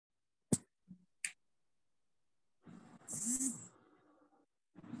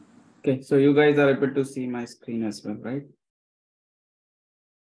Okay, so you guys are able to see my screen as well, right?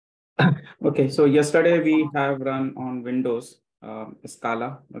 Okay, so yesterday we have run on Windows,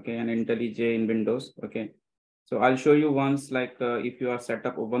 Scala, okay, and IntelliJ in Windows, okay. So I'll show you once, like if you are set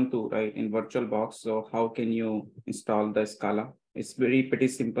up Ubuntu, right, in VirtualBox, so how can you install the Scala? It's pretty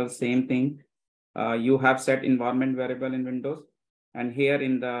simple, same thing. You have set environment variable in Windows, and here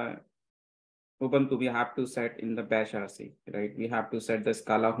in the Ubuntu, we have to set in the bash RC, right? We have to set the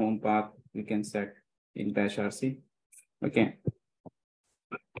Scala home path, we can set in bash RC, okay.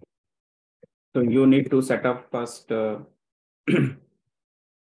 So you need to set up first. So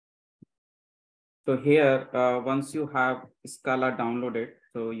here, once you have Scala downloaded,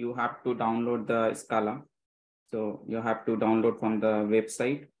 so you have to download the Scala. So you have to download from the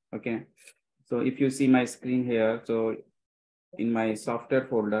website. Okay. So if you see my screen here, so in my software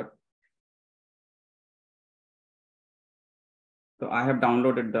folder, so I have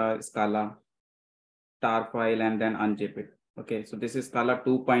downloaded the Scala tar file and then unzip it. Okay. So this is Scala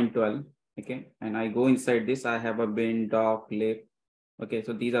 2.12. Okay. And I go inside this, I have a bin, doc, lib. Okay.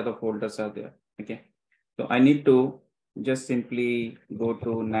 So these are the folders are there. Okay. So I need to just simply go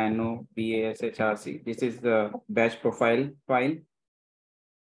to nano bashrc. This is the bash profile file.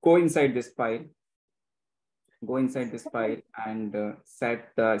 Go inside this file. Go inside this file and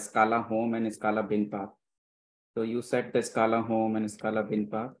set the Scala home and Scala bin path. So you set the Scala home and Scala bin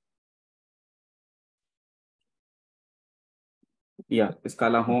path. Yeah,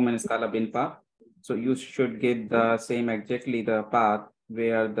 Scala home and Scala bin path. So you should get the same exactly the path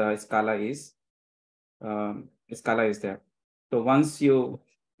where the Scala is. Scala is there. So once you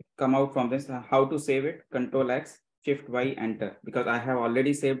come out from this, how to save it? Control X, Shift Y, Enter, because I have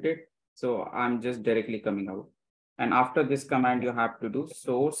already saved it. So I'm just directly coming out. And after this command, you have to do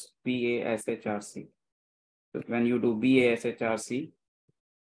source bashrc. So when you do bashrc,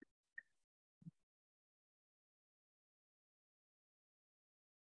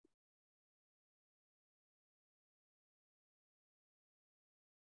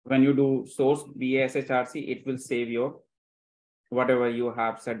 when you do source bashrc, it will save your whatever you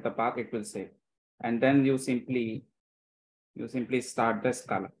have set the path, it will save. And then you simply start the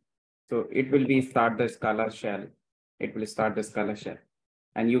Scala. So it will be start the Scala shell. It will start the Scala shell.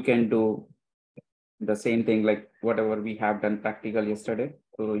 And you can do the same thing like whatever we have done practical yesterday.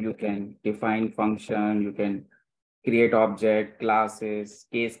 So you can define function, you can create object, classes,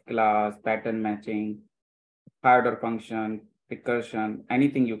 case class, pattern matching, higher order function, recursion,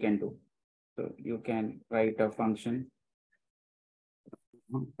 anything you can do. So you can write a function.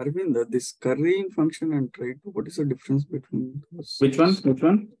 Arvind, this currying function and trait, what is the difference between those? Which one? Which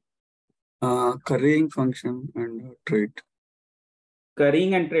one? Currying function and trait.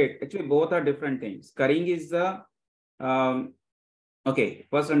 Currying and trait, actually both are different things. Currying is the, okay,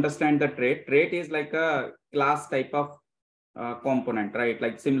 first understand the trait. Trait is like a class type of component, right?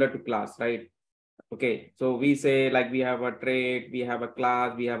 Like similar to class, right? Okay, so we say like we have a trait, we have a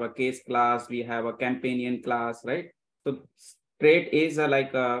class, we have a case class, we have a companion class, right? So trait is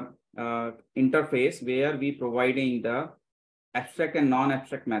like a interface where we providing the abstract and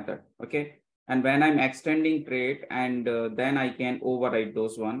non-abstract method, okay? And when I'm extending trait and then I can override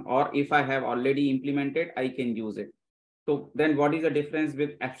those one, or if I have already implemented, I can use it. So then what is the difference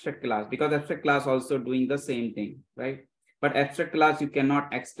with abstract class? Because abstract class also doing the same thing, right? But abstract class, you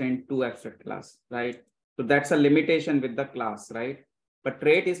cannot extend to abstract class, right? So that's a limitation with the class, right? But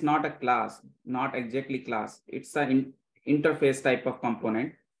trait is not a class, not exactly class. It's an interface type of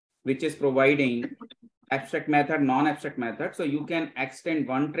component, which is providing abstract method, non-abstract method. So you can extend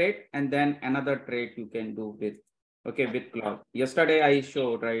one trait and then another trait you can do with, okay, with clause. Yesterday I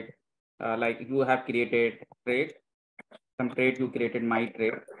showed, right? Like you have created trait, some trait you created my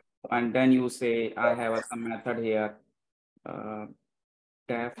trait, and then you say I have some method here,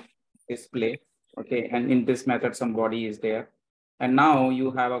 def display, okay, and in this method some body is there, and now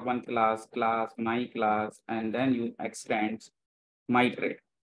you have a one class my class, and then you extend my trait,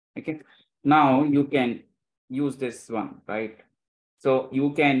 okay. Now you can use this one, right? So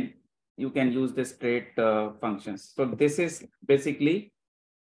you can use this trait functions. So this is basically,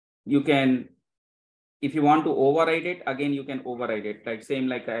 you can, if you want to override it, again, you can override it, right? Same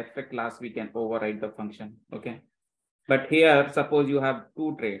like a abstract class, we can override the function, okay? But here, suppose you have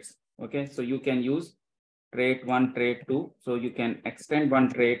two traits, okay? So you can use trait one, trait two. So you can extend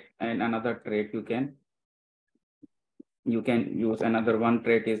one trait and another trait you can use another one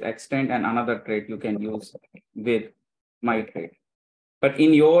trait is extend and another trait you can use with my trait. But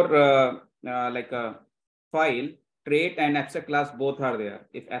in your like a file, trait and abstract class both are there.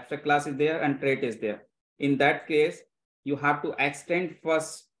 If abstract class is there and trait is there, in that case, you have to extend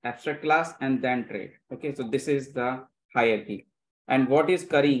first abstract class, and then trait. Okay, so this is the hierarchy. And what is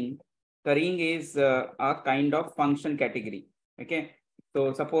currying? Currying is a kind of function category. Okay,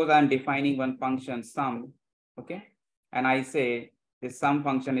 so suppose I'm defining one function sum. Okay, and I say this sum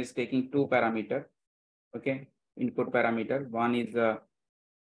function is taking two parameter. Okay, input parameter. One is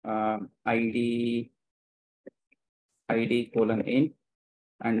id colon int,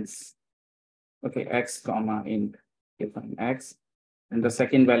 and it's okay x comma int, define x, and the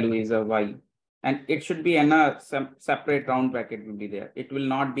second value is a y, and it should be in a separate round bracket will be there. It will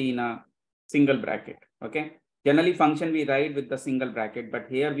not be in a single bracket. Okay, generally function we write with the single bracket, but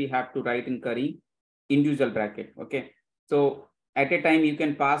here we have to write in curry individual bracket. Okay, so at a time you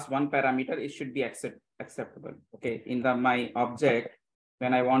can pass one parameter, it should be acceptable. Okay, in the my object,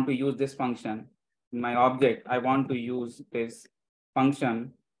 when I want to use this function in my object, I want to use this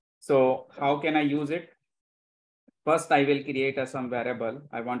function. So how can I use it? First, I will create some variable.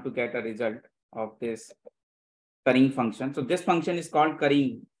 I want to get a result of this currying function. So this function is called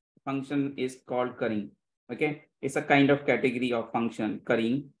currying. Function is called currying. Okay, it's a kind of category of function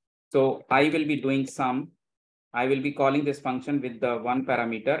currying. So I will be doing some. I will be calling this function with the one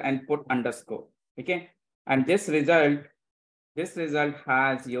parameter and put underscore. Okay, and this result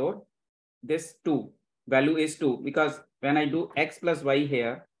has your this 2 value is 2, because when I do x plus y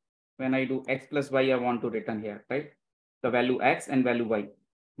here, when I do x plus y, I want to return here, right? The value x and value y.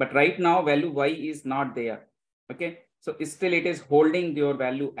 But right now value y is not there. Okay, so still it is holding your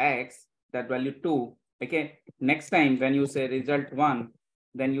value x, that value 2. Okay, next time when you say result 1,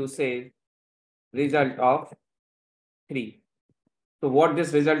 then you say result of 3. So what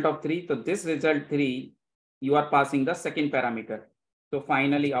this result of 3? So this result 3, you are passing the second parameter. So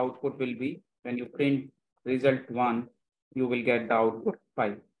finally output will be, when you print result 1, you will get the output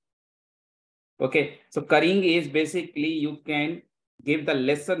 5. Okay, so currying is basically you can give the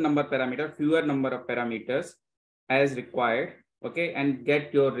lesser number parameter, fewer number of parameters as required. Okay, and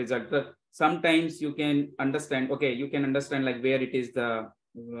get your result. Sometimes you can understand, okay, you can understand like where it is the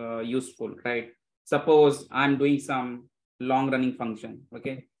useful, right? Suppose I'm doing some long running function.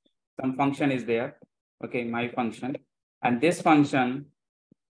 Okay, some function is there. Okay, my function, and this function,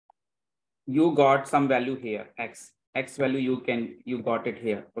 you got some value here, x value, you got it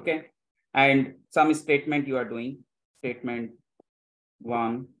here. Okay, and some statement you are doing, statement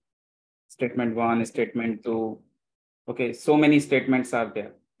 1, statement 2. Okay, so many statements are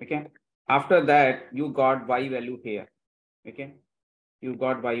there. Okay, after that you got y value here. Okay, you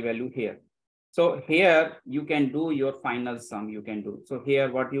got y value here. So here you can do your final sum, you can do. So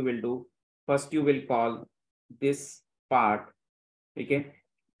here what you will do, first you will call this part. Okay,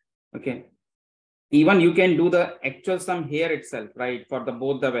 okay, even you can do the actual sum here itself, right, for the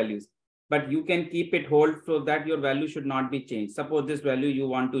both the values, but you can keep it hold so that your value should not be changed. Suppose this value you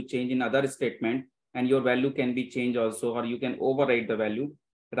want to change in other statement, and your value can be changed also, or you can override the value.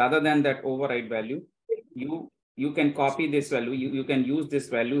 Rather than that override value, you can copy this value, you can use this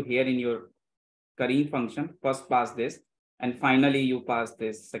value here in your currying function. First pass this, and finally you pass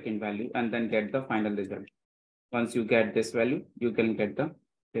this second value, and then get the final result. Once you get this value, you can get the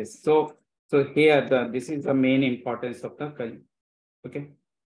this. So here this is the main importance of the curry. Okay.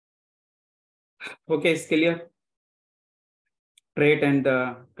 Okay, it's clear. Trait and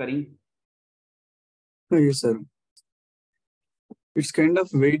currying. Yes, sir. It's kind of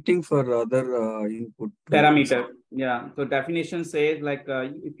waiting for other input Parameter. Yeah. So definition says like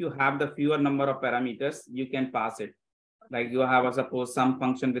if you have the fewer number of parameters, you can pass it. Like you have a suppose some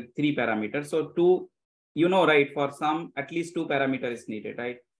function with 3 parameters. So 2, you know, right? For some, at least 2 parameters is needed,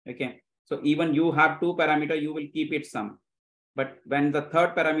 right? Okay. So even you have 2 parameter, you will keep it some. But when the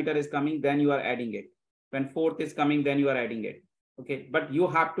third parameter is coming, then you are adding it. When fourth is coming, then you are adding it. Okay. But you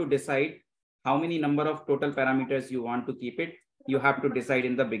have to decide how many number of total parameters you want to keep it. You have to decide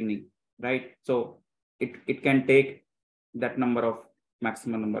in the beginning, right? So it can take that number of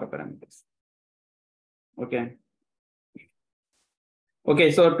maximum number of parameters. Okay.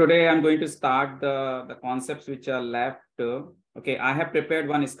 Okay, so today I'm going to start the concepts which are left. Okay, I have prepared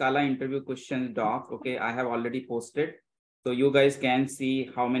one Scala interview questions doc. Okay, I have already posted. So you guys can see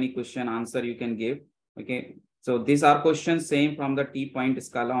how many question answer you can give. Okay, so these are questions same from the T-point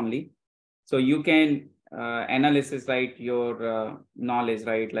Scala only. So you can analysis, right, your knowledge,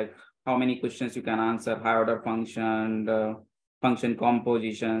 right, like how many questions you can answer, higher order function, function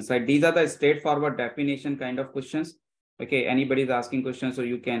compositions, right? These are the straightforward definition kind of questions. Okay, anybody is asking questions, so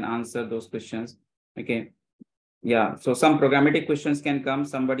you can answer those questions. Okay, yeah, so some programmatic questions can come.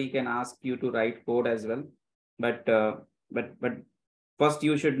 Somebody can ask you to write code as well, but first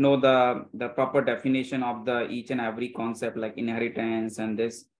you should know the proper definition of the each and every concept, like inheritance and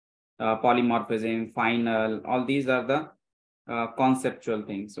this. polymorphism, final, all these are the conceptual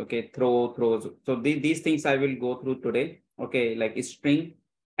things. Okay, throws. So these things I will go through today. Okay, like string,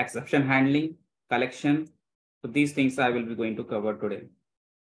 exception handling, collection. So these things I will be going to cover today.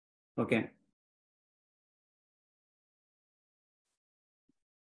 Okay.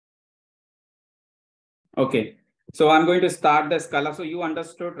 Okay. So I'm going to start the Scala. So you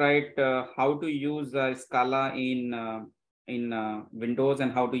understood, right, how to use Scala in Windows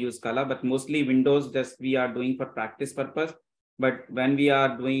and how to use Scala. But mostly Windows just we are doing for practice purpose. But when we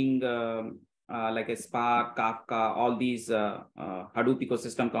are doing like a Spark, Kafka, all these Hadoop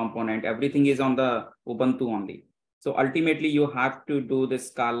ecosystem component, everything is on the Ubuntu only. So ultimately, you have to do the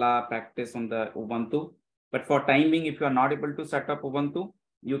Scala practice on the Ubuntu. But for time being, if you are not able to set up Ubuntu,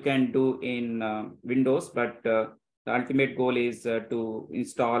 you can do in Windows, but the ultimate goal is to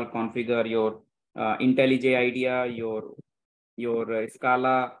install, configure your IntelliJ IDEA, your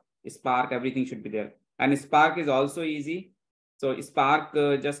Scala, Spark, everything should be there. And Spark is also easy. So Spark,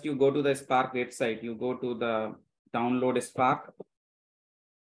 just you go to the Spark website, you go to the download Spark.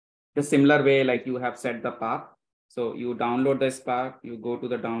 The similar way like you have set the path. So you download the Spark, you go to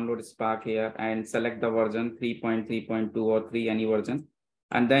the download Spark here and select the version 3.3.2 or 3, any version.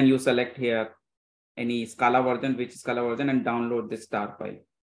 And then you select here any Scala version, which Scala version, and download this star file.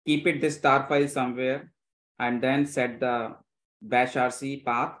 Keep it this star file somewhere and then set the bash rc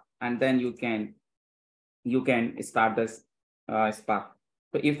path, and then you can start this Spark.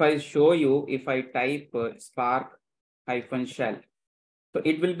 So if I show you, if I type Spark hyphen shell, so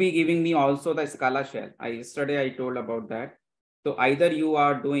it will be giving me also the Scala shell. Yesterday I told about that. So either you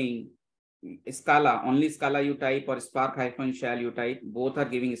are doing Scala, only Scala you type, or Spark hyphen shell you type, both are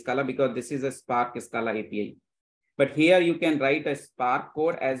giving Scala because this is a Spark Scala API. But here you can write a Spark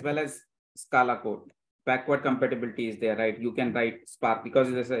code as well as Scala code. Backward compatibility is there, right? You can write Spark because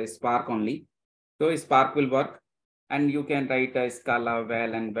it is a Spark only. So Spark will work, and you can write a Scala,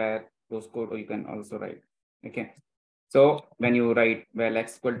 val, and where those code you can also write. Okay. So when you write val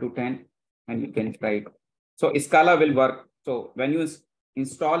x equal to 10, and you can write. So Scala will work. So when you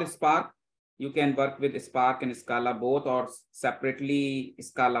install Spark, you can work with Spark and Scala both, or separately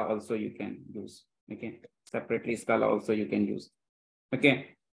Scala also you can use. Okay. Separately Scala also you can use.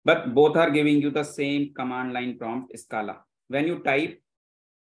 Okay. But both are giving you the same command line prompt Scala. When you type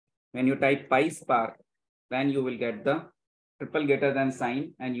PySpark, then you will get the triple greater than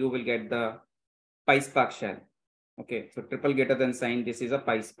sign, and you will get the PySpark shell. Okay, so triple greater than sign, this is a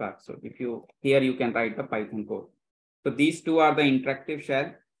PySpark. So if you, here you can write the Python code. So these two are the interactive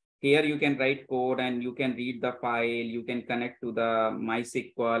shell. Here you can write code and you can read the file, you can connect to the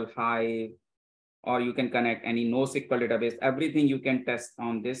MySQL, Hive, or you can connect any NoSQL database. Everything you can test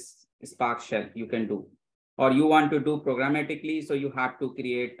on this Spark shell, you can do. Or you want to do programmatically, so you have to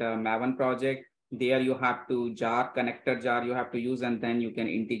create a Maven project. There you have to jar, connector jar you have to use, and then you can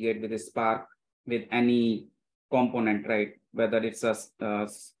integrate with a Spark with any component, right? Whether it's a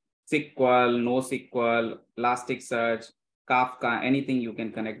SQL, NoSQL, Elasticsearch, Kafka, anything you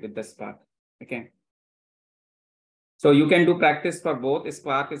can connect with the Spark. Okay. So you can do practice for both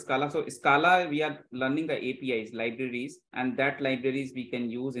Spark, Scala. So Scala, we are learning the APIs, libraries, and that libraries we can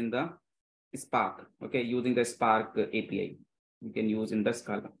use in the Spark. Okay, using the Spark API, we can use in the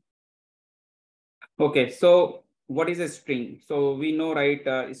Scala. Okay, so what is a string? So we know,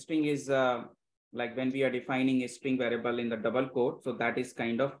 right? String is like when we are defining a string variable in the double quote. So that is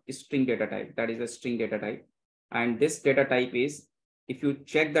kind of string data type. That is a string data type. And this data type is, if you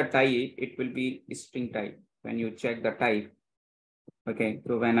check the type, it will be string type. When you check the type, okay.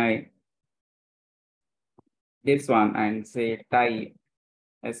 So when I this one and say type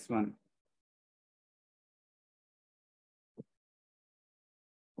S1.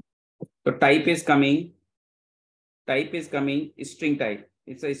 So type is coming string type.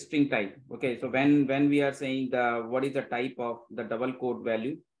 It's a string type. Okay. So when we are saying the what is the type of the double quote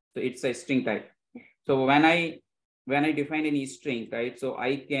value, so it's a string type. So when I define any string, right? So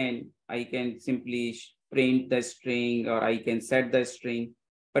I can simply print the string, or I can set the string.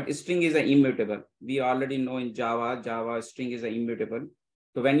 But string is a immutable. We already know in Java string is a immutable.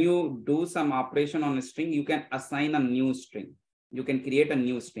 So when you do some operation on a string, you can assign a new string. You can create a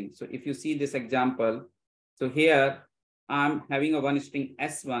new string. So if you see this example, so here I'm having a one string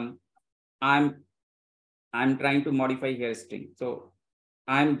S1. I'm trying to modify here string. So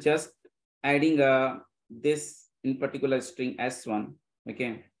I'm just adding this in particular string S1.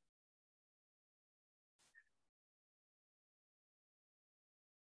 Okay.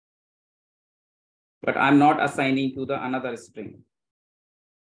 But I'm not assigning to the another string.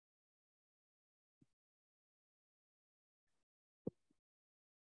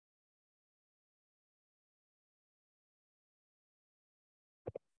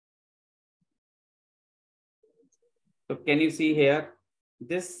 So can you see here?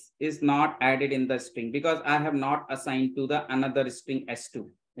 This is not added in the string because I have not assigned to the another string s2.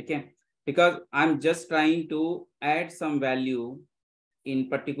 Okay, because I'm just trying to add some value in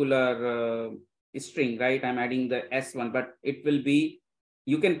particular string, right? I'm adding the s1, but it will be,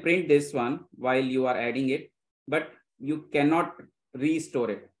 you can print this one while you are adding it, but you cannot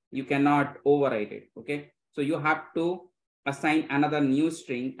restore it. You cannot overwrite it. Okay, so you have to assign another new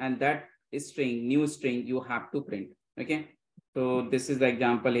string, and that string, new string, you have to print. Okay, so this is the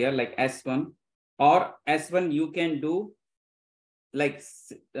example here, like s1 or s1 you can do like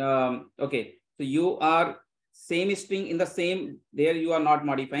okay, so you are same string in the same, there you are not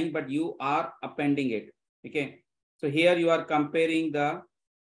modifying, but you are appending it. Okay, so here you are comparing the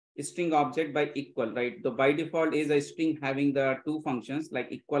string object by equal, right? So by default is a string having the two functions like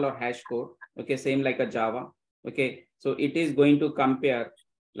equal or hash code. Okay, same like a Java. Okay, so it is going to compare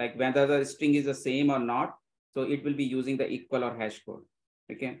like whether the string is the same or not. So it will be using the equal or hash code.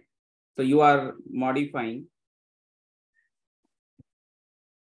 Okay, so you are modifying.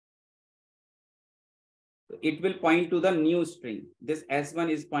 It will point to the new string. This S1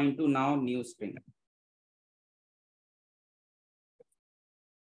 is point to now new string.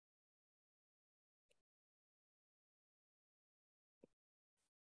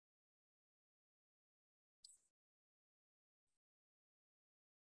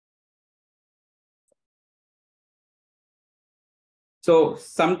 So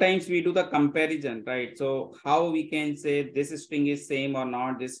sometimes we do the comparison, right? So how we can say this string is same or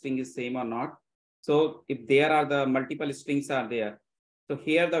not, this string is same or not. So if there are the multiple strings are there, so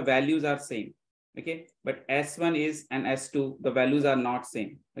here the values are same. Okay, but S1 is and S2, the values are not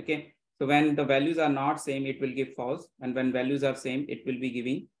same. Okay, so when the values are not same, it will give false, and when values are same, it will be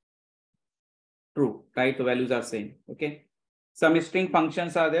giving true, right? The values are same. Okay, some string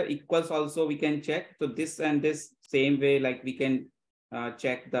functions are there, equals also we can check. So this and this same way, like we can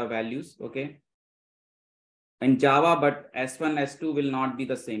check the values. Okay, in Java, but S1 S2 will not be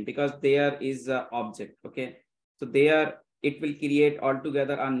the same because there is a object. Okay, so there it will create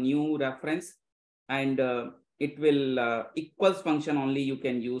altogether a new reference, and it will equals function only you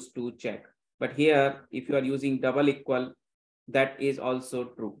can use to check. But here if you are using double equal, that is also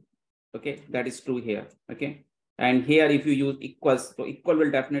true. Okay, that is true here. Okay, and here if you use equals, so equal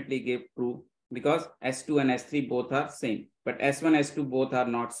will definitely give true because S2 and S3 both are same, but S1 S2 both are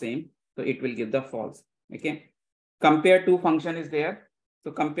not same, so it will give the false. Okay, compare to function is there.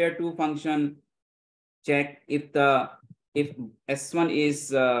 So compare to function, check if the if S1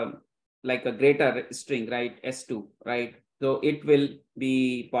 is like a greater string, right? S2, right? So it will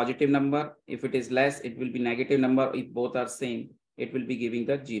be positive number. If it is less, it will be negative number. If both are same, it will be giving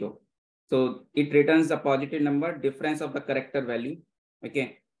the 0. So it returns the positive number, difference of the character value.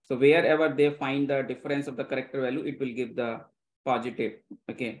 Okay, so wherever they find the difference of the character value, it will give the positive.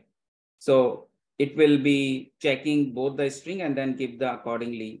 Okay, so it will be checking both the string and then give the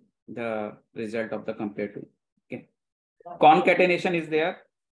accordingly the result of the compare to. Okay, concatenation is there.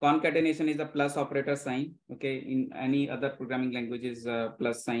 Concatenation is a plus operator sign. Okay, in any other programming languages,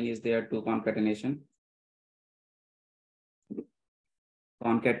 plus sign is there to concatenation.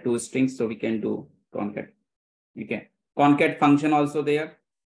 Concat two strings, so we can do concat. Okay, concat function also there.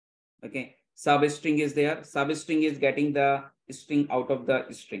 Okay, substring is there. Substring is getting the string out of the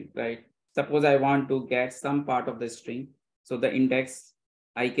string, right? Suppose I want to get some part of the string. So the index,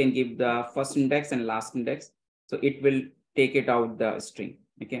 I can give the first index and last index. So it will take it out the string.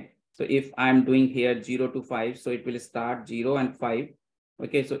 Okay, so if I'm doing here 0 to 5, so it will start 0 and 5.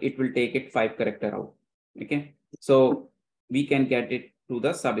 Okay, so it will take it 5 character out. Okay, so we can get it to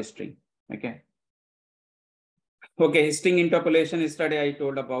the substring. Okay. Okay, string interpolation yesterday I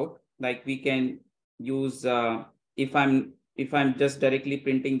told about, like we can use if I'm just directly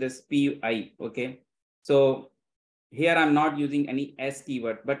printing this pi. Okay, so here I'm not using any s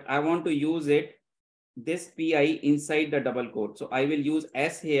keyword, but I want to use it this pi inside the double quote. So I will use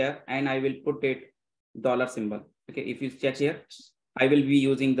s here and I will put it dollar symbol. Okay, if you check here, I will be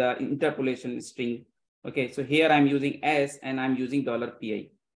using the interpolation string. Okay, so here I'm using s and I'm using $pi.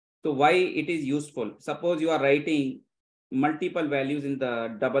 So why it is useful? Suppose you are writing multiple values in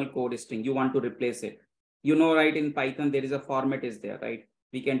the double quote string, you want to replace it. You know, right, in Python, there is a format is there, right?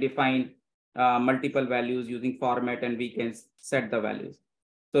 We can define multiple values using format and we can set the values.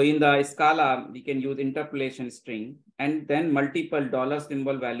 So in the Scala, we can use interpolation string and then multiple dollar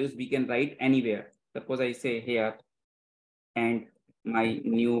symbol values we can write anywhere. Suppose I say here, and my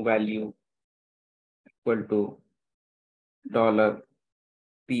new value equal to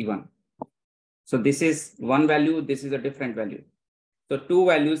 $P1. So this is one value, this is a different value. So two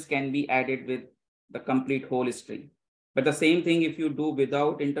values can be added with the complete whole string. But the same thing, if you do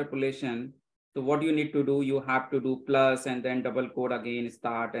without interpolation, so what you need to do, you have to do plus and then double quote again,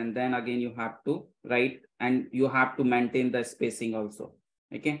 start, and then again you have to write, and you have to maintain the spacing also.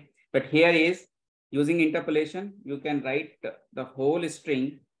 Okay. But here is using interpolation, you can write the whole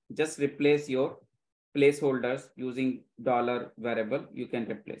string, just replace your placeholders using dollar variable, you can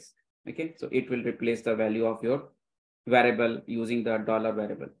replace. Okay. So it will replace the value of your variable using the dollar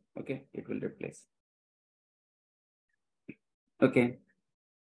variable. Okay. It will replace. Okay.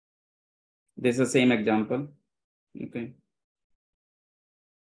 This is the same example. Okay.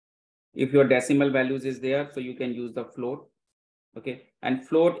 If your decimal values is there, so you can use the float. Okay. And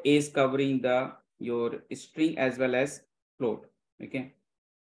float is covering the your string as well as float. Okay.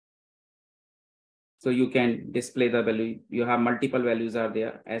 So you can display the value. You have multiple values are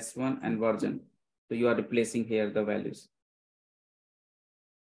there, S1 and version. So you are replacing here the values.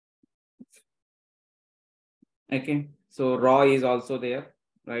 Okay. So raw is also there,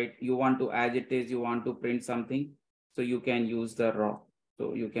 right? You want to, as it is, you want to print something. So you can use the raw.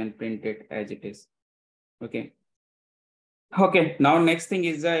 So you can print it as it is. Okay. Okay, now next thing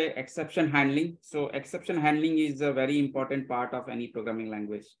is the exception handling. So exception handling is a very important part of any programming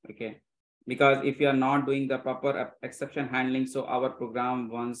language. Okay, because if you are not doing the proper exception handling, so our program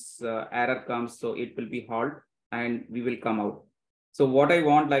once error comes, so it will be halt and we will come out. So what I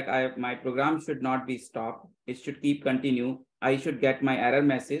want, like my program should not be stopped. It should keep continue. I should get my error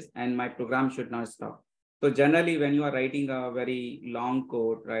message and my program should not stop. So generally when you are writing a very long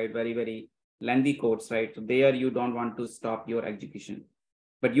code, right, very lengthy codes, right? So there you don't want to stop your execution,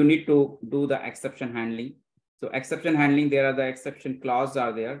 but you need to do the exception handling. So exception handling, there are the exception clause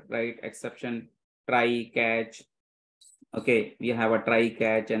are there, right? Exception, try, catch. Okay, we have a try,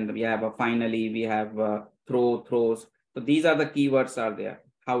 catch, and we have a finally, we have a throw, throws. So these are the keywords are there,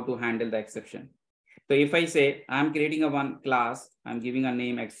 how to handle the exception. So if I say I'm creating a one class, I'm giving a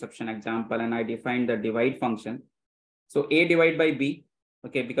name exception example, and I define the divide function. So A divided by B,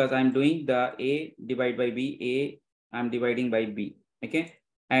 okay, because I'm doing the A divided by B, I'm dividing by B, okay.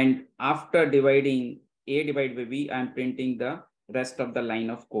 And after dividing A divided by B, I'm printing the rest of the line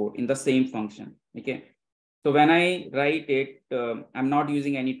of code in the same function, okay. So when I write it, I'm not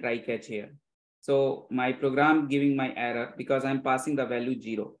using any try catch here. So my program giving my error because I'm passing the value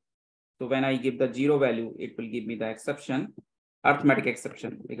 0. So when I give the 0 value, it will give me the exception, arithmetic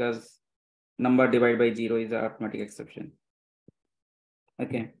exception, because number divided by 0 is an arithmetic exception.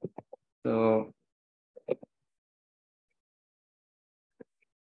 Okay, so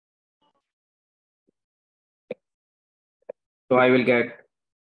I will get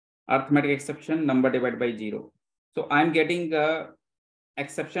arithmetic exception number divided by 0. So I'm getting the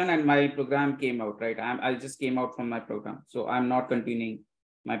exception and my program came out, right? I just came out from my program. So I'm not continuing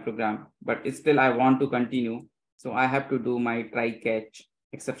my program, but still I want to continue. So I have to do my try catch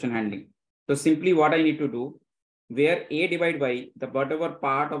exception handling. So simply what I need to do, where A divided by the whatever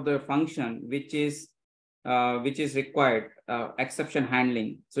part of the function which is required exception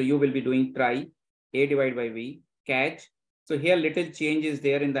handling. So you will be doing try A divided by B catch. So here little change is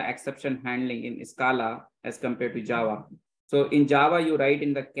there in the exception handling in Scala as compared to Java. So in Java, you write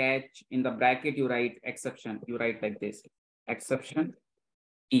in the catch, in the bracket, you write exception. You write like this, exception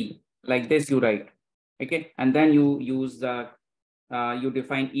E, like this you write, okay? And then you use the, you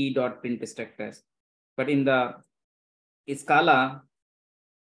define E dot print status. But in the Scala,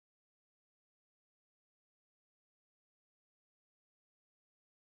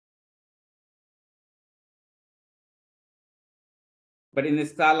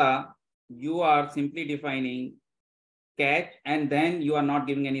 you are simply defining catch, and then you are not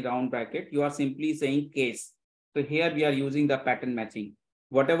giving any round bracket. You are simply saying case. So here we are using the pattern matching.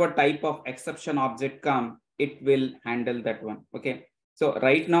 Whatever type of exception object come, it will handle that one. Okay. So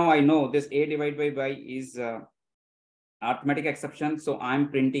right now I know this A divided by Y is arithmetic exception. So I'm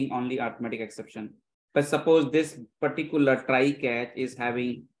printing only arithmetic exception. But suppose this particular try catch is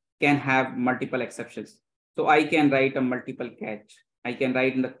can have multiple exceptions. So I can write a multiple catch. I can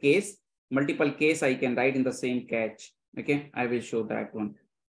write in the case, multiple case, I can write in the same catch. Okay, I will show that one.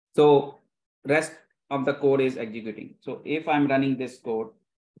 So rest of the code is executing. So if I'm running this code,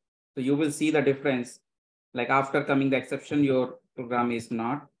 so you will see the difference. Like after coming the exception, your program is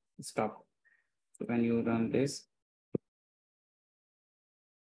not stopped. So when you run this,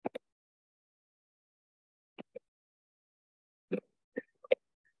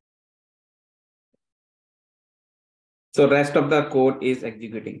 so rest of the code is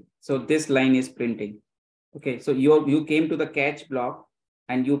executing. So this line is printing. Okay, so you came to the catch block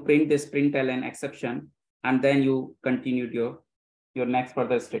and you print this println exception, and then you continued your next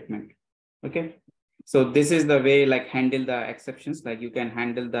further statement. Okay, So this is the way like handle the exceptions, like you can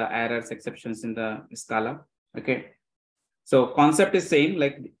handle the errors, exceptions in the Scala. Okay. So concept is same,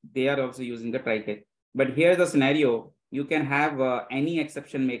 like they are also using the try catch. But here the scenario, you can have any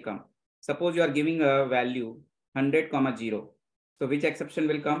exception may come. Suppose you are giving a value 100, 0. So which exception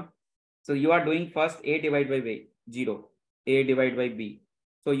will come? So you are doing first A divided by B, 0, A divided by B.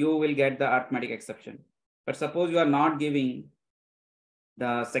 So you will get the arithmetic exception. But suppose you are not giving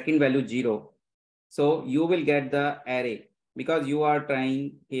the second value 0. So you will get the array because you are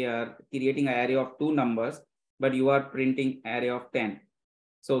trying here creating an array of 2 numbers, but you are printing array of 10.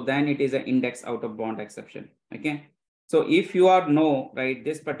 So then it is an index out of bound exception. Okay. So if you are know, right,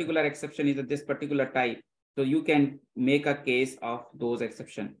 this particular exception is this particular type, so you can make a case of those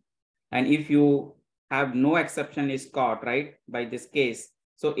exception. And if you have no exception is caught, right, by this case,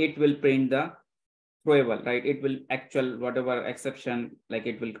 so it will print the throwable, right? It will actual whatever exception, like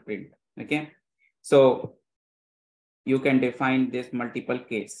it will print. Okay. So you can define this multiple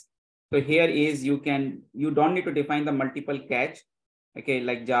case. So here is you don't need to define the multiple catch. Okay,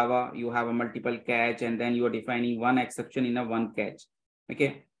 like Java, you have a multiple catch and then you are defining one exception in a one catch.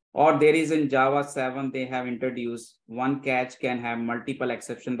 Okay. Or there is in Java 7, they have introduced one catch can have multiple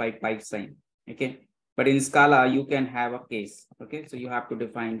exception by pipe sign. Okay. But in Scala, you can have a case. Okay. So you have to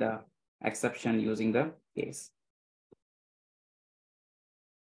define the exception using the case.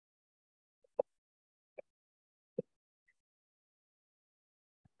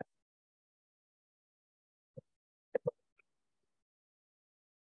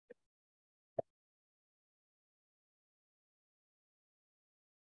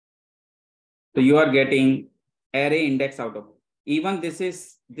 So you are getting array index out of, even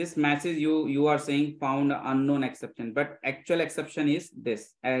this message you are saying found unknown exception, but actual exception is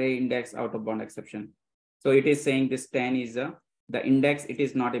this array index out of bound exception. So it is saying this 10 is the index it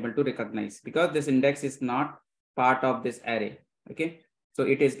is not able to recognize because this index is not part of this array. Okay. So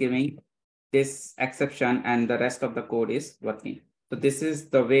it is giving this exception and the rest of the code is working. So this is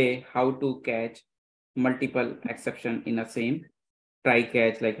the way how to catch multiple exception in the same try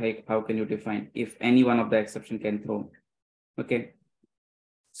catch, like how can you define if any one of the exception can throw. Okay.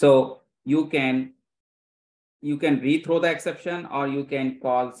 So you can rethrow the exception or you can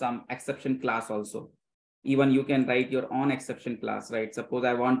call some exception class also. Even you can write your own exception class, right? Suppose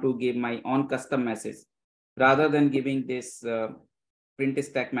I want to give my own custom message rather than giving this print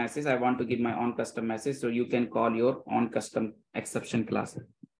stack message. I want to give my own custom message. So you can call your own custom exception class.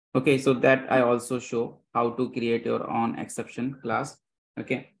 Okay, so that I also show how to create your own exception class.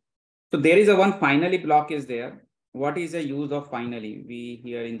 Okay, so there is a one finally block is there. What is the use of finally? We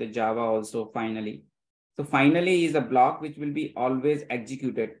here in the Java also finally. So finally is a block which will be always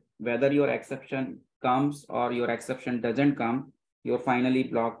executed. Whether your exception comes or your exception doesn't come, your finally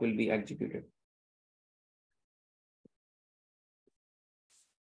block will be executed.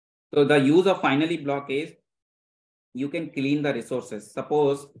 So the use of finally block is you can clean the resources.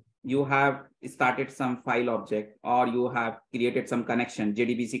 Suppose you have started some file object or you have created some connection,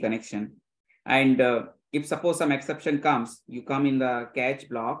 JDBC connection. And if suppose some exception comes, you come in the catch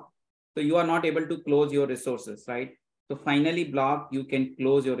block. So you are not able to close your resources, right? So finally block, you can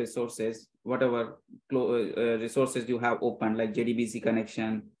close your resources, whatever resources you have opened, like JDBC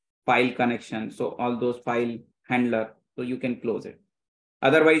connection, file connection. So all those file handler, so you can close it.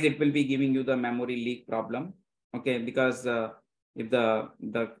 Otherwise, it will be giving you the memory leak problem. Okay, because if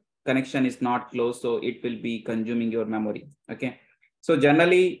the connection is not closed, so it will be consuming your memory. Okay, so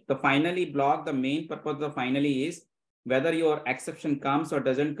generally the finally block, the main purpose of finally is whether your exception comes or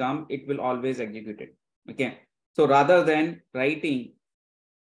doesn't come, it will always execute it. Okay, so rather than writing,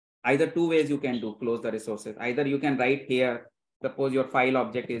 either two ways you can do close the resources. Either you can write here, suppose your file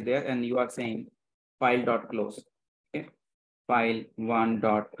object is there and you are saying file dot close. Okay, file one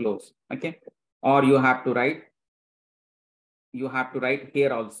dot close. Okay, or you have to write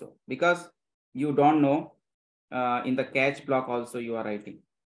here also, because you don't know in the catch block also you are writing.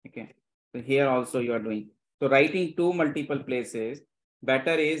 Okay, so here also you are doing. So writing to multiple places,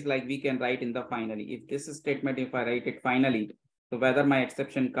 better is like we can write in the finally. If this statement, if I write it finally, so whether my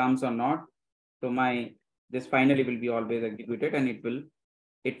exception comes or not, so this finally will be always executed and it will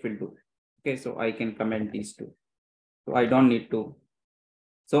do. Okay, so I can comment these two. So I don't need to.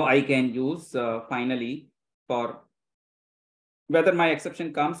 So I can use finally for whether my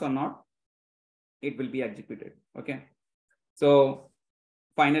exception comes or not, it will be executed. Okay. So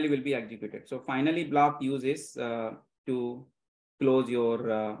finally will be executed. So finally block uses to close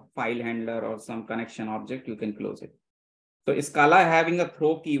your file handler or some connection object, you can close it. So Scala having a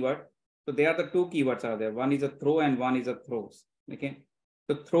throw keyword. So there are the two keywords are there. One is a throw and one is a throws. Okay.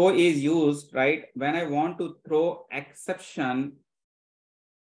 So throw is used, right, when I want to throw exception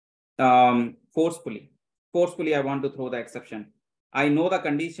forcefully. Forcefully, I want to throw the exception. I know the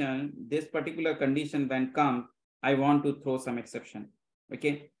condition, this particular condition when comes, I want to throw some exception.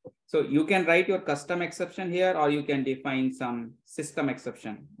 Okay. So you can write your custom exception here, or you can define some system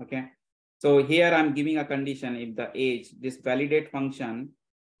exception. Okay. So here I'm giving a condition. If the age, this validate function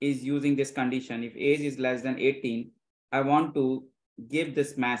is using this condition, if age is less than 18, I want to give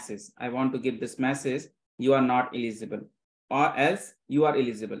this message. I want to give this message, you are not eligible, or else you are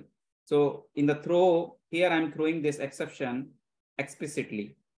eligible. So in the throw here, I'm throwing this exception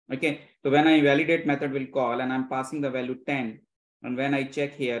explicitly. Okay. So when I validate method will call and I'm passing the value 10. And when I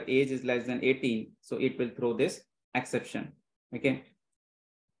check here, age is less than 18. So it will throw this exception. Okay.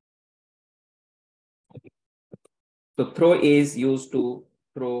 So throw is used to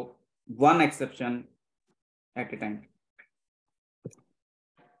throw one exception at a time.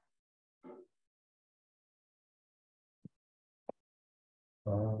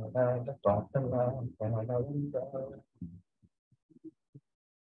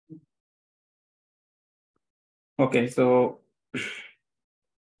 Okay, so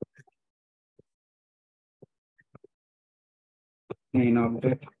main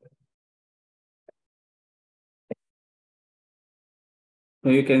object. So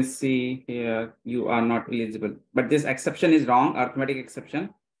you can see here, you are not eligible, but this exception is wrong, arithmetic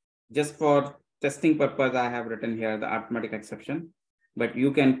exception. Just for testing purpose, I have written here the arithmetic exception, but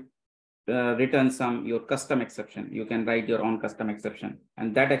you can return some your custom exception. You can write your own custom exception,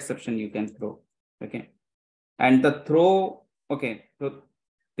 and that exception you can throw. Okay, and the throw. Okay, so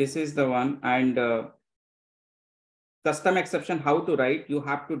this is the one, and custom exception. How to write? You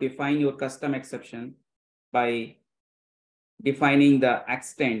have to define your custom exception by defining the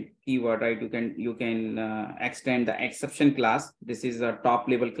extend keyword, right? You can extend the exception class. This is a top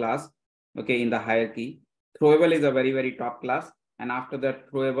level class. Okay, in the hierarchy, throwable is a very top class, and after that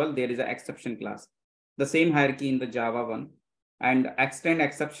throwable there is an exception class. The same hierarchy in the Java one, and extend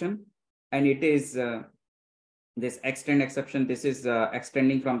exception, and it is this extend exception. This is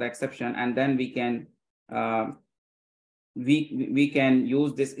extending from the exception, and then we can we can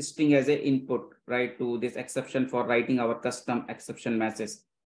use this string as a input, right, to this exception for writing our custom exception message.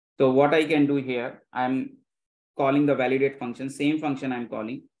 So what I can do here, I'm calling the validate function, same function I'm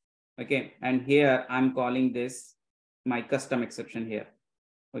calling. Okay, and here I'm calling this my custom exception here.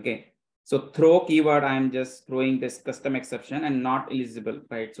 Okay, so throw keyword, I'm just throwing this custom exception and not eligible,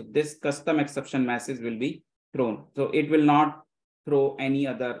 right? So this custom exception message will be thrown. So it will not throw any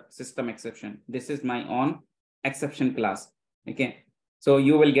other system exception. This is my own exception class. Okay, so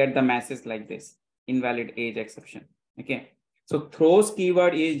you will get the message like this, invalid age exception. Okay, so throws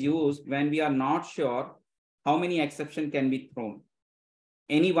keyword is used when we are not sure how many exception can be thrown.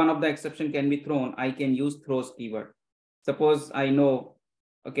 Any one of the exception can be thrown. I can use throws keyword. Suppose I know,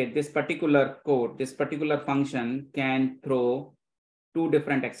 okay, this particular code, this particular function can throw two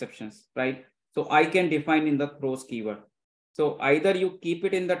different exceptions, right? So I can define in the throws keyword. So either you keep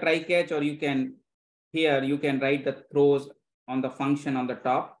it in the try catch, or you can, here you can write the throws on the function on the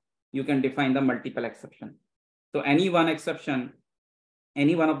top. You can define the multiple exception. So any one exception,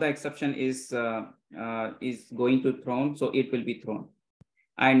 any one of the exception is going to thrown, so it will be thrown.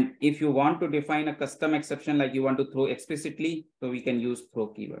 And if you want to define a custom exception, like you want to throw explicitly, so we can use throw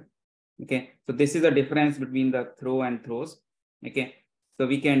keyword. Okay, so this is the difference between the throw and throws. Okay, so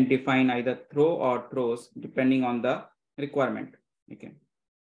we can define either throw or throws depending on the requirement. Okay,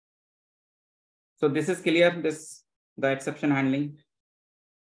 so this is clear, this the exception handling.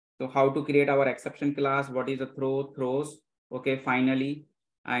 So how to create our exception class, what is a throw, throws. Okay, finally,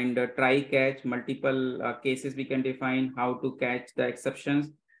 and try catch, multiple cases we can define, how to catch the exceptions,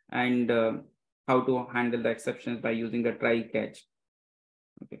 and how to handle the exceptions by using the try catch.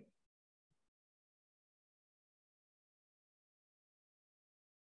 Okay.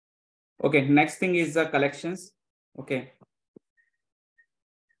 Okay, next thing is the collections. Okay.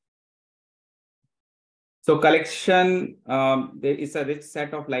 So collection, there is a rich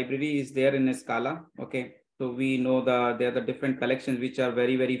set of library is there in Scala. Okay. So we know there are the different collections which are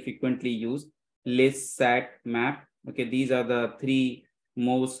very frequently used. List, set, map. Okay. These are the three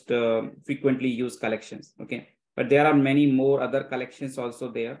most frequently used collections. Okay. But there are many more other collections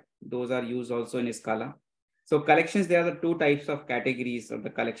also there. Those are used also in Scala. So collections, there are the two types of categories of the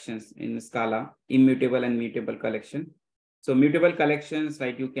collections in Scala, immutable and mutable collection. So mutable collections,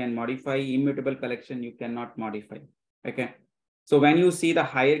 right, you can modify. Immutable collection, you cannot modify. Okay. So when you see the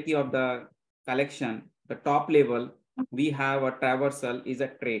hierarchy of the collection, the top level, we have a traversal is a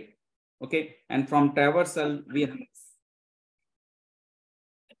trait. Okay. And from traversal, we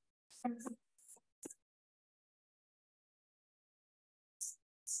So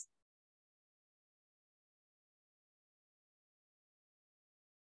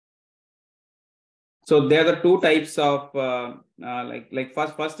there are the two types of like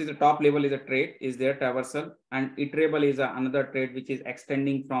first is the top level is a trait is there traversal, and iterable is another trait which is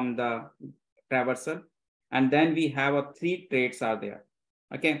extending from the traversal, and then we have a three traits are there.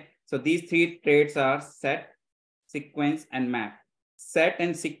 Okay, so these three traits are set, sequence, and map. Set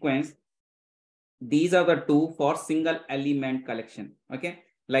and sequence, these are the two for single element collection. Okay,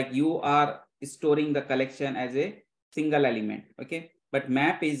 like you are storing the collection as a single element. Okay, but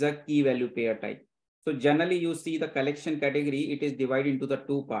map is a key value pair type. So generally you see the collection category, it is divided into the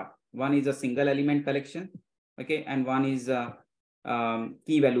two part. One is a single element collection, okay, and one is a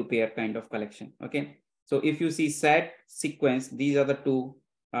key value pair kind of collection. Okay, so if you see set, sequence, these are the two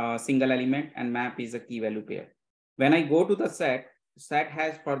single element, and map is a key value pair. When I go to the set, set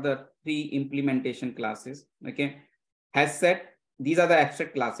has further three implementation classes. Okay, has set, these are the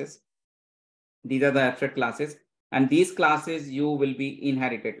abstract classes. These are the abstract classes, and these classes you will be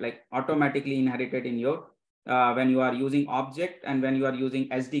inherited, like automatically inherited in your when you are using object, and when you are using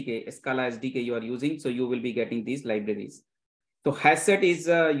SDK, Scala SDK you are using, so you will be getting these libraries. So hash set is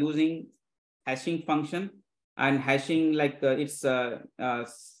using hashing function, and hashing like it's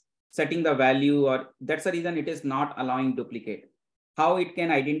setting the value, or that's the reason it is not allowing duplicate. How it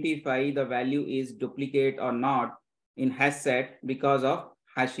can identify the value is duplicate or not in hash set? Because of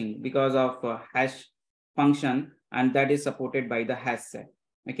hashing, because of hash function, and that is supported by the hash set.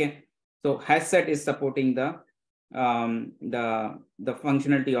 Okay, so hash set is supporting the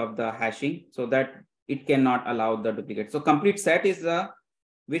functionality of the hashing, so that it cannot allow the duplicate. So complete set is the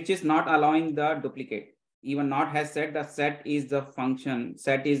which is not allowing the duplicate. Even not hash set, the set is the function,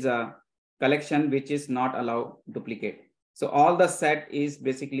 set is a collection which is not allow duplicate. So all the set is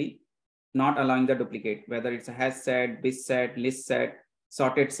basically not allowing the duplicate, whether it's a hash set, bis set, list set,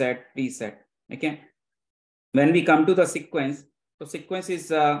 sorted set, preset. Okay, when we come to the sequence, so sequence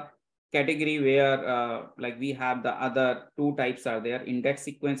is a category where like we have the other two types are there, index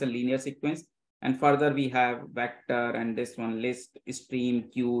sequence and linear sequence, and further we have vector, and this one list, stream,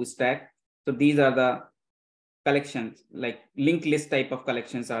 queue, stack. So these are the collections, like linked list type of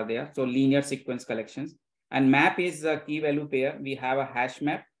collections are there, so linear sequence collections. And map is a key value pair. We have a hash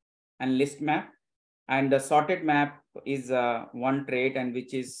map and list map, and the sorted map is one trait, and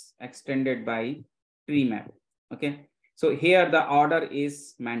which is extended by tree map. Okay, so here the order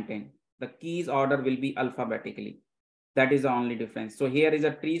is maintained, the keys order will be alphabetically. That is the only difference. So here is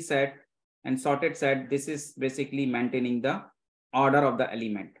a tree set and sorted set, this is basically maintaining the order of the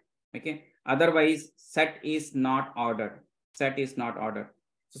element. Okay, otherwise set is not ordered, set is not ordered.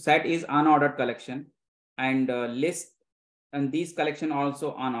 So set is unordered collection, and list and these collection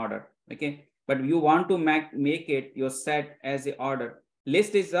also unordered. Okay, but you want to make it your set as a order.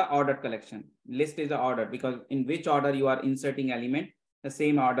 List is the ordered collection, list is the order, because in which order you are inserting element, the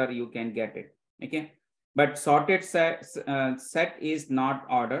same order you can get it. Okay, but sorted set is not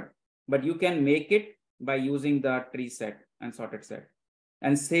ordered, but you can make it by using the tree set and sorted set.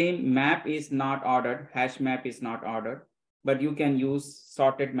 And same map is not ordered, hash map is not ordered, but you can use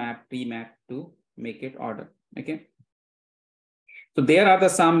sorted map, tree map to make it order. Okay, so there are the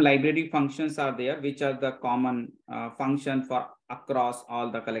some library functions are there, which are the common function for across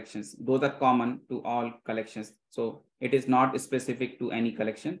all the collections. Those are common to all collections. So it is not specific to any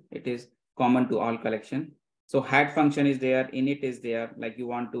collection. It is common to all collection. So head function is there, init is there, like you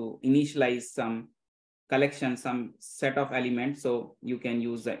want to initialize some collection, some set of elements. So you can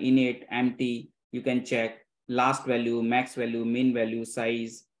use the init, empty, you can check last value, max value, min value,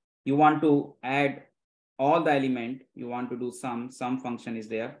 size. You want to add all the element, you want to do some function is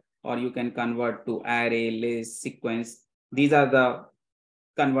there, or you can convert to array, list, sequence. These are the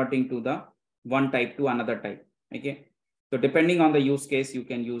converting to the one type to another type. Okay, so depending on the use case, you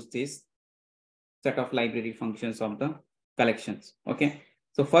can use this set of library functions of the collections. Okay,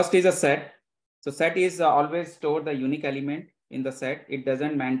 so first is a set. So set is always store the unique element in the set. It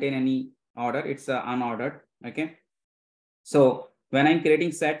doesn't maintain any order, it's unordered. Okay, so when I'm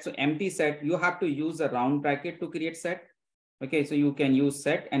creating set, so empty set, you have to use a round bracket to create set. Okay, so you can use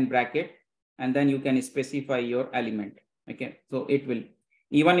set and bracket, and then you can specify your element. Okay, so it will,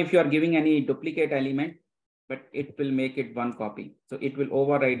 even if you are giving any duplicate element, but it will make it one copy. So it will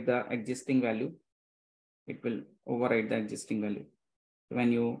override the existing value. It will override the existing value.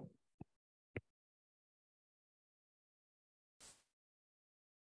 When you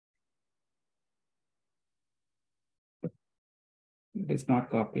it is not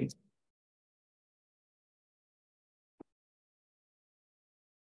copied.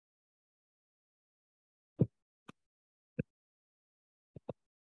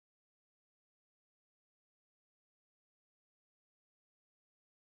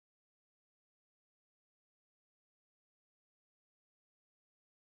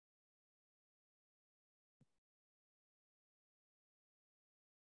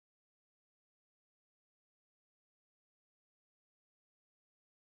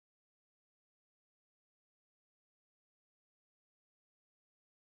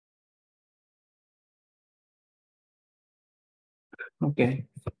 Okay.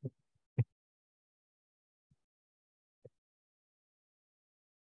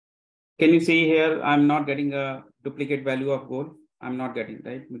 Can you see here? I'm not getting a duplicate value of goal. I'm not getting,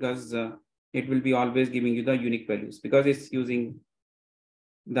 right? Because it will be always giving you the unique values because it's using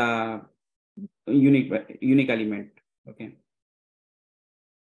the unique element. Okay.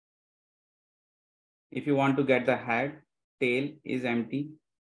 If you want to get the head, tail is empty,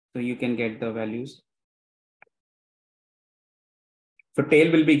 so you can get the values. So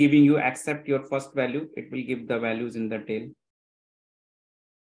tail will be giving you accept your first value. It will give the values in the tail.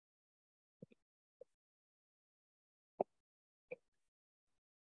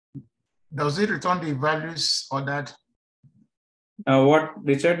 Does it return the values ordered? What,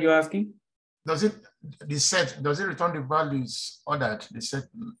 Richard, you're asking? Does it return the values ordered? The set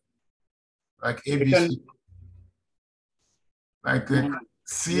like ABC, like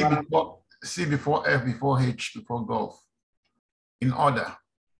C before F before H before golf in order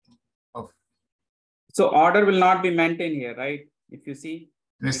of. So order will not be maintained here, right? If you see,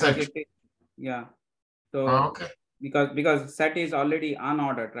 Because yeah. So okay. because set is already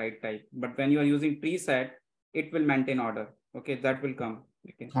unordered, right? Type, but when you are using preset, it will maintain order. Okay, that will come.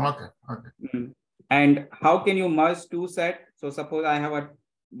 Okay. Okay. And how can you merge two set? So suppose I have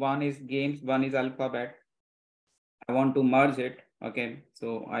one is games, one is alphabet. I want to merge it. Okay,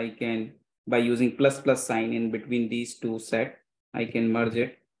 so I can by using plus sign in between these two set, I can merge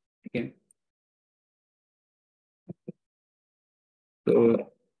it. Okay.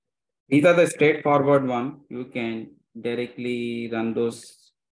 So these are the straightforward one. You can directly run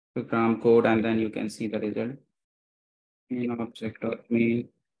those program code and then you can see the result. Main object or main.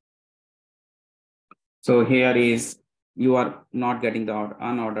 So here is you are not getting the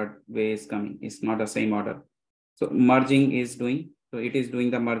unordered way is coming. It's not the same order. So merging is doing. So it is doing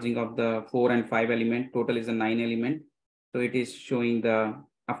the merging of the 4 and 5 element. Total is a 9 element. So it is showing the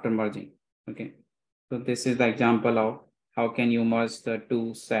after merging. Okay. So this is the example of how can you merge the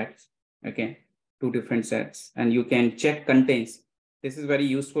two sets. Okay. Two different sets and you can check contains. This is very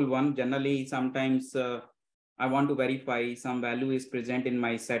useful one. Generally, sometimes I want to verify some value is present in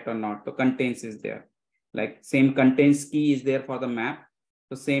my set or not. So contains is there. Like same contains key is there for the map.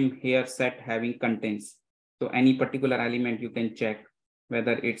 So same here set having contains. So any particular element you can check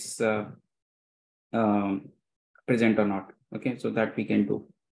whether it's present or not. Okay, so that we can do.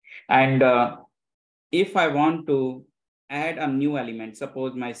 And if I want to add a new element,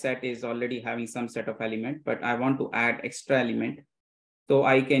 suppose my set is already having some set of element, but I want to add extra element. So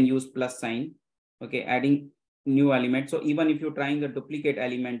I can use plus sign. Okay, adding new element. So even if you're trying the duplicate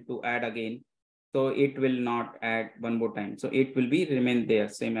element to add again, so it will not add one more time. So it will be remain there,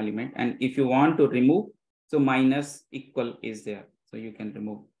 same element. And if you want to remove, so minus equal is there. So you can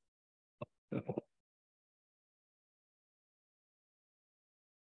remove.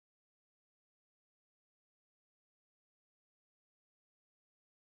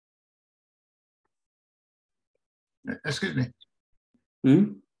 Excuse me.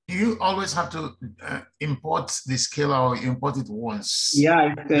 Hmm? You always have to import the scala or import it once.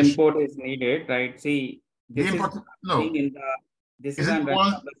 Yeah, if the import is needed, right? See, this is no. in the this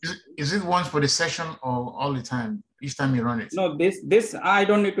is it once for the session or all the time? Each time you run it? No, this I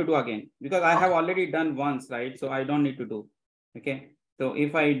don't need to do again because I have already done once, right? So I don't need to do. Okay. So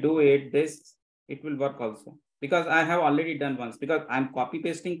if I do it, it will work also because I have already done once because I'm copy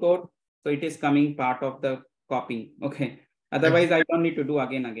pasting code. So it is coming part of the copying. Okay. Otherwise, I don't need to do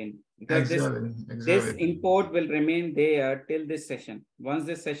again because this import will remain there till this session. Once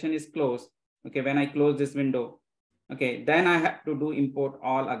this session is closed, okay, when I close this window, okay, then I have to do import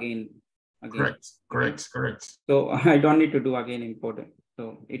all again. Correct. So I don't need to do again import.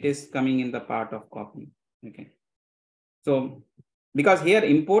 So it is coming in the part of copy. Okay. So because here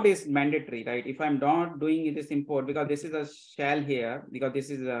import is mandatory, right? If I'm not doing this import because this is a shell here, because this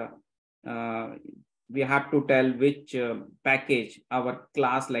is a we have to tell which package our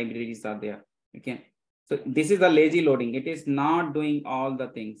class libraries are there. Okay. So this is a lazy loading. It is not doing all the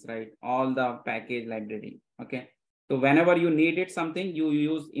things, right? All the package library. Okay. So whenever you needed something, you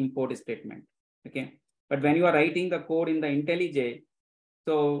use import statement. Okay. But when you are writing the code in the IntelliJ,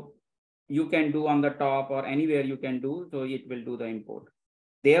 so you can do on the top or anywhere you can do. So it will do the import.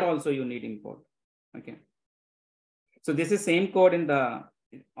 There also you need import. Okay. So this is same code in the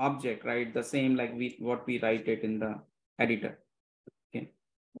object, right? The same like what we write it in the editor. Okay.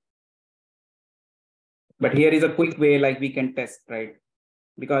 But here is a quick way like we can test, right?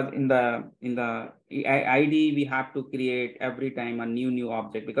 Because in the ID we have to create every time a new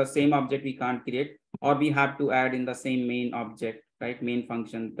object because same object we can't create or we have to add in the same main object, right? Main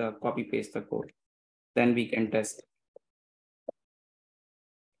function, the copy paste the code. Then we can test.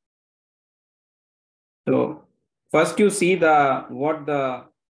 So first you see what the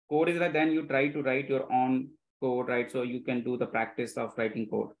code is like, then you try to write your own code, right? So you can do the practice of writing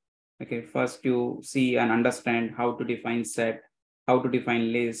code. Okay, first you see and understand how to define set, how to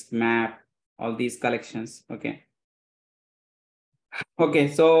define list, map, all these collections. Okay. Okay,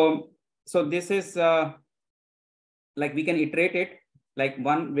 so this is like we can iterate it. Like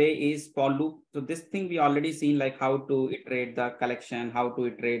one way is for loop. So this thing we already seen, like how to iterate the collection, how to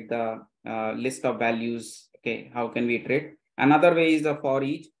iterate the list of values. Okay, how can we iterate? Another way is the for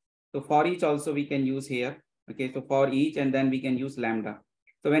each. So for each also we can use here. Okay, so for each, and then we can use lambda.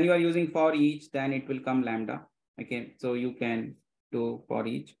 So when you are using for each, then it will come lambda. Okay, so you can do for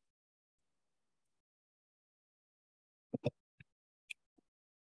each.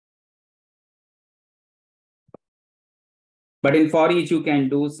 But in for each, you can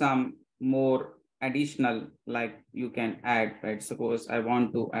do some more additional, like you can add, right? Suppose I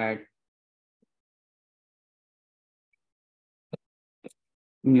want to add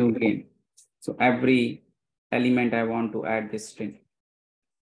new game. So every element I want to add this string.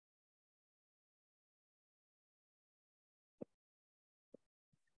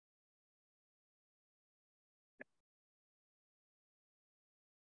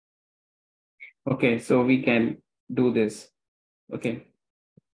 Okay, so we can do this. Okay.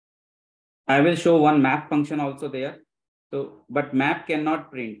 I will show one map function also there. So, but map cannot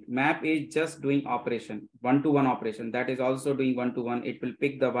print. Map is just doing operation, one-to-one operation. That is also doing one-to-one. It will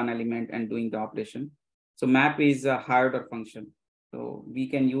pick the one element and doing the operation. So map is a higher order function. So we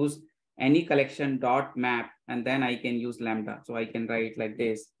can use any collection dot map, and then I can use lambda. So I can write like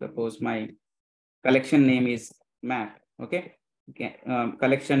this. Suppose my collection name is map. Okay. Okay.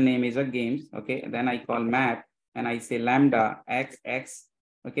 Collection name is a games. Okay. Then I call map and I say lambda x.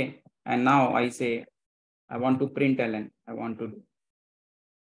 Okay. And now I say I want to print ln.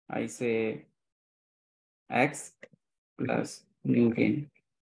 I say x plus new game.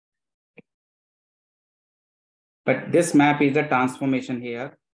 But this map is a transformation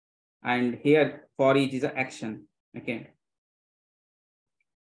here, and here for each is an action. Okay.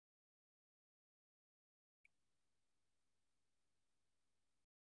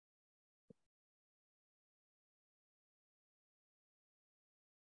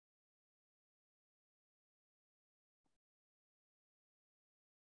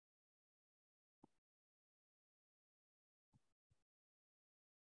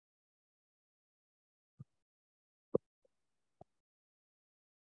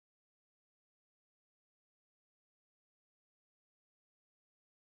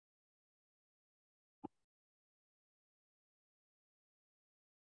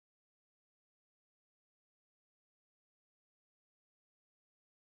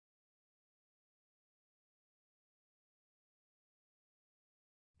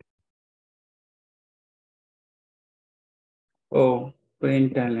 Oh,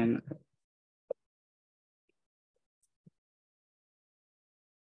 print ln.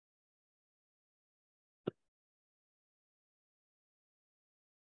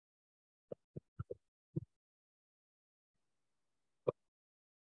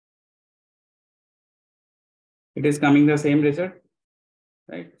 It is coming the same result,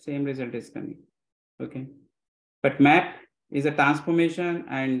 right? Same result is coming. Okay. But map is a transformation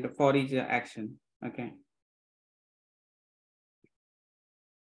and for each action. Okay.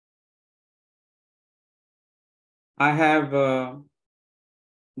 I have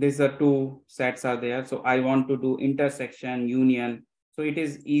these are two sets are there. So I want to do intersection, union. So it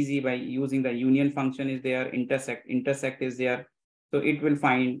is easy by using the union function is there, intersect is there. So it will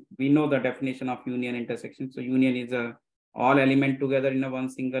find, we know the definition of union intersection. So union is a all element together in a one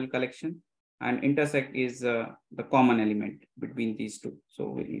single collection, and intersect is the common element between these two. So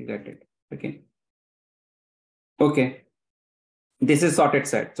we get it. Okay. Okay. This is sorted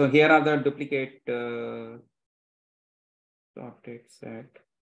set. So here are the duplicate sorted set.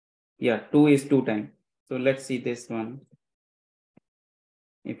 Yeah, 2 is 2 times. So let's see this one.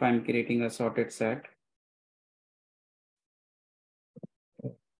 If I'm creating a sorted set.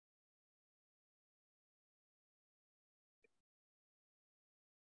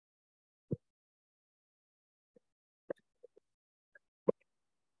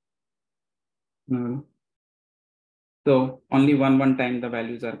 So only one time the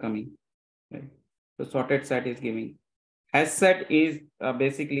values are coming. Right? So sorted set is giving. Hash set is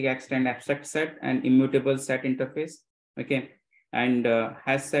basically extend abstract set and immutable set interface. Okay. And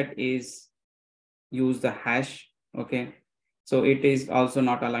hash set is use the hash. Okay. So it is also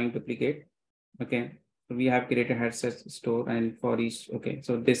not allowing duplicate. Okay. So we have created hash set store and for each. Okay.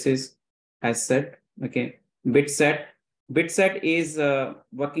 So this is hash set. Okay. Bit set. Bit set is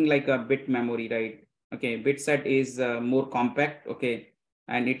working like a bit memory, right? Okay, bit set is more compact. Okay,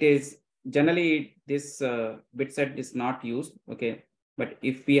 and it is generally this bit set is not used. Okay, but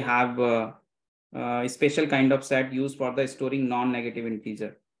if we have a special kind of set used for the storing non-negative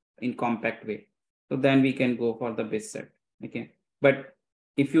integer in compact way, so then we can go for the bit set. Okay, but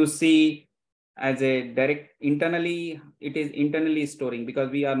if you see as a direct internally, it is internally storing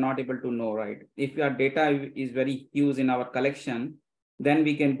because we are not able to know, right? If your data is very huge in our collection, then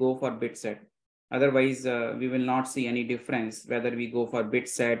we can go for bit set. Otherwise, we will not see any difference whether we go for bit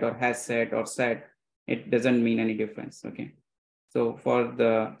set or hash set or set. It doesn't mean any difference. Okay. So for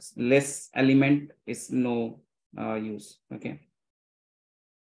the less element is no use. Okay.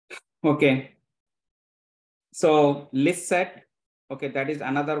 Okay. So list set. Okay, that is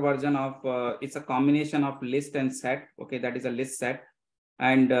another version of it's a combination of list and set. Okay, that is a list set,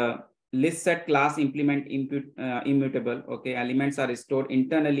 and list set class implement immutable. Okay, elements are stored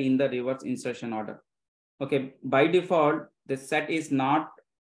internally in the reverse insertion order. Okay, by default, the set is not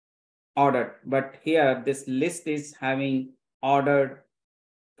ordered, but here this list is having ordered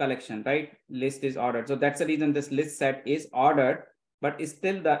collection, right? List is ordered. So that's the reason this list set is ordered, but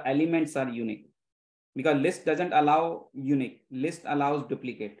still the elements are unique because list doesn't allow unique, list allows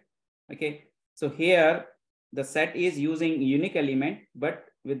duplicate. Okay, so here the set is using unique element, but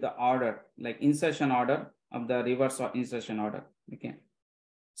with the order, like insertion order of the reverse or insertion order. Okay,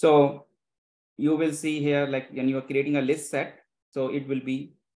 so you will see here, like when you are creating a list set, so it will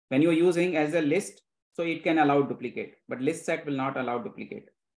be when you're using as a list, so it can allow duplicate, but list set will not allow duplicate,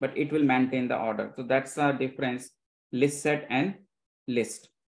 but it will maintain the order. So that's the difference, list set and list.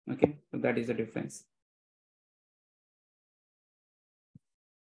 Okay, so that is the difference.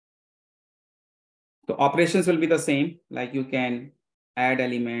 So operations will be the same, like you can add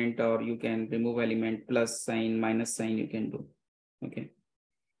element or you can remove element, plus sign, minus sign you can do. Okay.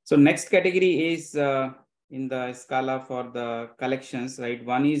 So next category is in the Scala for the collections, right?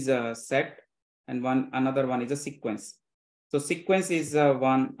 One is a set and another one is a sequence. So sequence is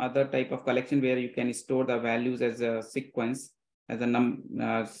one other type of collection where you can store the values as a sequence, as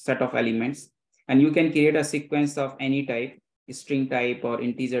a set of elements, and you can create a sequence of any type, string type or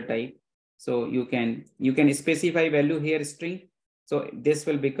integer type. So you can specify value here string. So this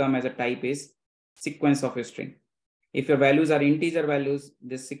will become as a type is sequence of a string. If your values are integer values,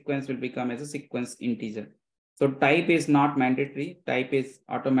 this sequence will become as a sequence integer. So type is not mandatory. Type is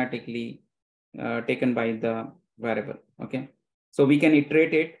automatically taken by the variable. Okay. So we can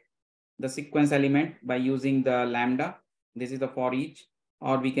iterate it, the sequence element, by using the lambda. This is the for each,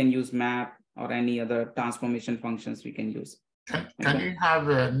 or we can use map or any other transformation functions we can use. Can you have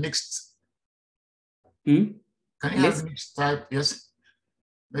a mixed? Can you have mixed type? Yes,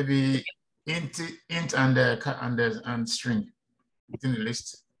 maybe int and string within the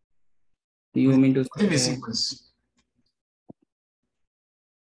list. You mean to say the sequence?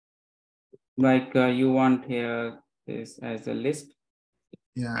 Like you want here this as a list.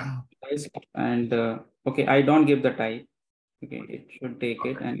 Yeah. And okay, I don't give the type. Okay, it should take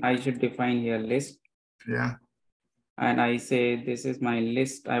it, and I should define here list. Yeah. And I say this is my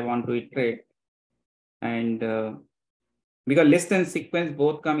list. I want to iterate, and because list and sequence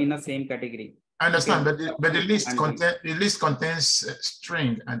both come in the same category. I understand, okay. but the list contains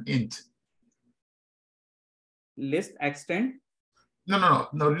string and int. List extend? No.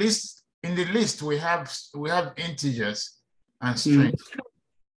 List, in the list we have integers and string.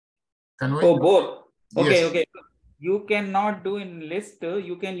 Can we? Oh, both. Okay, yes. okay. You cannot do in list.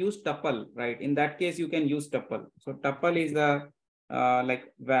 You can use tuple, right? In that case, you can use tuple. So tuple is the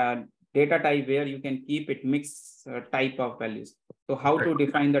like data type where you can keep it mixed type of values. So how to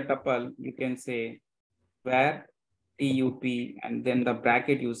define the tuple? You can say where tup, and then the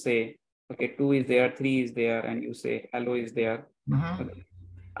bracket you say, okay, 2 is there, 3 is there, and you say hello is there. Okay.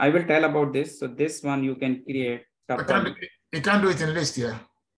 I will tell about this. So this one you can create tuple. You can't do it in list here.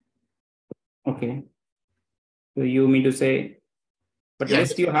 Okay. So you mean to say, but yes,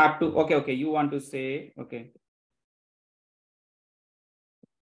 list you have to, okay, you want to say, okay.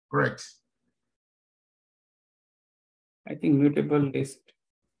 Correct. I think mutable list.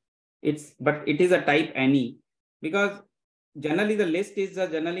 But it is a type any, because generally the list is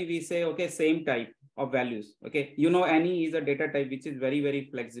generally we say, okay, same type of values. Okay. Any is a data type, which is very, very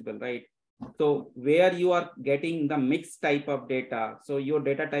flexible, right? So where you are getting the mixed type of data, so your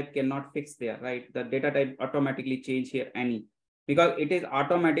data type cannot fix there, right? The data type automatically change here any, because it is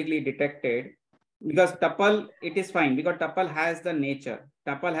automatically detected. Because tuple, it is fine because tuple has the nature.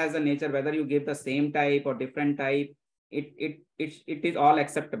 Tuple has the nature, whether you give the same type or different type, it is all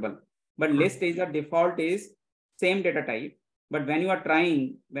acceptable. But list is a default is same data type, But when you are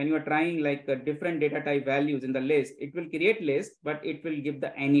trying like different data type values in the list, it will create list, but it will give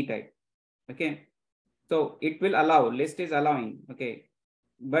the any type. Okay. So it will allow, list is allowing. Okay.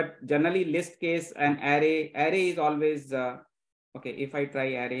 But generally list case and array is always, okay. If I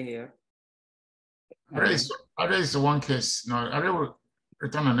try array here. Array is the one case. No, array will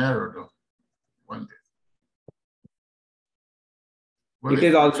return an error though. One day. It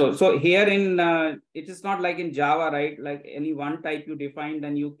is also, so here in, it is not like in Java, right? Like any one type you define,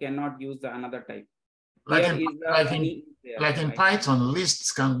 then you cannot use the another type. Like in Python,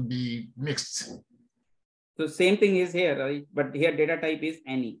 lists can be mixed. So same thing is here, right? But here data type is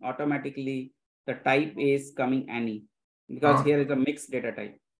any. Automatically the type is coming any, because here is a mixed data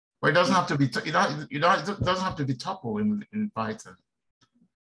type. But it doesn't have to be, it doesn't have to be tuple in Python.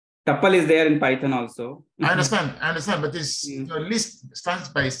 Tuple is there in Python also. I understand, but this list stands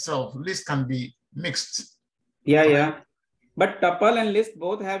by itself. List can be mixed. Yeah. But tuple and list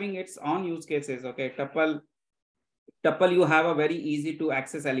both having its own use cases. Okay, tuple you have a very easy to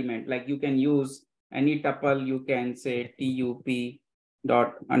access element. Like you can use any tuple. You can say tup._1.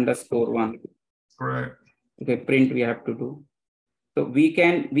 Correct. Okay, print we have to do. So we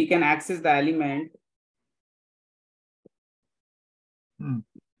can access the element.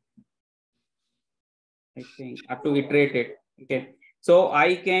 I think have to iterate it. Okay, so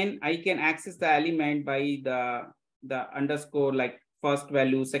I can access the element by the underscore, like first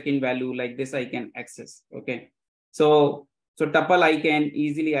value, second value, like this I can access. Okay, so tuple I can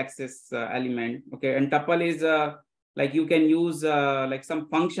easily access element. Okay, and tuple is like you can use like some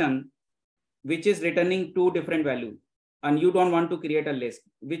function which is returning two different value, and you don't want to create a list.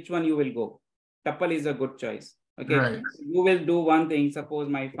 Which one you will go? Tuple is a good choice. Okay, right. You will do one thing. Suppose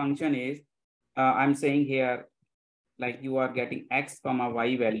my function is I'm saying here, like you are getting x comma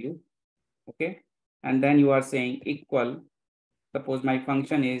y value. Okay, and then you are saying equal. Suppose my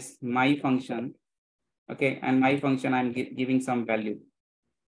function is my function. Okay, and my function I'm giving some value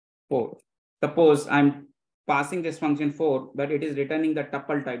 4. Suppose I'm passing this function 4, but it is returning the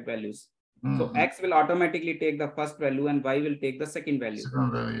tuple type values. So x will automatically take the first value and y will take the second value.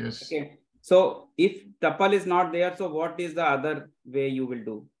 Yes. Okay. So if tuple is not there, so what is the other way you will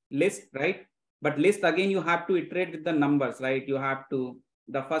do? List, right? But list again, you have to iterate with the numbers, right? You have to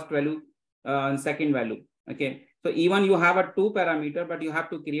the first value and second value. Okay. So even you have a 2 parameter, but you have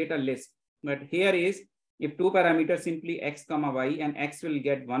to create a list. But here is, if 2 parameters, simply x comma y, and x will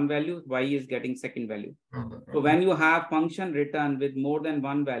get one value, y is getting second value. So when you have function return with more than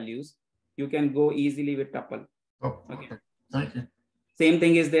one values, you can go easily with tuple. Okay. Thank you. Same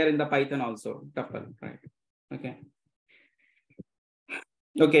thing is there in the Python also, tuple, right? Okay.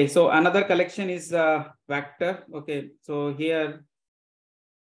 Okay, so another collection is vector. Okay, so here,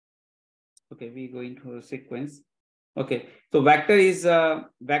 okay, we go into a sequence. Okay, so vector is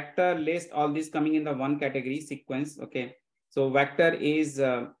vector list, all these coming in the one category, sequence. Okay, so vector is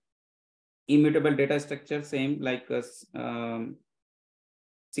immutable data structure, same like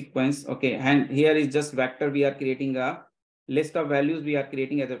sequence. Okay, and here is just vector. We are creating a list of values. We are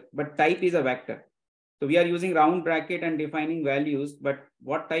creating as a, but type is a vector. So we are using round bracket and defining values, but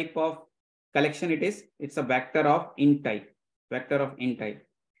what type of collection it is? It's a vector of int type, vector of int type.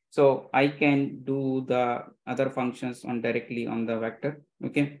 So I can do the other functions on directly on the vector.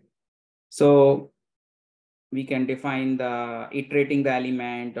 Okay. So we can define the iterating the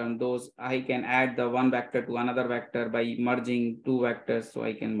element on those. I can add the one vector to another vector by merging two vectors. So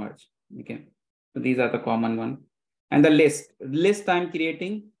I can merge. Okay. So these are the common one. And the list I'm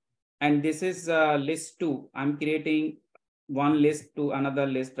creating. And this is list 2. I'm creating one list to another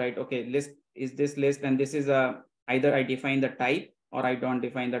list, right? Okay, list is this list, and this is either I define the type or I don't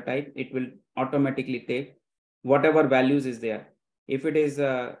define the type. It will automatically take whatever values is there. If it is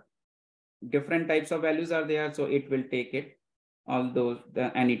different types of values are there, so it will take it all those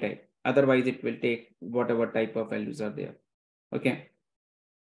any type. Otherwise, it will take whatever type of values are there. Okay.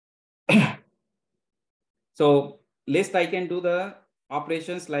 So list I can do the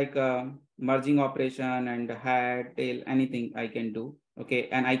operations like merging operation and head, tail, anything I can do. Okay,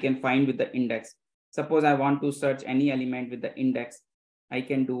 and I can find with the index. Suppose I want to search any element with the index, I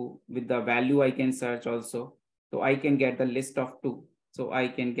can do with the value I can search also. So I can get the list of 2. So I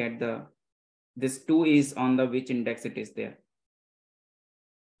can get the, this 2 is on the which index it is there.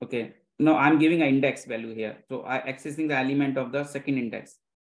 Okay, no, I'm giving an index value here. So I accessing the element of the second index.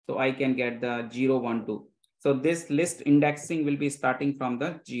 So I can get the 0, 1, 2. So this list indexing will be starting from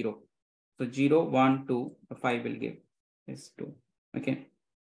the 0. So 0, 1, 2, 5 will give is 2. Okay.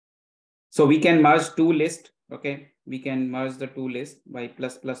 So we can merge two lists. Okay. We can merge the two lists by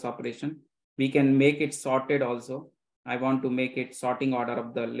plus operation. We can make it sorted also. I want to make it sorting order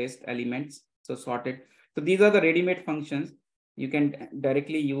of the list elements. So sorted. So these are the ready-made functions you can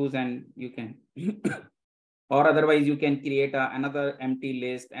directly use, and you can, or otherwise you can create another empty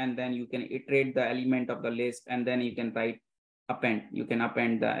list, and then you can iterate the element of the list, and then you can write append. You can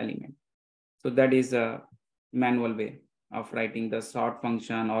append the element. So that is a manual way of writing the sort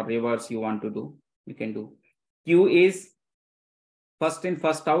function, or reverse you want to do, you can do. Queue is first in,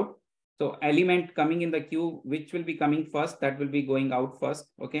 first out. So element coming in the queue, which will be coming first, that will be going out first.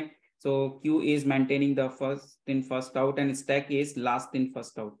 Okay. So queue is maintaining the first in, first out, and stack is last in,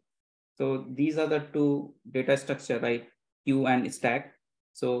 first out. So these are the two data structure, right? Queue and stack.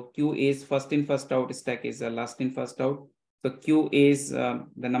 So queue is first in, first out. Stack is last in, first out. So queue is the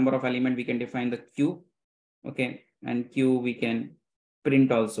number of element we can define the queue. Okay. And queue we can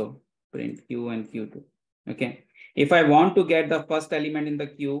print also, print queue and queue2. Okay. If I want to get the first element in the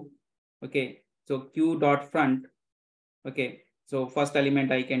queue, okay, so queue dot front, okay, so first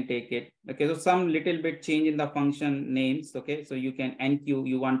element I can take it. Okay, so some little bit change in the function names. Okay, so you can enqueue,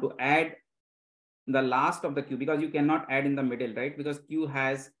 you want to add the last of the queue, because you cannot add in the middle, right? Because queue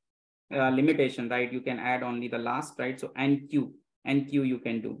has limitation, right? You can add only the last, right? So enqueue you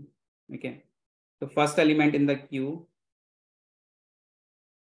can do. Okay, so first element in the queue,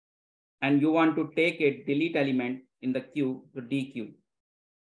 and you want to take it, delete element in the queue, to dequeue.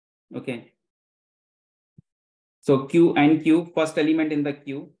 Okay. So queue and queue, first element in the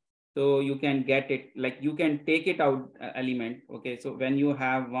queue. So you can get it, like you can take it out element. Okay. So when you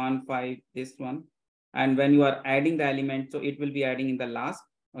have 1, 5, this one, and when you are adding the element, so it will be adding in the last.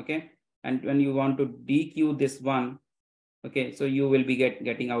 Okay. And when you want to dequeue this one, okay, so you will be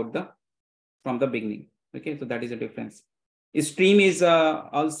getting out the from the beginning. Okay. So that is a difference. Stream is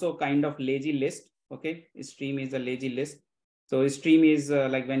also kind of lazy list. Okay. Stream is a lazy list. So stream is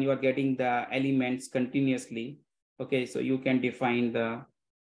like when you are getting the elements continuously. Okay, so you can define the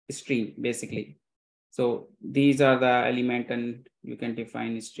stream basically. So these are the element, and you can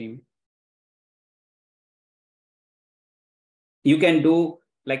define stream. You can do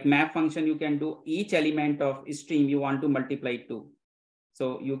like map function, you can do each element of stream you want to multiply 2.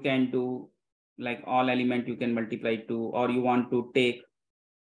 So you can do like all element you can multiply 2, or you want to take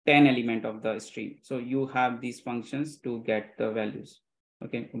 10 element of the stream. So you have these functions to get the values.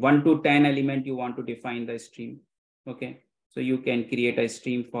 Okay, 1 to 10 element you want to define the stream. Okay, so you can create a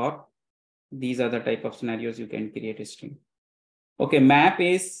stream for these are the type of scenarios you can create a stream. Okay, map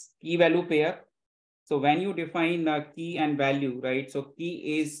is key value pair. So when you define a key and value, right? So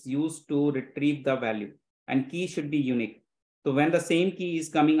key is used to retrieve the value, and key should be unique. So when the same key is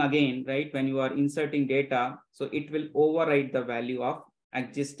coming again, right? When you are inserting data, so it will override the value of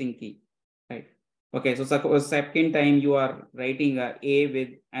existing key, right? Okay, so suppose second time you are writing a with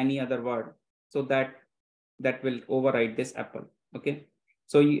any other word, so that will override this apple. Okay,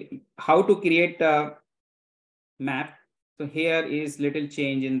 so how to create a map? So here is little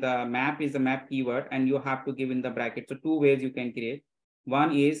change in the map is the map keyword, and you have to give in the bracket. So two ways you can create.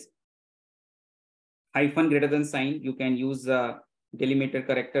 One is hyphen greater than sign. You can use the delimiter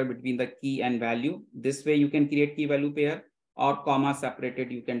character between the key and value. This way you can create key value pair, or comma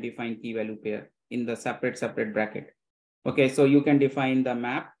separated. You can define key value pair in the separate bracket. Okay, so you can define the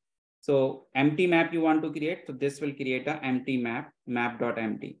map. So empty map you want to create. So this will create a empty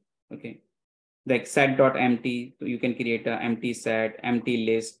map.empty. Okay. Like set.empty, so you can create an empty set, empty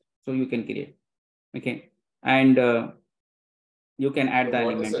list. So you can create. Okay. And you can add So the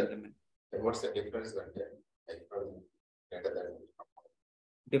what element is in it? the map. What's the difference then? Like from greater than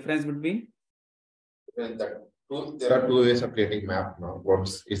Difference between? there are two ways of creating map now.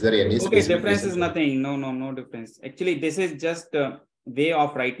 Is there any Okay, specific difference is reason? nothing. No difference. Actually, this is just a way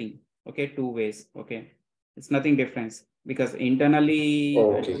of writing. Okay, two ways. Okay, it's nothing difference, because internally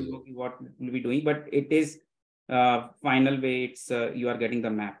I don't know what we'll be doing, but it is final way. It's you are getting the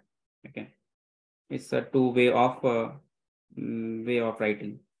map. Okay, it's a two way of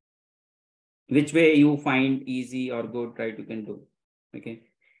writing. Which way you find easy or good, right? You can do. Okay,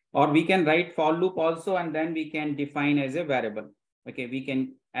 or we can write for loop also, and then we can define as a variable. Okay, we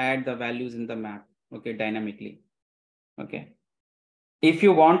can add the values in the map. Okay, dynamically. Okay, if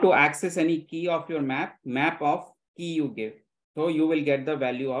you want to access any key of your map of key you give, so you will get the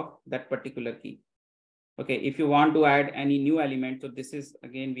value of that particular key. Okay, if you want to add any new element, so this is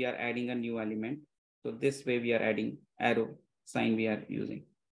again we are adding a new element. So this way we are adding arrow sign we are using.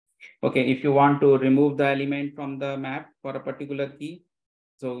 Okay, if you want to remove the element from the map for a particular key,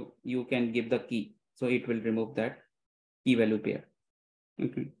 so you can give the key. So it will remove that key value pair.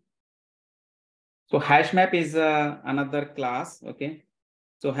 Okay. So hash map is another class. Okay.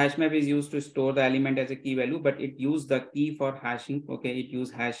 So hash map is used to store the element as a key value, but it use the key for hashing. Okay, it use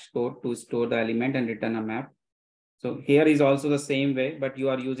hash code to store the element and return a map. So here is also the same way, but you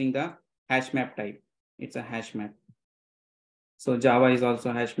are using the hash map type. It's a hash map. So Java is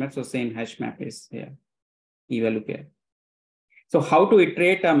also hash map. So same hash map is here, key value pair. So how to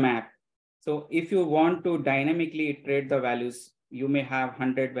iterate a map? So if you want to dynamically iterate the values, you may have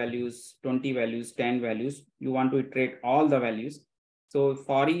 100 values, 20 values, 10 values. You want to iterate all the values. So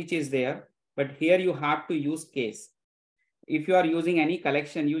for each is there, but here you have to use case. If you are using any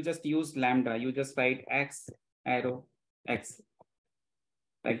collection, you just use lambda. You just write X arrow X.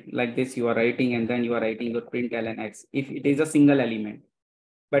 Like this, you are writing, and then you are writing your println X. If it is a single element,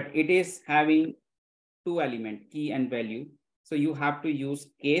 but it is having two element, key and value. So you have to use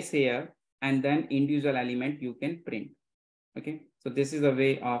case here, and then individual element you can print. Okay, so this is a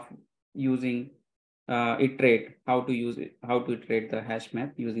way of using iterate, how to use it, how to iterate the hash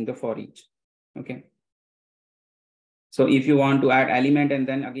map using the for each. Okay, so if you want to add element and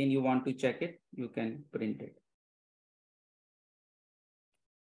then again you want to check it, you can print it.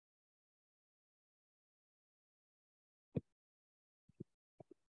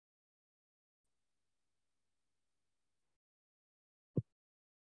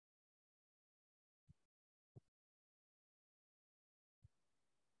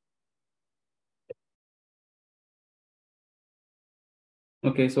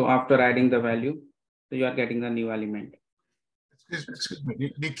 Okay, so after adding the value, so you are getting the new element. Excuse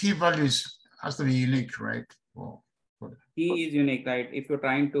me. The key values has to be unique, right? Key is unique, right? If you're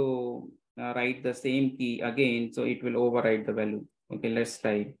trying to write the same key again, so it will override the value. Okay, let's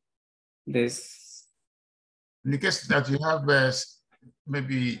try this. In the case that you have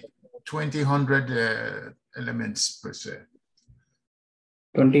maybe 200 elements per se.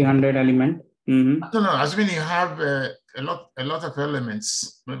 200 element. Mm-hmm. I don't know. Assuming you have a lot of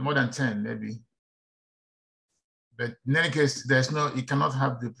elements, more than 10 maybe. But in any case, you cannot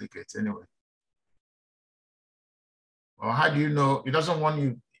have duplicates anyway. Or how do you know? It doesn't want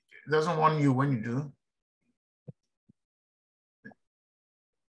you. It doesn't want you when you do.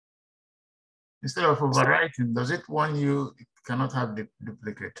 Instead of overwriting, does it want you cannot have the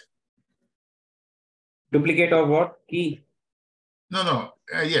duplicate? Duplicate of what? Key? No.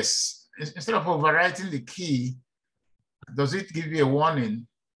 Yes. Instead of overwriting the key, does it give you a warning?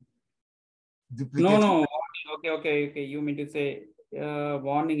 Duplicate? No. Okay. You mean to say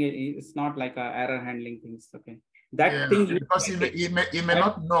warning is not like a error handling things. Okay. That thing because you may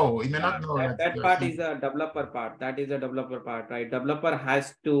not know. You may not know that part is a developer part. That is a developer part, right? Developer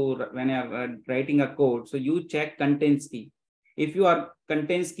has to, when you're writing a code, so you check contains key. If your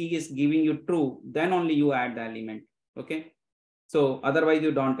contains key is giving you true, then only you add the element. Okay. So otherwise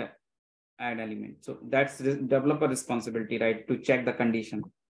you don't add element. So that's the developer responsibility, right? To check the condition.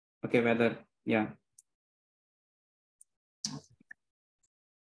 Okay, whether, yeah.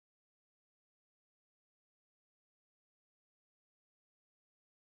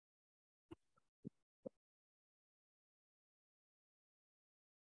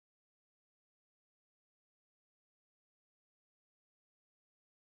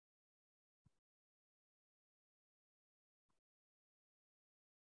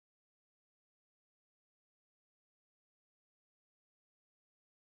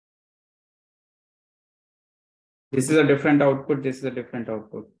 This is a different output. This is a different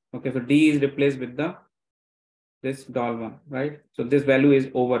output. Okay, so D is replaced with this $1, right? So this value is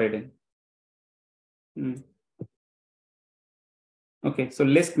overridden. Okay, so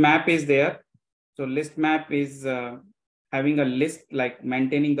list map is there. So list map is having a list, like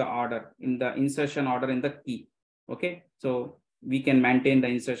maintaining the order in the insertion order in the key. Okay, so we can maintain the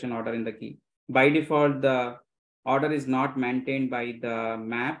insertion order in the key. By default, the order is not maintained by the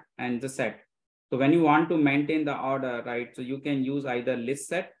map and the set. So when you want to maintain the order, right, so you can use either list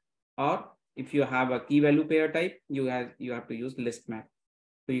set, or if you have a key value pair type, you have to use list map.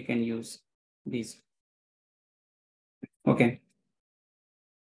 So you can use these. Okay.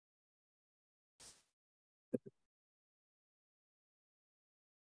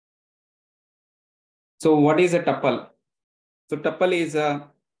 So what is a tuple? So tuple is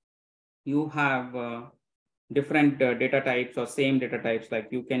you have different data types or same data types. Like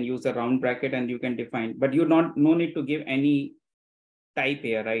you can use a round bracket and you can define, but you no need to give any type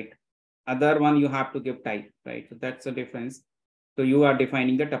here, right? Other one you have to give type, right? So that's the difference. So you are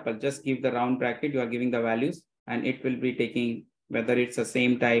defining the tuple. Just give the round bracket. You are giving the values, and it will be taking whether it's the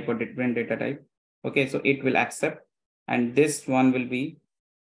same type or different data type. Okay, so it will accept, and this one will be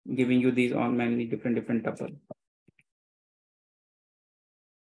giving you these on many different tuple.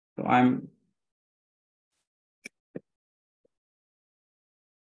 So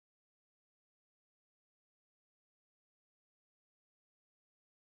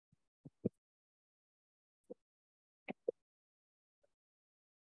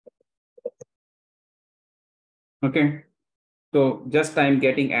Okay. So just I'm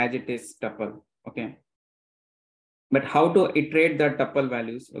getting as it is tuple. Okay. But how to iterate the tuple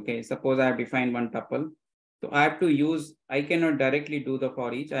values? Okay. Suppose I have defined one tuple. So I have to use, I cannot directly do the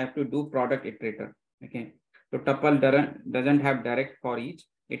for each. I have to do product iterator. Okay. So tuple doesn't have direct for each.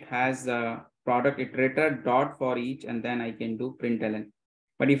 It has a product iterator dot for each, and then I can do println.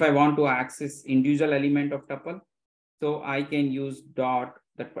 But if I want to access individual element of tuple, so I can use dot,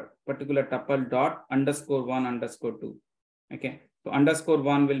 that particular tuple dot underscore 1 underscore 2. Okay. So underscore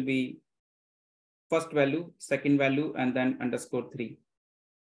 1 will be first value, second value, and then underscore 3.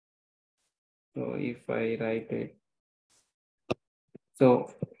 So if I write it,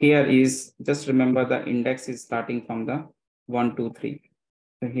 so here is, just remember the index is starting from the 1, 2, 3.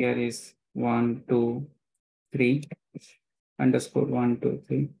 So here is 1, 2, 3, underscore 1, 2,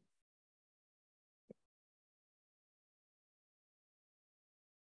 3.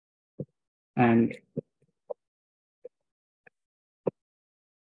 And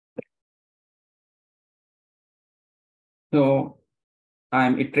so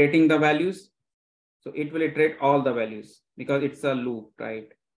I'm iterating the values. So it will iterate all the values because it's a loop, right?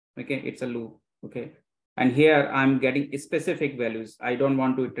 Okay, it's a loop. Okay. And here I'm getting specific values. I don't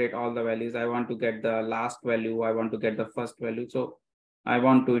want to iterate all the values. I want to get the last value. I want to get the first value. So I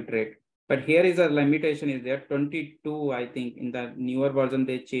want to iterate. But here is a limitation is there. 22, I think in the newer version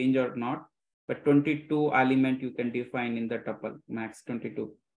they change or not. But 22 element you can define in the tuple, max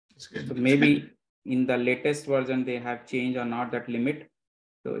 22. So maybe in the latest version they have changed or not that limit.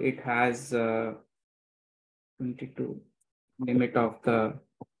 So it has 22 limit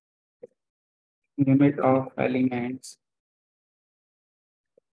of elements.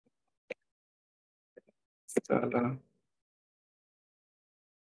 Scala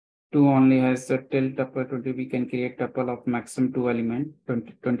 2 only has a till tuple 20. We can create tuple of maximum 2 element,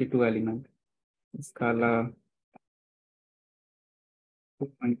 22 element. Scala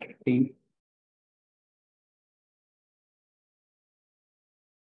 2.13.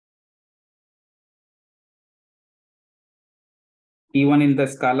 Even in the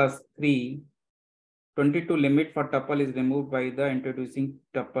Scala 3, 22 limit for tuple is removed by the introducing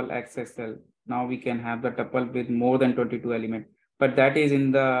tuple XSL. Now we can have the tuple with more than 22 element, but that is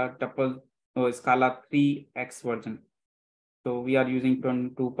in the tuple Scala 3x version. So we are using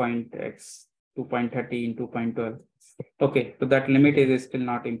 2.x, 2.30 and 2.12. Okay, so that limit is still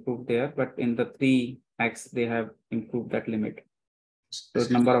not improved there, but in the 3x they have improved that limit. So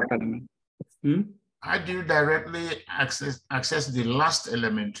number of elements. How do you directly access the last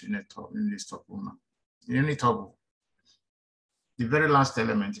element in this tuple now? In any tuple, the very last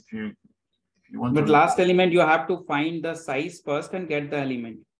element, if you want. But last element, you have to find the size first and get the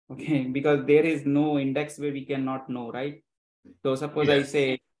element. Okay, because there is no index where we cannot know, right? So suppose I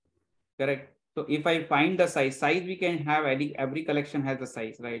say, correct. So if I find the size we can have every collection has a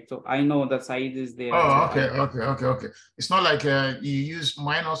size, right? So I know the size is there. Oh, okay. It's not like you use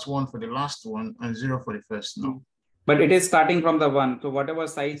 -1 for the last one and 0 for the first, no. But it is starting from the 1. So whatever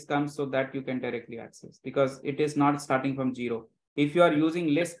size comes, so that you can directly access because it is not starting from 0. If you are using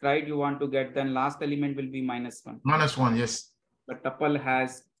list, right, you want to get, then last element will be -1. -1, yes. But tuple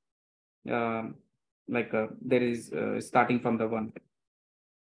has there is starting from the 1.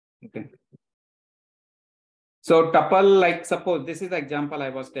 Okay. So tuple, like suppose this is the example I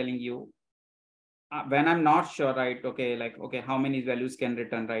was telling you. When I'm not sure, right? Okay, okay, how many values can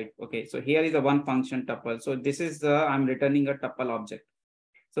return, right? Okay, so here is a one function tuple. So this is I'm returning a tuple object.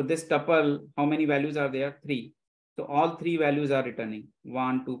 So this tuple, how many values are there? 3. So all 3 values are returning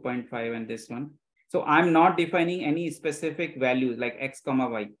 1, 2.5, and this one. So I'm not defining any specific values like x,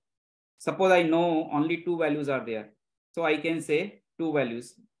 y. Suppose I know only 2 values are there. So I can say 2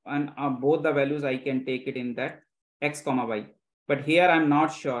 values, and both the values I can take it in that x, y. But here I'm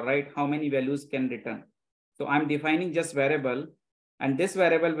not sure, right? How many values can return. So I'm defining just variable, and this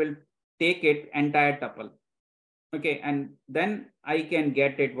variable will take it entire tuple. Okay, and then I can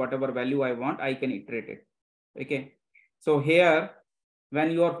get it whatever value I want, I can iterate it. Okay, so here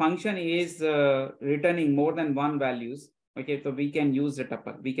when your function is returning more than 1 values, okay, so we can use the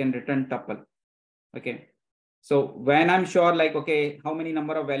tuple, we can return tuple. Okay, so when I'm sure, like, okay, how many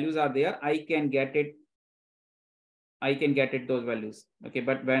number of values are there, I can get it those values. Okay,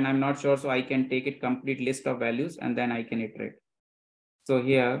 but when I'm not sure, so I can take it complete list of values and then I can iterate. So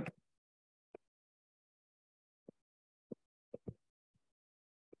here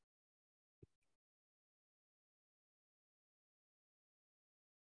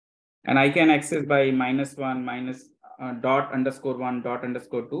and I can access by -1 dot underscore 1 dot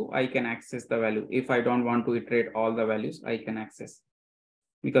underscore 2. I can access the value. If I don't want to iterate all the values, I can access.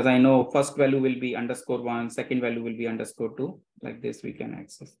 because I know first value will be _1, second value will be _2. Like this we can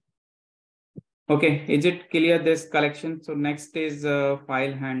access. Okay, is it clear this collection? So next is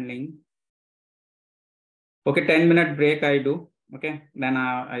file handling. Okay, 10-minute break I do. Okay, then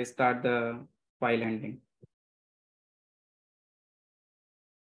I start the file handling.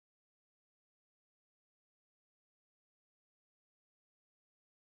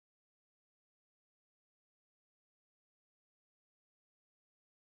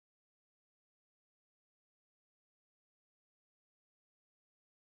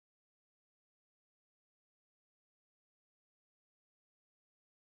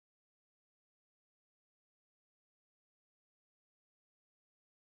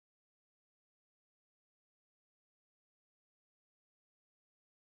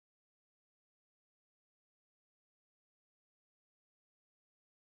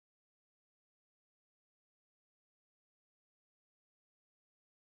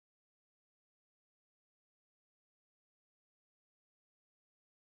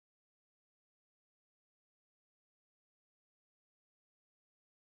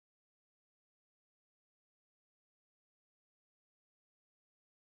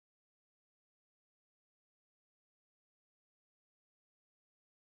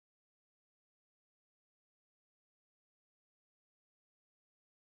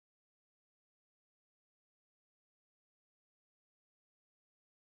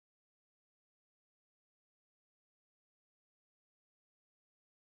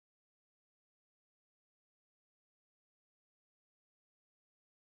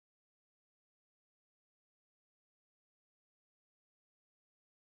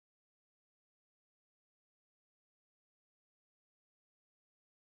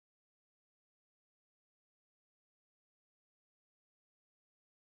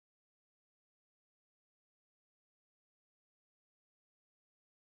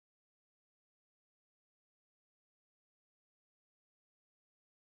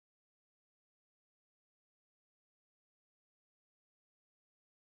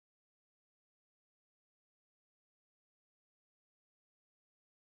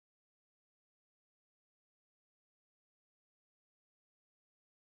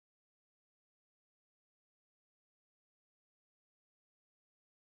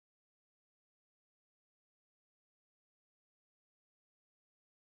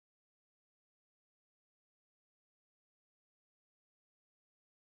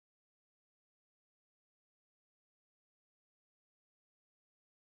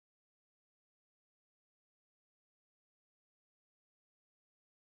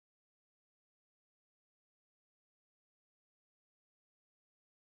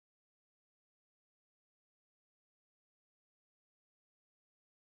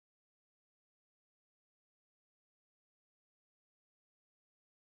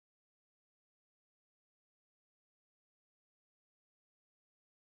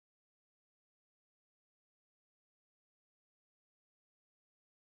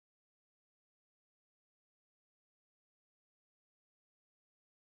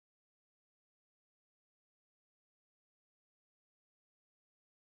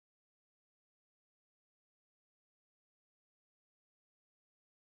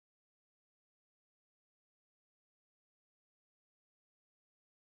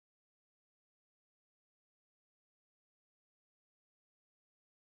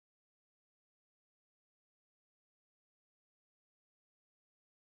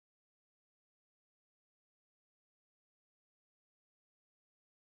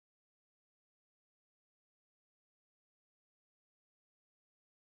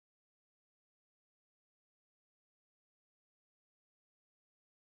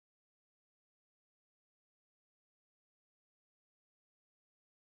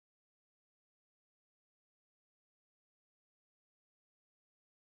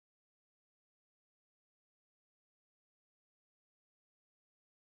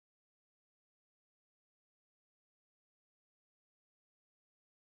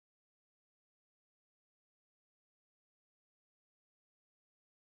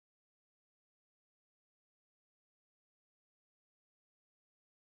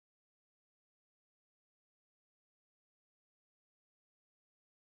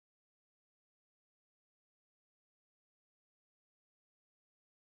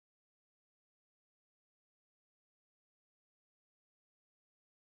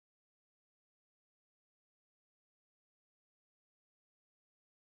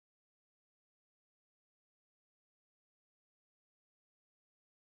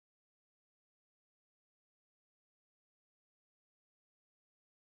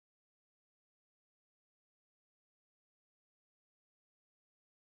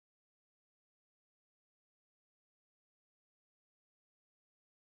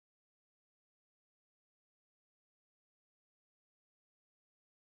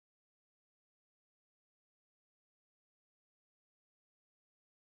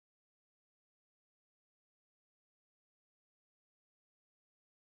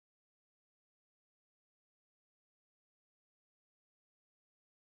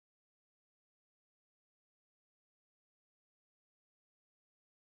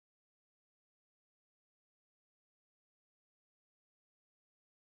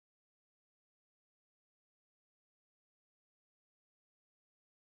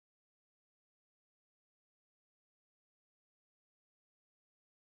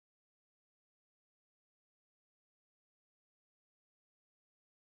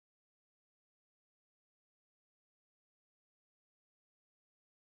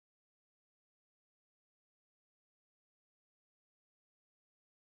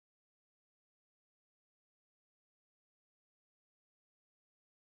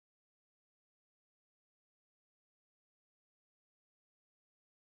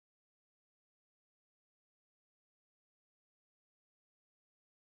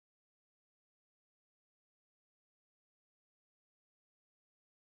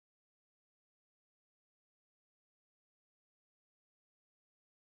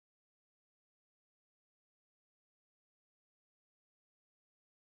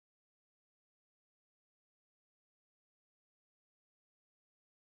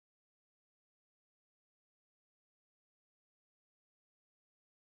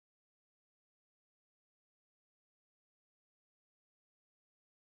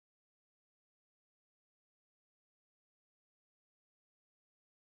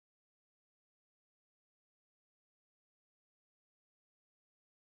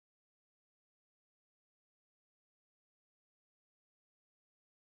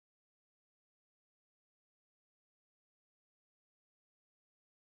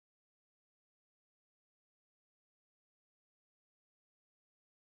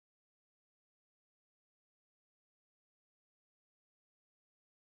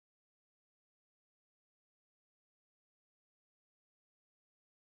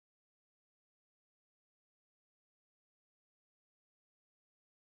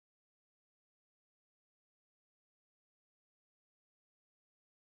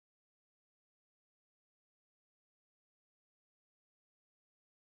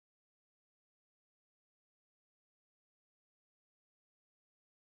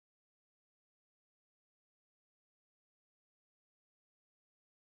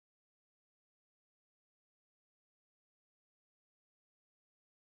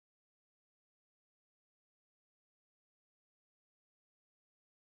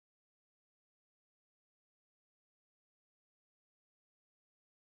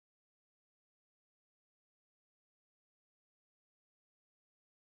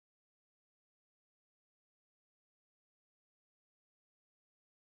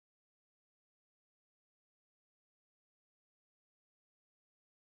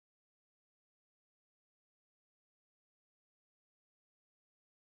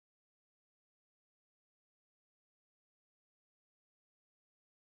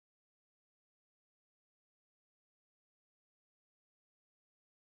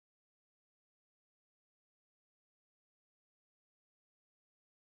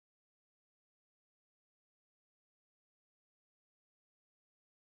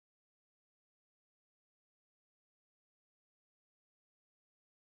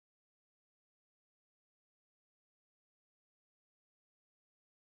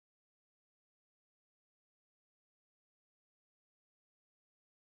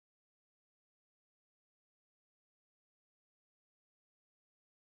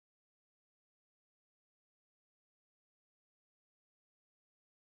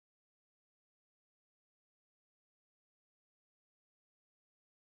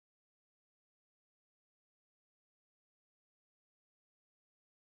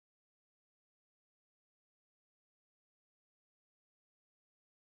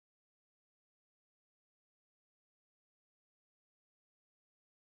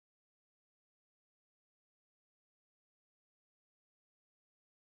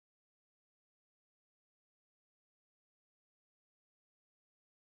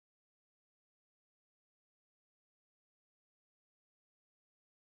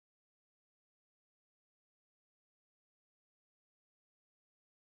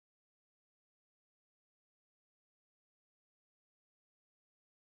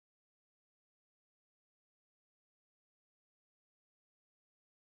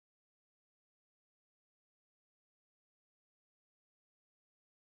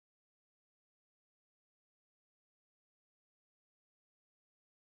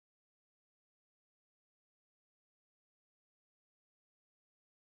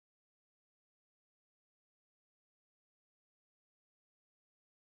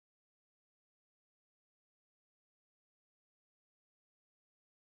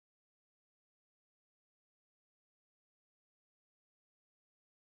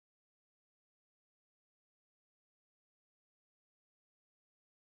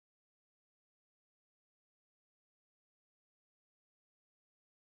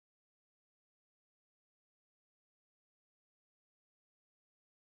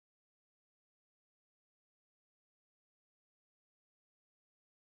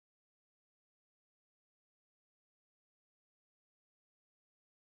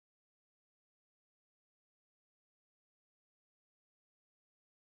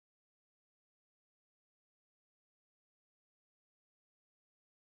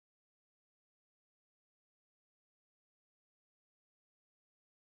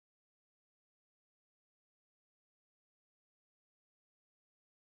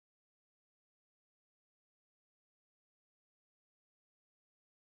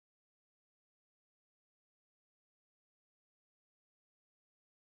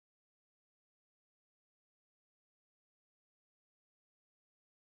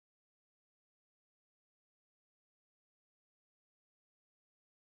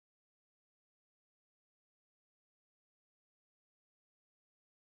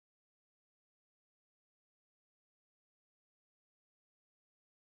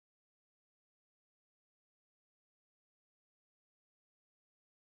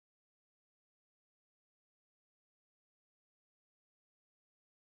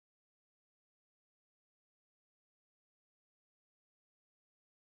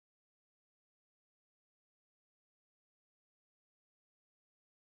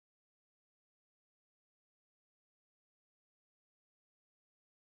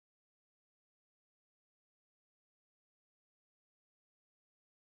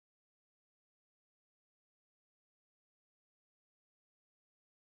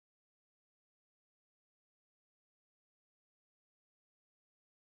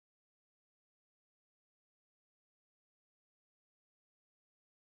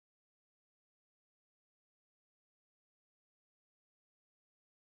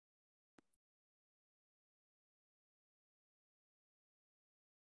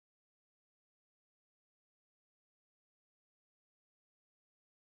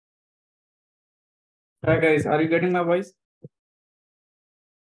 Hi guys, are you getting my voice?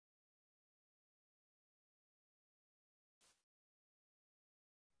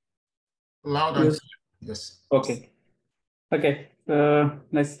 Loud and Yes. clear. Yes. Okay. Okay. So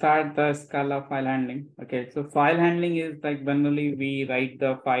let's start the Scala file handling. Okay. So file handling is like generally we write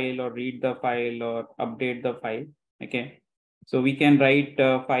the file or read the file or update the file. Okay. So we can write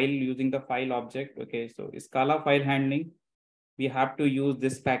a file using the file object. Okay. So Scala file handling, we have to use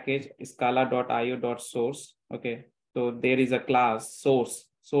this package scala.io.source. Okay. So there is a class source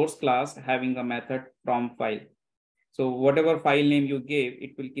class having a method from file. So whatever file name you gave,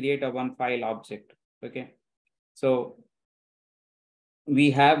 it will create a one file object. Okay. So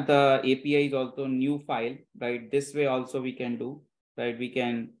we have the API is also new file, right? This way also we can do, right? We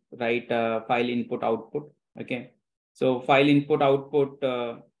can write a file input output. Okay. So file input output,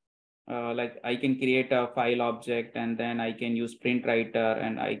 like I can create a file object and then I can use print writer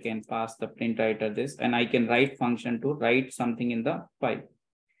and I can pass the print writer this and I can write function to write something in the file.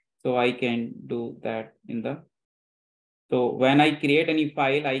 So I can do that in the, so when I create any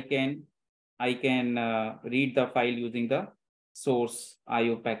file, I can read the file using the source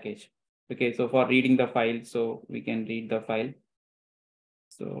IO package. Okay, so for reading the file, so we can read the file.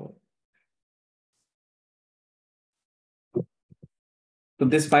 So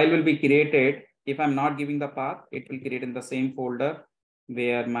this file will be created. If I'm not giving the path, it will create in the same folder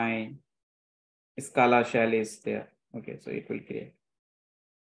where my Scala shell is there. Okay, so it will create.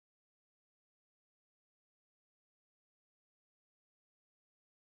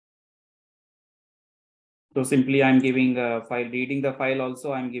 So simply I'm giving a file, reading the file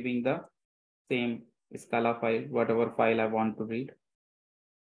also, I'm giving the same Scala file, whatever file I want to read.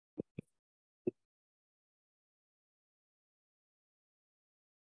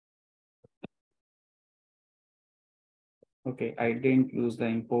 Okay, I didn't use the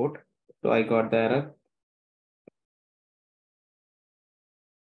import, so I got the error.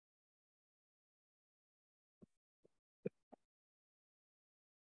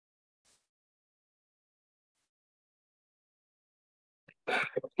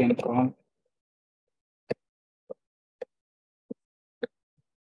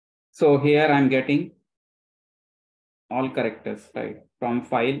 So here I'm getting all characters, right, from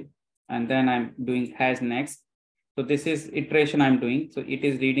file, and then I'm doing has next. So this is iteration I'm doing. So it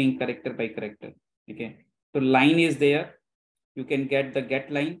is reading character by character. Okay. So line is there. You can get the get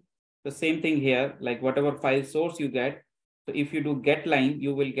line. The same thing here, like whatever file source you get. So if you do get line,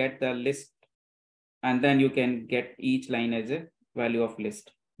 you will get the list, and then you can get each line as a value of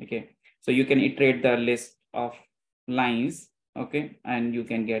list. Okay. So you can iterate the list of lines. Okay. And you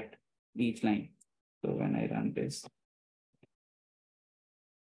can get each line. So when I run this,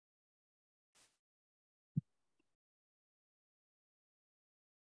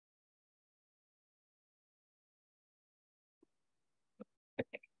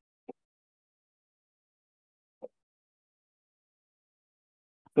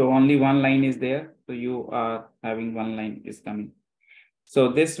 so only one line is there. So you are having one line is coming. So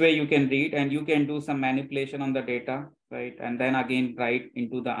this way you can read and you can do some manipulation on the data, right? And then again write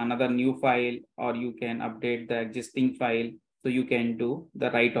into the another new file, or you can update the existing file. So you can do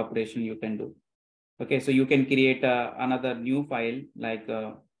the write operation you can do. Okay, so you can create another new file like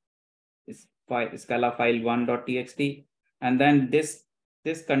scala file 1.txt, and then this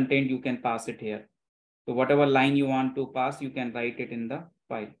content you can pass it here. So whatever line you want to pass, you can write it in the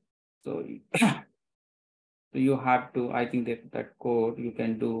file. So so you have to, I think that code you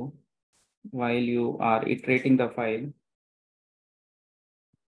can do while you are iterating the file.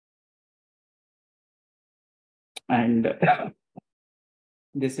 And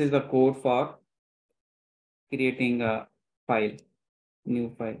this is the code for creating a file,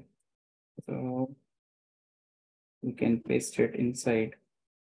 new file. So you can paste it inside.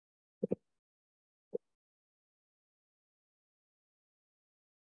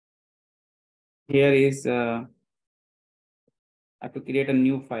 Here is, I have to create a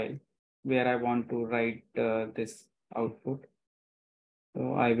new file where I want to write this output.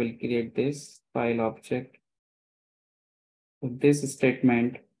 So I will create this file object. So this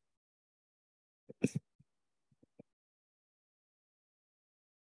statement,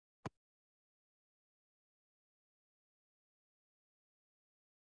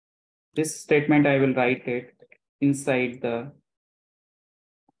 I will write it inside the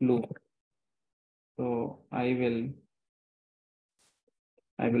loop. So I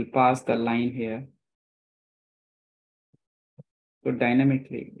will pass the line here. So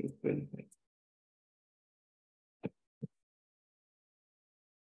dynamically it will.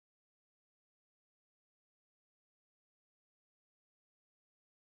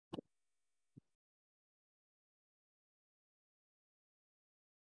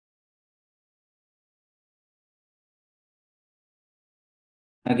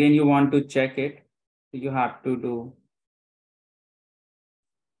 Again, you want to check it. You have to do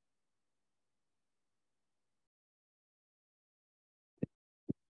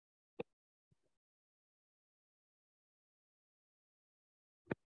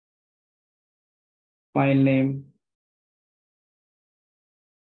file name.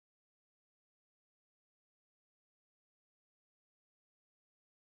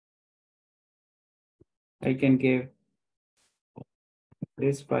 I can give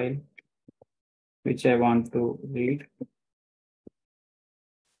this file, which I want to read.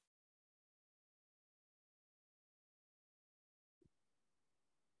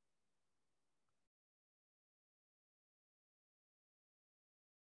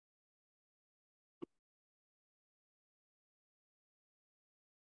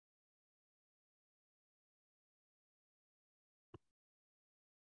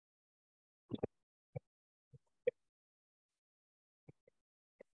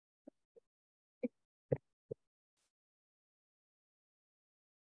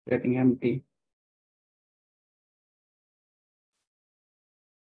 Getting empty.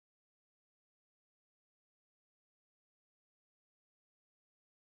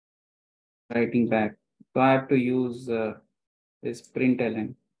 Writing back. So I have to use this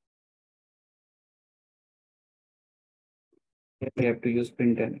println. We have to use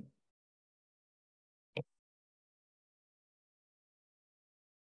println.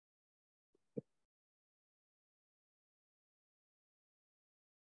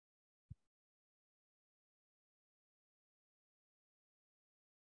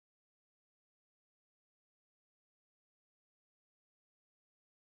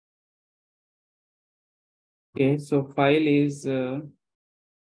 Okay, so file is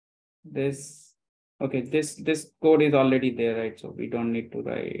this. Okay, this code is already there, right? So we don't need to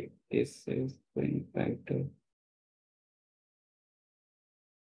write. This is print writer.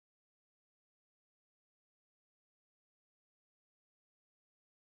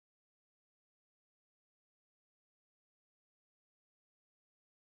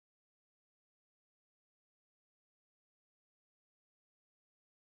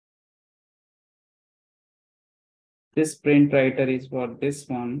 This print writer is for this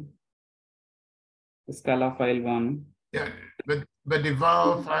one, the Scala file one. Yeah, but the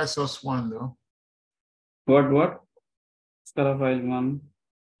val file source one though. What? Scala file one.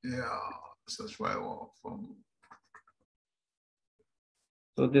 Yeah, source file from.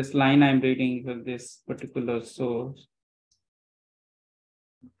 So this line I'm reading for this particular source.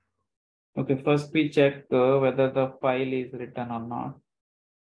 Okay, first we check whether the file is written or not.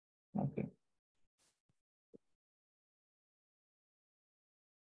 Okay.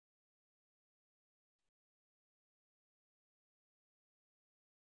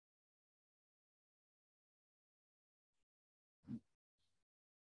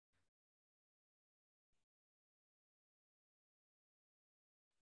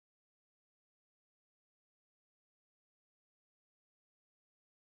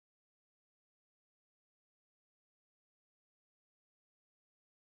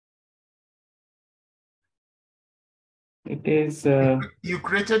 It is. You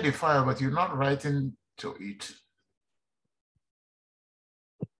created the file, but you're not writing to it.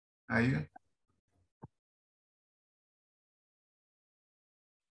 Are you?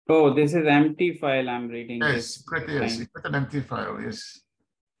 Oh, this is empty file I'm reading. Yes, This create an empty file. Yes.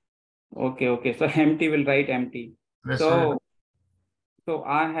 Okay. So empty will write empty. That's right. So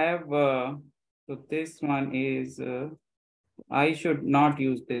I have. So this one is. I should not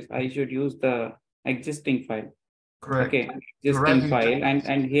use this. I should use the existing file. Correct. Okay, existing file,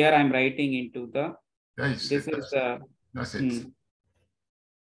 and here I'm writing into the. Yes, this is the. That's it.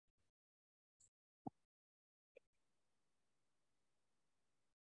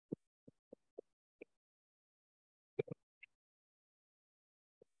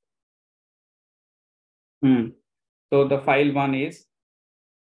 So the file one is.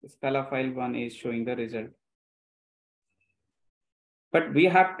 Scala file one is showing the result. But we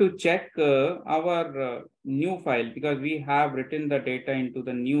have to check our new file because we have written the data into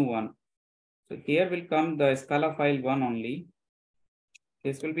the new one. So here will come the Scala file one only.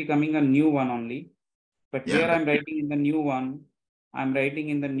 This will be coming a new one only. But here I'm writing in the new one. I'm writing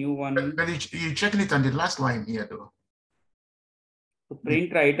in the new one. But you're checking it on the last line here though. So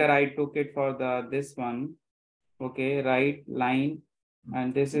print writer, I took it for this one. Okay, right line.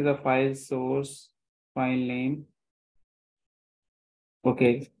 And this is a file source, file name.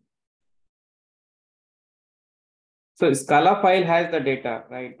 Okay. So Scala file has the data,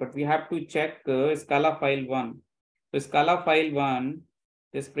 right? But we have to check Scala file one. So Scala file one,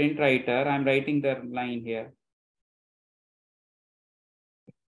 this print writer, I'm writing the line here.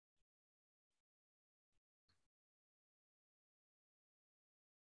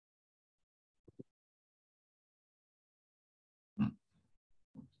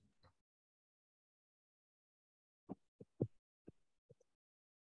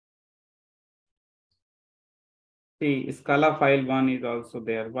 See, Scala file 1 is also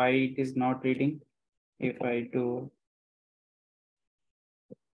there. Why it is not reading? If I do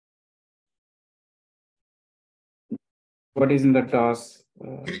what is in the DOS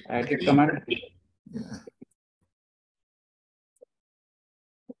edit command? Yeah.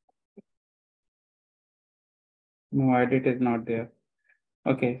 No, edit is not there.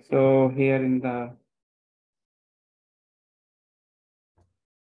 Okay, so here in the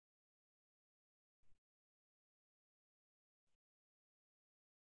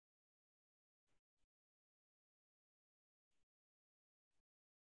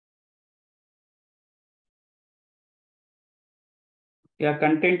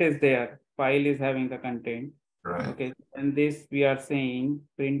content is there. File is having the content. Right. Okay, and this we are saying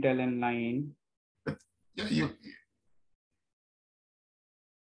println line. Yeah,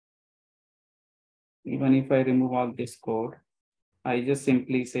 Even if I remove all this code, I just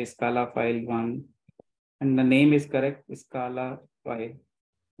simply say Scala file 1, and the name is correct, Scala file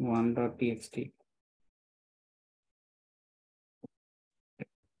 1.txt.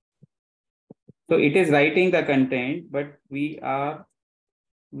 So it is writing the content, but we are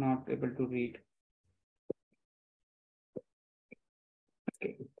not able to read.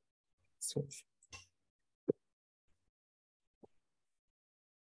 Okay. So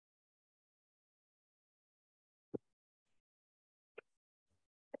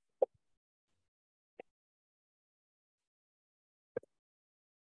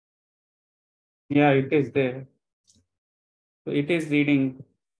yeah, it is there. So it is reading.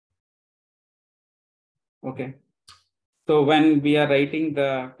 Okay. So when we are writing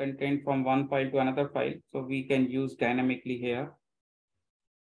the content from one file to another file, so we can use dynamically here.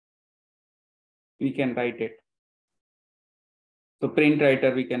 We can write it. So print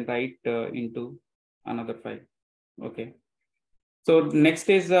writer, we can write into another file. Okay. So next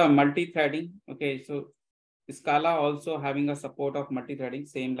is multi-threading. Okay. So Scala also having a support of multi-threading,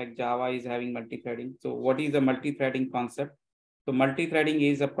 same like Java is having multi-threading. So what is the multi-threading concept? So multi-threading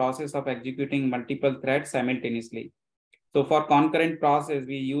is a process of executing multiple threads simultaneously. So for concurrent process,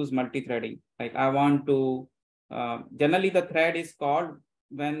 we use multi-threading. Like I want to, generally the thread is called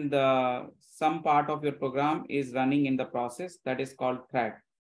when some part of your program is running in the process, that is called thread.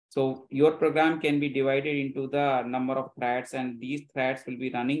 So your program can be divided into the number of threads, and these threads will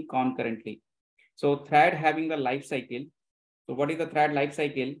be running concurrently. So thread having the life cycle. So what is the thread life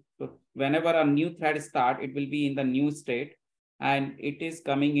cycle? So whenever a new thread start, it will be in the new state, and it is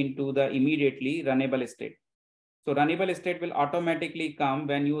coming into the immediately runnable state. So runnable state will automatically come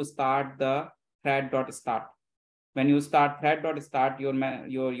when you start the thread.start. When you start thread.start,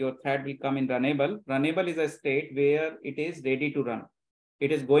 your thread will come in runnable. Runnable is a state where it is ready to run.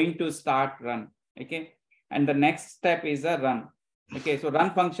 It is going to start run. Okay. And the next step is a run. Okay. So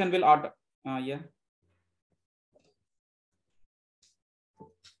run function will yeah.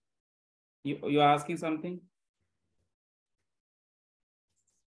 You are asking something?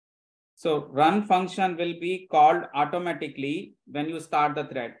 So run function will be called automatically when you start the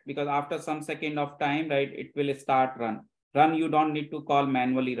thread, because after some second of time, right, it will start run. Run, you don't need to call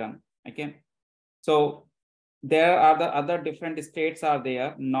manually run. Okay. So there are the other different states are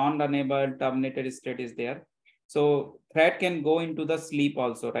there. Non-runnable, terminated state is there. So thread can go into the sleep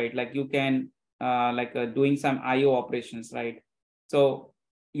also, right? Like you can doing some IO operations, right? So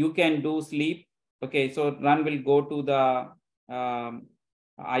you can do sleep. Okay. So run will go to the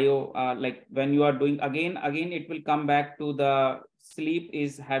IO, like when you are doing again, it will come back to the sleep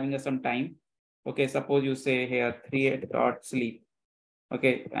is having some time. Okay. Suppose you say here 3.sleep.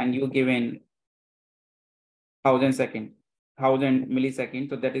 Okay. And you give in 1000 milliseconds.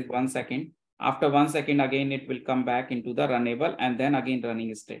 So that is 1 second. After 1 second, again, it will come back into the runnable and then again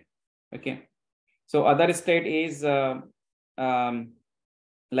running state. Okay. So other state is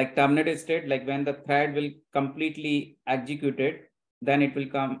like terminated state, like when the thread will completely executed, then it will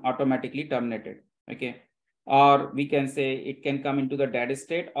come automatically terminated. Okay. Or we can say it can come into the dead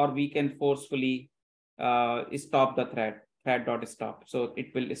state, or we can forcefully stop the thread.stop. So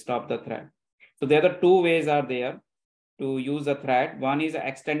it will stop the thread. So the other two ways are there to use a thread. One is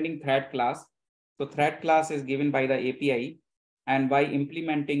extending thread class. So thread class is given by the API and by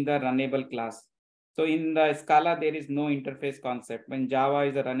implementing the runnable class. So in the Scala, there is no interface concept. When Java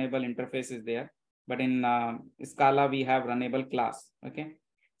is a runnable interface is there, but in Scala, we have runnable class. Okay.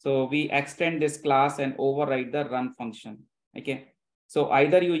 So we extend this class and override the run function. Okay. So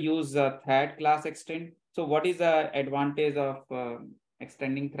either you use a thread class extend. So what is the advantage of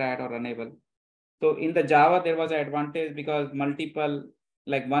extending thread or runnable? So in the Java, there was an advantage because multiple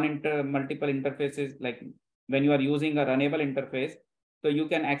interfaces, like when you are using a runnable interface, so you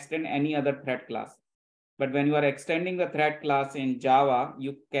can extend any other thread class. But when you are extending the thread class in Java,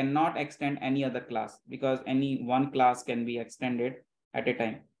 you cannot extend any other class because any one class can be extended at a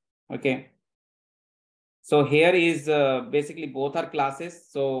time. Okay. So here is basically both are classes.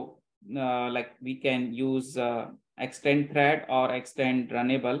 So like we can use extend thread or extend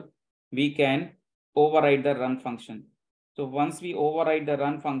runnable. We can override the run function. So once we override the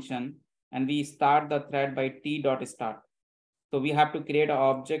run function and we start the thread by t.start. So we have to create an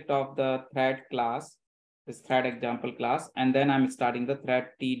object of the thread class, this thread example class, and then I'm starting the thread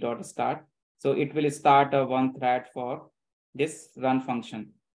t.start. So it will start a one thread for this run function.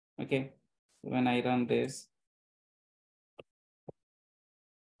 Okay. When I run this,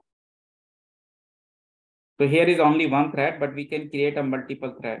 so here is only one thread, but we can create a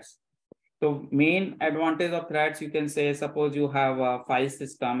multiple threads. So main advantage of threads, you can say, suppose you have a file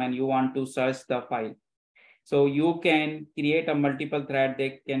system and you want to search the file. So you can create a multiple thread.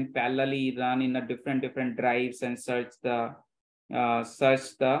 They can parallelly run in a different drives and search the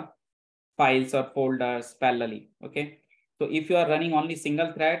files or folders parallelly. Okay. So if you are running only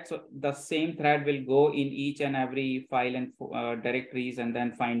single thread, so the same thread will go in each and every file and directories and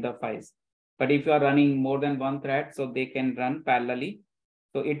then find the files. But if you are running more than one thread, so they can run parallelly.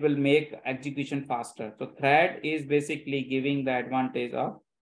 So it will make execution faster. So thread is basically giving the advantage of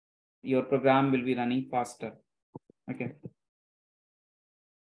your program will be running faster. Okay.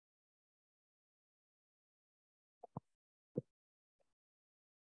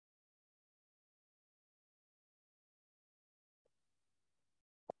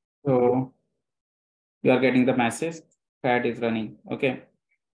 So you are getting the message, thread is running. Okay.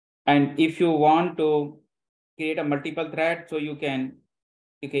 And if you want to create a multiple thread, so you can,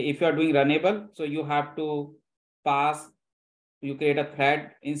 okay, if you are doing runnable, so you have to pass, you create a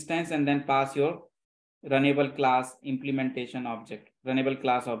thread instance and then pass your runnable class implementation object, runnable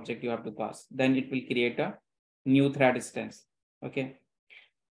class object you have to pass. Then it will create a new thread instance. Okay.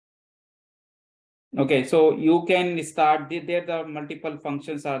 Okay, so you can start there. The multiple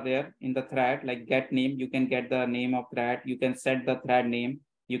functions are there in the thread, like get name. You can get the name of thread. You can set the thread name.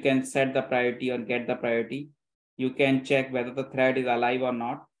 You can set the priority or get the priority. You can check whether the thread is alive or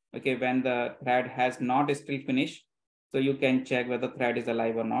not. Okay, when the thread has not still finished, so you can check whether the thread is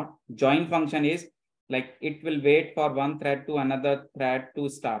alive or not. Join function is like it will wait for one thread to another thread to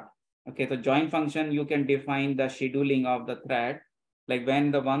start. Okay, so join function, you can define the scheduling of the thread, like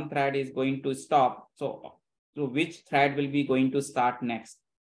when the one thread is going to stop, so which thread will be going to start next.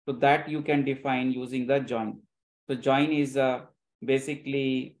 So that you can define using the join. So join is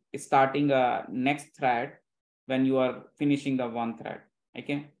basically starting a next thread when you are finishing the one thread.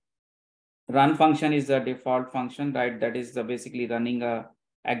 Okay. Run function is the default function, right? That is basically running a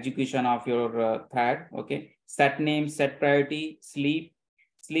execution of your thread. Okay. Set name, set priority, sleep.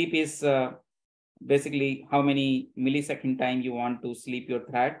 Sleep is basically how many millisecond time you want to sleep your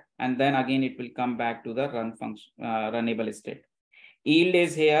thread, and then again it will come back to the run function, runnable state. Yield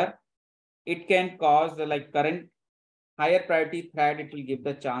is here. It can cause the like current higher priority thread, it will give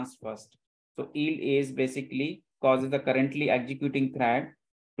the chance first. So yield is basically causes the currently executing thread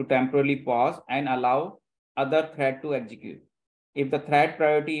to temporarily pause and allow other thread to execute. If the thread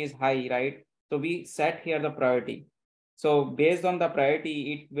priority is high, right? So we set here the priority. So based on the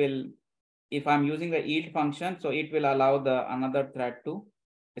priority, it will, if I'm using the yield function, so it will allow the another thread to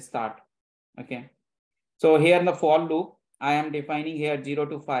start. Okay. So here in the for loop, I am defining here 0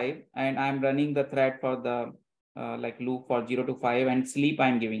 to 5 and I'm running the thread for the like loop for 0 to 5 and sleep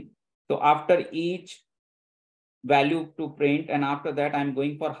I'm giving. So after each value to print, and after that I'm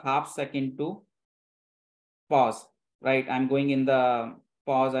going for half second to pause, right? I'm going in the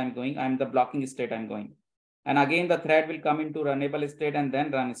pause, I'm the blocking state I'm going. And again, the thread will come into runnable state and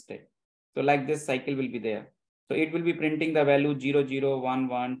then run state. So like this cycle will be there. So it will be printing the value 0, 0, 1,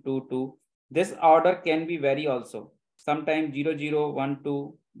 1, 2, 2. This order can be vary also. Sometimes 0, 0, 1,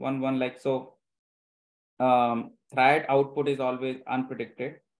 2, 1, 1, like so. Thread output is always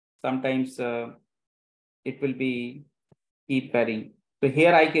unpredicted. Sometimes it will be keep varying. So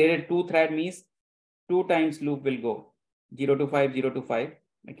here I created two thread, means 2 times loop will go 0 to 5, 0 to 5.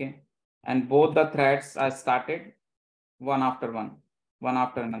 Okay. And both the threads are started one after one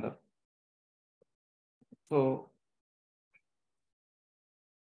after another. So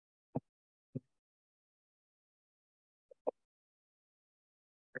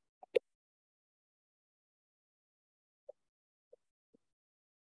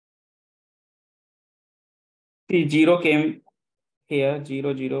see 0 came here,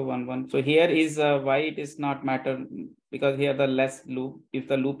 0, 0, 1, 1. So here is why it is not matter, because here the less loop, if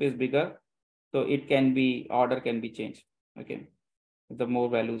the loop is bigger, so it can be, order can be changed. Okay. The more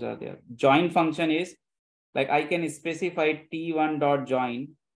values are there. Join function is like I can specify T1.join.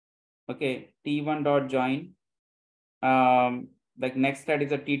 Okay, T1.join. Like next thread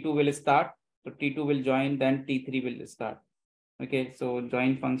is a T2 will start. So T2 will join, then T3 will start. Okay, so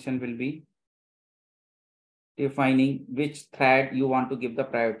join function will be defining which thread you want to give the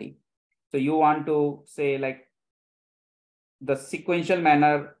priority. So you want to say like the sequential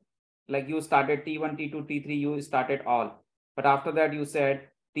manner, like you started T1, T2, T3, you started all. But after that you said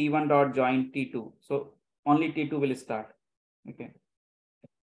T1 dot join T2. So only T2 will start. Okay.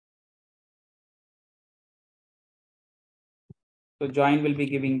 So join will be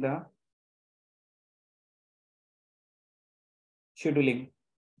giving the scheduling.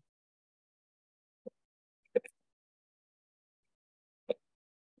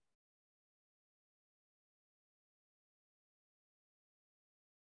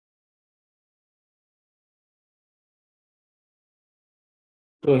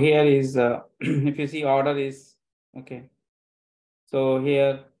 So here is, if you see order is, okay. So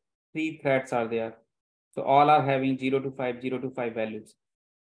here 3 threads are there. So all are having 0 to 5, 0 to 5 values.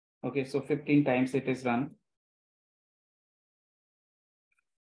 Okay, so 15 times it is run.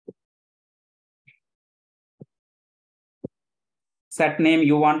 Set name,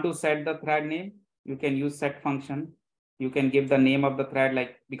 you want to set the thread name, you can use set function. You can give the name of the thread,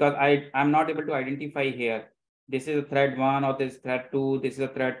 like, because I'm not able to identify here. This is a thread 1 or this thread 2, this is a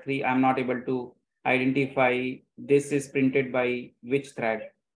thread 3. I'm not able to identify this is printed by which thread.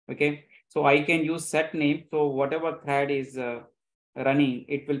 Okay, so I can use set name. So whatever thread is running,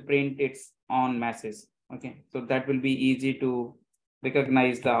 it will print its own message. Okay, so that will be easy to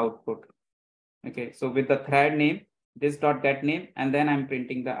recognize the output. Okay, so with the thread name, this dot get name, and then I'm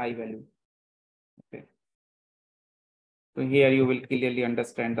printing the I value. Okay. So here you will clearly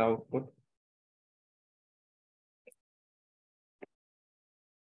understand the output.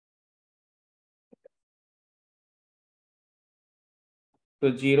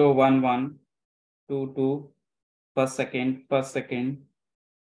 So 0, 1, 1, 2, 2 per second, per second.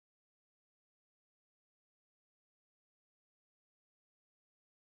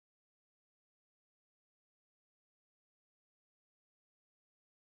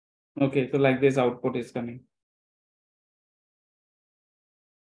 Okay, so like this output is coming.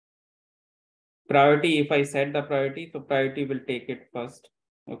 Priority, if I set the priority, so priority will take it first.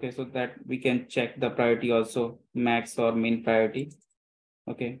 Okay, so that we can check the priority also, max or min priority.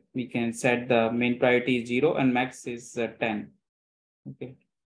 Okay, we can set the main priority is 0 and max is 10. Okay.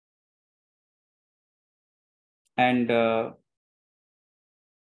 And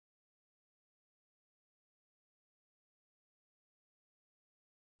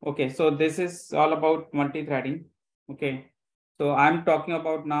okay, so this is all about multi-threading. Okay, so I'm talking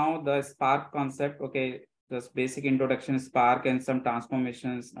about now the Spark concept. Okay, just basic introduction Spark and some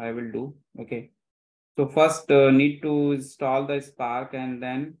transformations I will do. Okay, so first need to install the Spark, and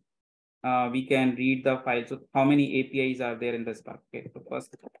then we can read the file. So how many APIs are there in the Spark? Okay, so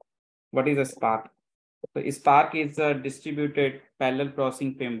first, what is a Spark? So Spark is a distributed parallel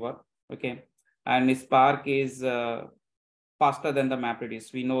processing framework. Okay, and Spark is faster than the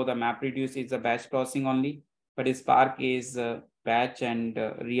MapReduce. We know the MapReduce is a batch processing only, but Spark is batch and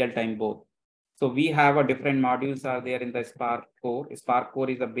real-time both. So we have a different modules are there in the Spark core. Spark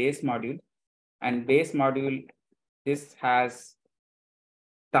core is a base module, and base module, this has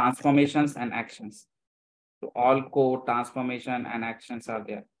transformations and actions. So all core transformation and actions are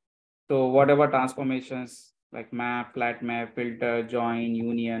there. So whatever transformations like map, flat map, filter, join,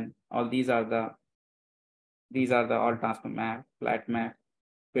 union, all these are the all transform map, flat map,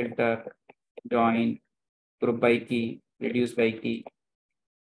 filter, join, group by key, reduce by key.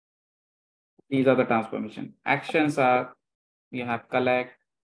 These are the transformation. Actions are, you have collect,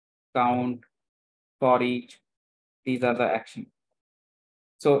 count, for each. These are the action.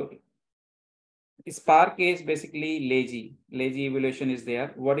 So Spark is basically lazy. Lazy evaluation is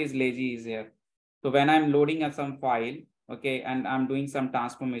there. What is lazy is here. So when I'm loading some file, okay, and I'm doing some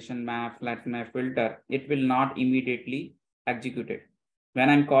transformation map, flat map, filter, it will not immediately execute it. When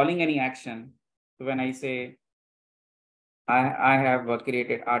I'm calling any action, so when I say I have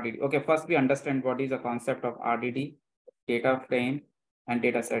created RDD. Okay, first we understand what is the concept of RDD, data frame and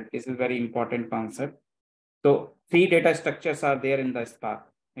data set. This is very important concept. So 3 data structures are there in the Spark.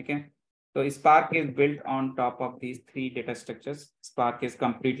 Okay, so Spark is built on top of these 3 data structures. Spark is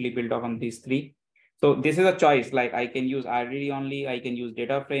completely built on these 3. So this is a choice, like I can use RDD only, I can use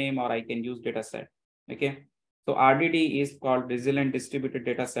data frame, or I can use data set. Okay, so RDD is called resilient distributed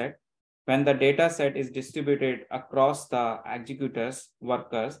data set. When the data set is distributed across the executors,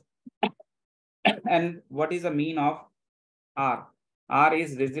 workers, and what is the mean of R? R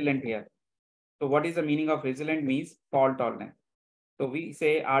is resilient here. So what is the meaning of resilient? Means fault tolerance. So we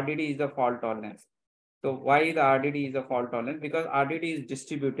say RDD is the fault tolerance. So why the RDD is a fault tolerance? Because RDD is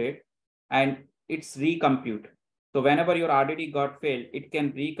distributed and it's recompute. So whenever your RDD got failed, it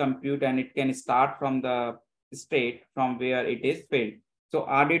can recompute and it can start from the state from where it is failed. So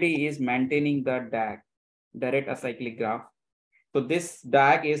RDD is maintaining the DAG, direct acyclic graph. So this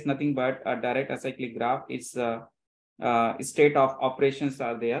DAG is nothing but a direct acyclic graph. It's a state of operations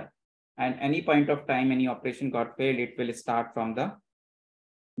are there, and any point of time any operation got failed, it will start from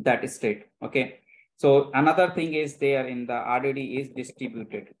that state. Okay. So another thing is there in the RDD is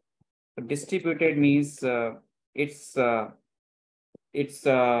distributed. So distributed means it's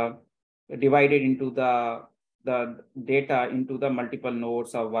divided into the data into the multiple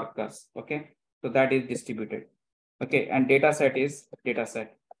nodes or workers. Okay. So that is distributed. Okay. And data set is data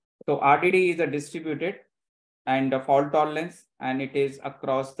set. So RDD is a distributed and the fault tolerance, and it is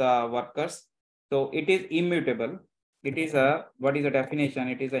across the workers. So it is immutable. It is what is the definition?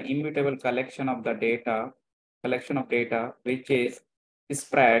 It is an immutable collection of the data, which is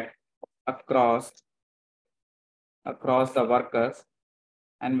spread across the workers.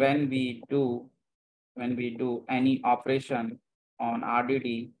 And when we do any operation on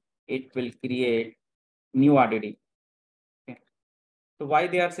RDD, it will create new RDD. Okay. So why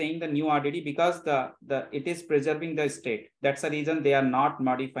they are saying the new RDD? Because it is preserving the state. That's the reason they are not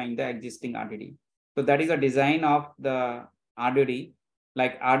modifying the existing RDD. So that is a design of the RDD.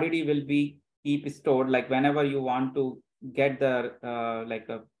 Like RDD will be keep stored, like whenever you want to get the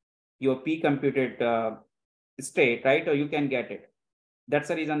your p-computed state, right? Or you can get it. That's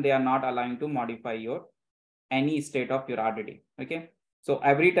the reason they are not allowing to modify your any state of your RDD. Okay. So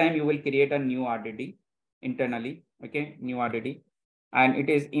every time you will create a new RDD internally. Okay. New RDD, and it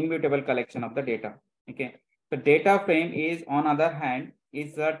is immutable collection of the data. Okay. The data frame is, on other hand,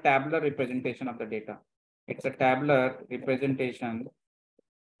 is a tabular representation of the data. It's a tabular representation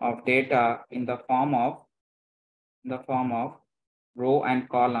of data in the form of row and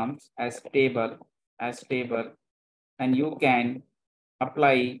columns as table, and you can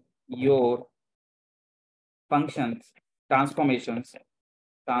apply your functions, transformation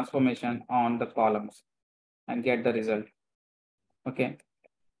on the columns and get the result. Okay.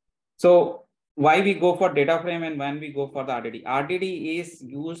 So why we go for data frame and when we go for the RDD? RDD is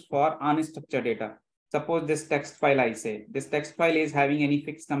used for unstructured data. Suppose this text file, I say, this text file is having any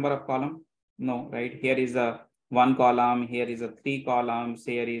fixed number of column? No, right? Here is a 1 column, here is a 3 columns,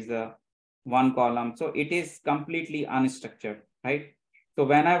 here is a 1 column. So it is completely unstructured, right? So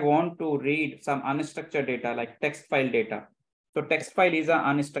when I want to read some unstructured data like text file data, so text file is an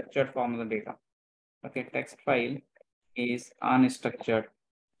unstructured form of the data. Okay, text file is unstructured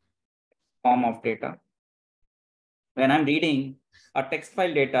form of data. When I'm reading a text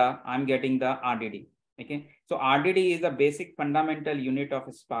file data, I'm getting the RDD. Okay, so RDD is the basic fundamental unit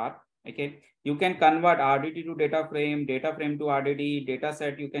of Spark. Okay, you can convert RDD to data frame to RDD, data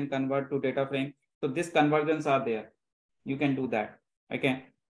set you can convert to data frame. So these conversions are there. You can do that. Okay,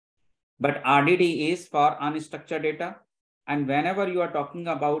 but RDD is for unstructured data. And whenever you are talking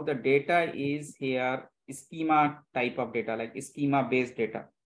about the data is here schema type of data, like schema based data,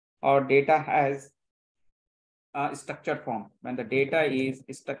 or data has a structured form. When the data is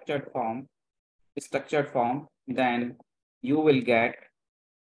structured form, then you will get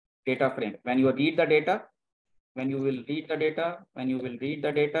data frame. When you read the data, you will get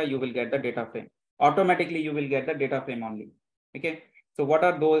the data frame. Automatically, you will get the data frame only. Okay. So what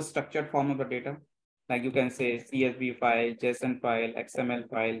are those structured form of the data? Like you can say CSV file, JSON file, XML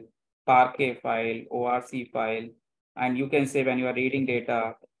file, Parquet file, ORC file, and you can say when you are reading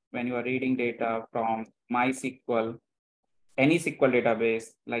data from MySQL, any SQL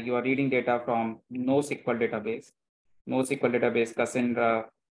database, like you are reading data from NoSQL database, Cassandra,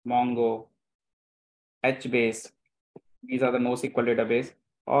 Mongo, HBase, these are the NoSQL database,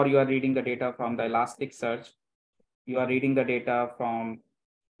 or you are reading the data from the Elasticsearch, you are reading the data from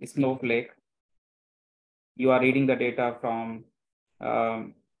Snowflake, you are reading the data from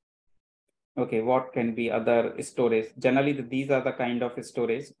okay, what can be other storage? Generally, these are the kind of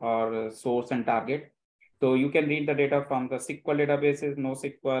storage or source and target. So you can read the data from the SQL databases,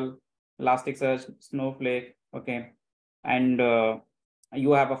 NoSQL, Elasticsearch, Snowflake, okay, and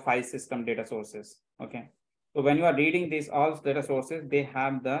you have a file system data sources, okay. So when you are reading these all data sources, they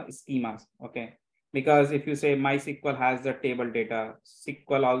have the schemas, okay. Because if you say MySQL has the table data,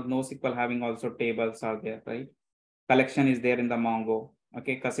 NoSQL having also tables are there, right? Collection is there in the Mongo.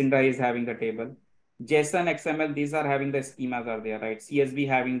 Okay, Cassandra is having the table. JSON, XML, these are having the schemas are there, right? CSV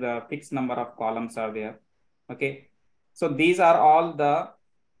having the fixed number of columns are there. Okay, so these are all the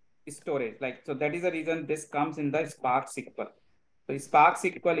storage. Like, so that is the reason this comes in the Spark SQL. So Spark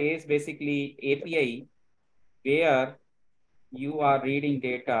SQL is basically API where you are reading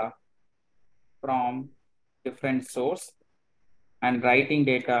data from different source and writing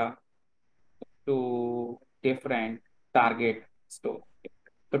data to different target store.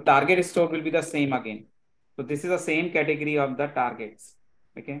 So target store will be the same again. So this is the same category of the targets.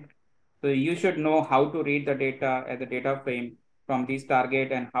 Okay. So you should know how to read the data as a data frame from these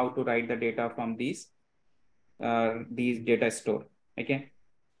target and how to write the data from these data store. Okay.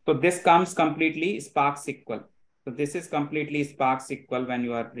 So this comes completely Spark SQL. So this is completely Spark SQL when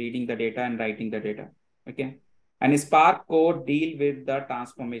you are reading the data and writing the data. Okay. And Spark code deal with the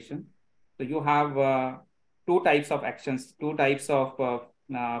transformation. So you have two types of actions, two types of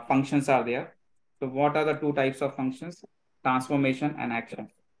functions are there. So what are the two types of functions? Transformation and action.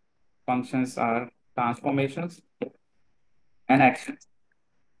 Functions are transformations and actions.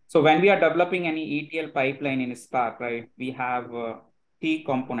 So when we are developing any ETL pipeline in Spark, right, we have key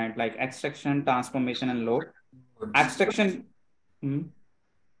component like extraction, transformation, and load. Extraction. Hmm?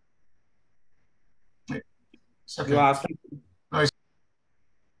 It's okay. You are asking. No, it's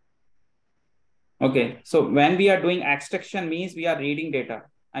Okay, so when we are doing extraction means we are reading data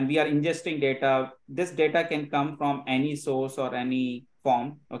and we are ingesting data. This data can come from any source or any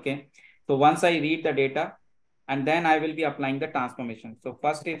form. Okay, so once I read the data, and then I will be applying the transformation. So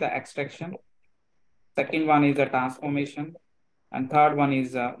first is the extraction, second one is the transformation, and third one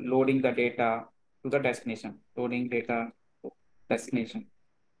is loading the data to the destination, loading data destination.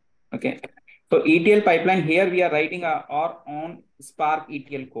 Okay. So ETL pipeline here, we are writing our own Spark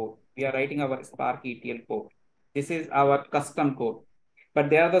ETL code. We are writing our Spark ETL code. This is our custom code. But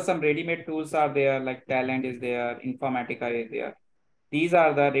there are some ready-made tools are there, like Talent is there, Informatica is there. These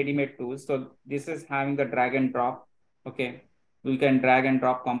are the ready-made tools. So this is having the drag and drop. Okay. You can drag and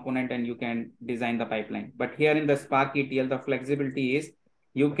drop component and you can design the pipeline. But here in the Spark ETL, the flexibility is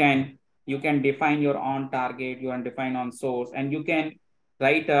you can define your own target, you can define on source, and you can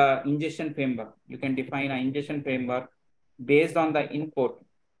write a ingestion framework. You can define an ingestion framework based on the input.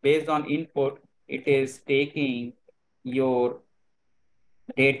 Based on input, it is taking your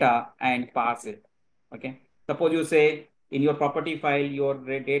data and parse it. Okay. Suppose you say in your property file, your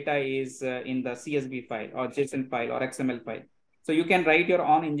data is in the CSV file or JSON file or XML file. So you can write your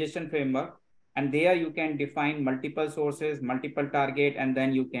own ingestion framework, and there you can define multiple sources, multiple target, and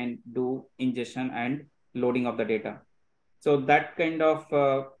then you can do ingestion and loading of the data. So that kind of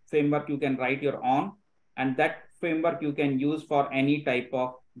framework you can write your own, and that framework you can use for any type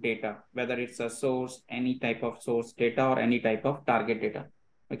of data, whether it's a source, any type of source data, or any type of target data.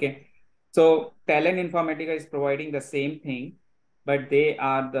 Okay. So Talent Informatica is providing the same thing, but they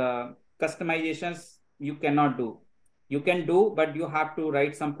are the customizations you cannot do. You can do, but you have to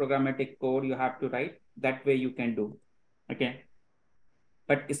write some programmatic code. You have to write that way you can do. Okay.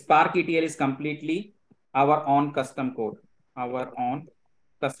 But Spark ETL is completely our own custom code, our own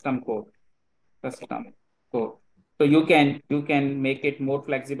custom code, custom code. So you can make it more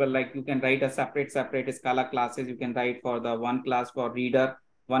flexible. Like you can write a separate Scala classes. You can write for the one class for reader,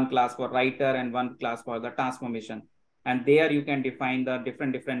 one class for writer, and one class for the transformation. And there you can define the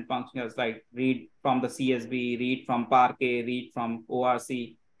different functions, like read from the CSV, read from Parquet, read from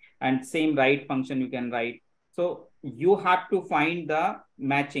ORC, and same write function you can write. So you have to find the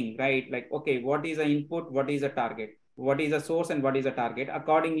matching, right? Like, okay, what is the input, what is the target, what is the source, and what is the target?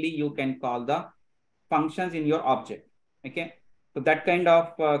 Accordingly, you can call the functions in your object. Okay. So that kind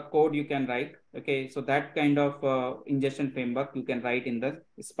of code you can write. Okay. So that kind of ingestion framework you can write in the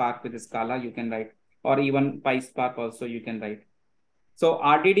Spark with the Scala, you can write, or even PySpark also you can write. So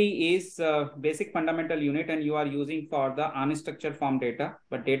RDD is basic fundamental unit, and you are using for the unstructured form data,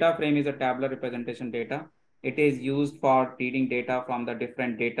 but data frame is a tabular representation data. It is used for reading data from the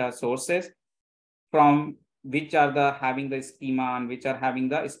different data sources, from which are the having the schema and which are having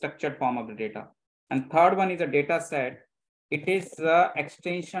the structured form of the data. And third one is a data set. It is the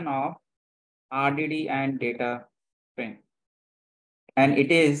extension of RDD and data frame. And it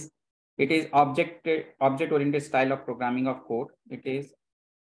is object oriented style of programming of code. It is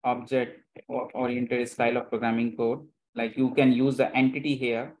object oriented style of programming code. Like you can use the entity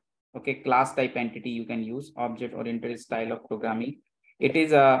here. Okay, class type entity you can use, object oriented style of programming. It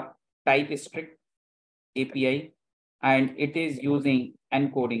is a type strict API, and it is using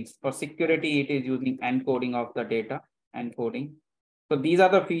encodings. For security, it is using encoding of the data, encoding. So these are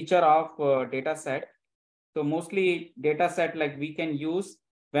the feature of data set. So mostly data set, like we can use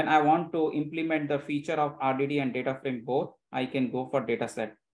when I want to implement the feature of RDD and data frame both, I can go for data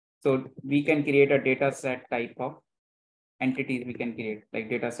set. So we can create a data set type of entities we can create, like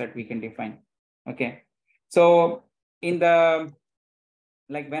data set we can define. Okay. So in the,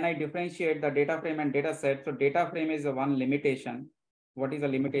 like when I differentiate the data frame and data set, so data frame is the one limitation. What is the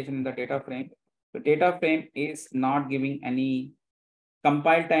limitation in the data frame? The data frame is not giving any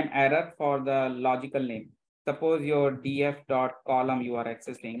compile time error for the logical name. Suppose your df dot column you are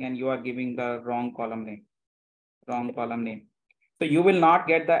accessing and you are giving the wrong column name. So you will not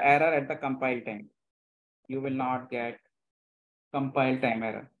get the error at the compile time. You will not get compile time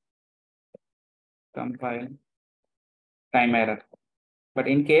error. But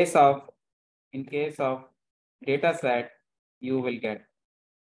in case of data set, you will get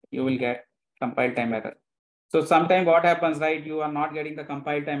compile time error. So sometimes what happens, right? You are not getting the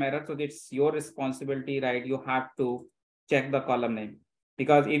compile time error. So it's your responsibility, right? You have to check the column name,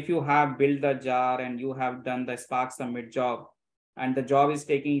 because if you have built the jar and you have done the Spark submit job and the job is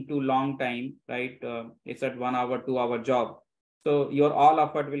taking too long time, right? It's at 1 hour, 2 hour job. So your all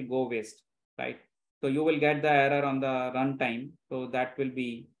effort will go waste, right? So you will get the error on the runtime. So that will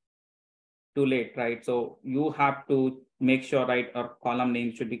be too late, right? So you have to make sure, right, our column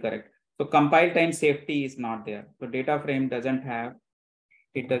name should be correct. So compile time safety is not there. So data frame doesn't have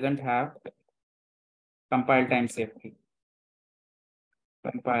compile time safety.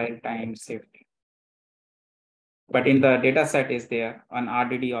 But in the data set is there, on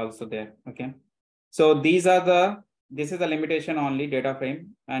RDD also there. Okay. So this is the limitation only data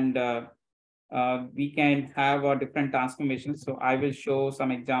frame, and we can have a different transformations. So I will show some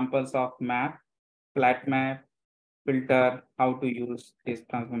examples of map, flat map, filter, how to use these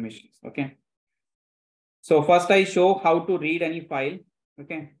transformations. Okay. So first I show how to read any file.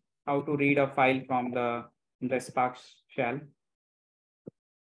 Okay. How to read a file from the Spark shell.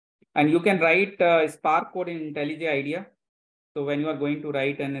 And you can write Spark code in IntelliJ IDEA. So when you are going to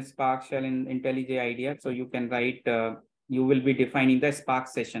write an Spark shell in IntelliJ IDEA, so you can write, you will be defining the Spark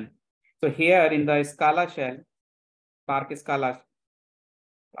session. So here in the Scala shell, Spark Scala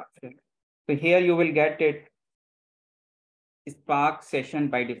shell. So here you will get it Spark session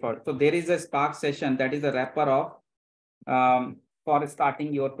by default. So there is a Spark session that is a wrapper of for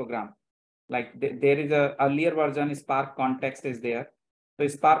starting your program. Like there is a earlier version, Spark context is there. So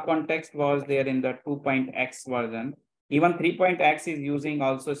Spark context was there in the 2.x version. Even 3.x is using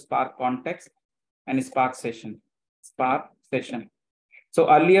also Spark context and Spark session. So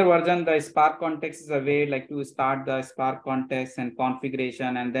earlier version, the Spark context is a way like to start the Spark context and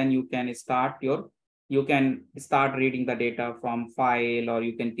configuration, and then you can start reading the data from file, or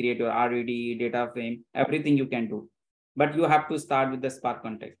you can create your RDD data frame, everything you can do. But you have to start with the Spark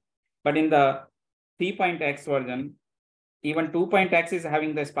context. But in the 3.x version, even 2.x is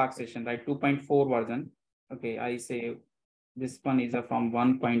having the Spark session, right? 2.4 version. Okay, I say this one is from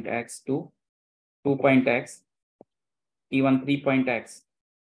 1.x to 2.x, even 3.x.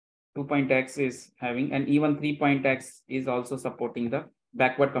 2.x is having, and even 3.x is also supporting the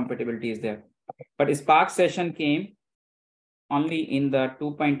backward compatibility is there. But Spark session came only in the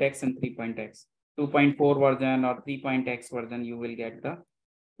 2.x and 3.x. 2.4 version or 3.x version, you will get the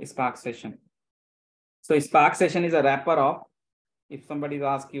Spark session. So Spark session is a wrapper of, if somebody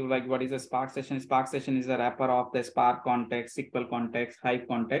asks you like what is a Spark session is a wrapper of the Spark context, SQL context, Hive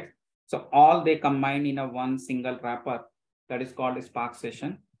context. So all they combine in a one single wrapper that is called a Spark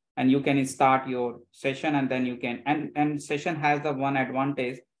session. And you can start your session, and then you can, and session has the one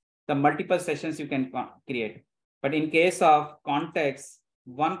advantage, the multiple sessions you can create. But in case of context,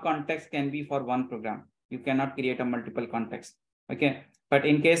 one context can be for one program. You cannot create a multiple context. Okay. But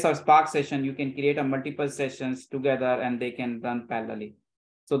in case of Spark session, you can create a multiple sessions together and they can run parallelly.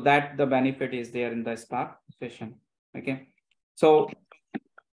 So that the benefit is there in the Spark session. Okay. So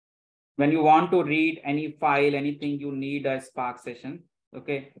when you want to read any file, anything, you need a Spark session.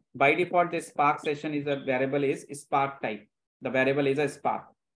 Okay. By default, this Spark session is a variable is Spark type. The variable is a Spark.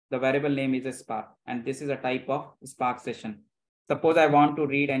 The variable name is a Spark. And this is a type of Spark session. Suppose I want to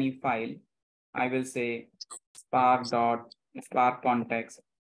read any file. I will say Spark context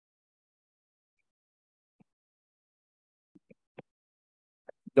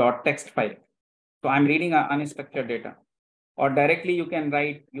dot text file. So I'm reading unstructured data, or directly you can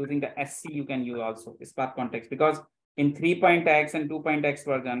write using the SC, you can use also Spark context, because in 3.x and 2.x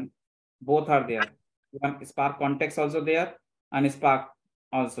version, both are there. Spark context also there and Spark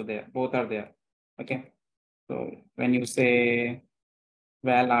also there, both are there. Okay. So when you say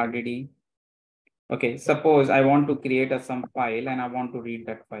val RDD, okay, suppose I want to create some file and I want to read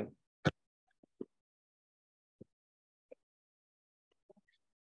that file.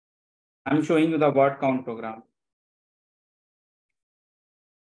 I'm showing you the word count program.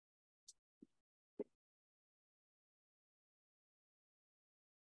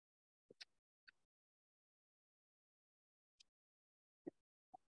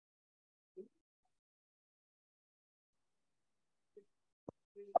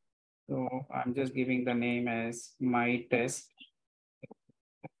 So I'm just giving the name as my test.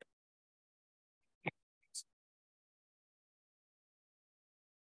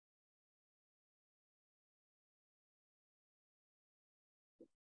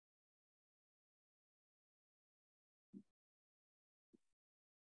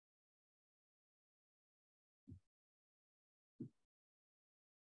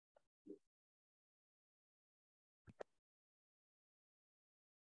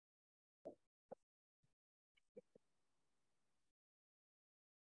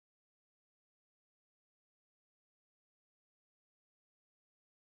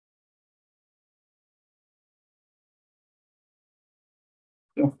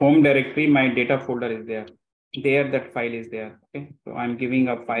 So home directory, my data folder is there. There, that file is there. Okay. So I'm giving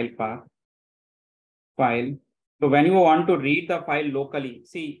a file path. File. So when you want to read the file locally,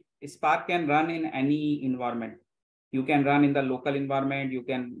 see, Spark can run in any environment. You can run in the local environment. You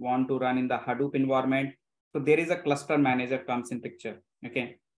can want to run in the Hadoop environment. So there is a cluster manager comes in picture.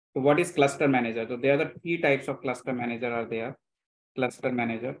 Okay. So what is cluster manager? So there are the three types of cluster manager are there. Cluster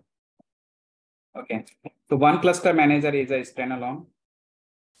manager. Okay. So one cluster manager is a standalone.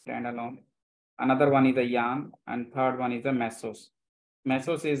 Another one is a yarn, and third one is a mesos.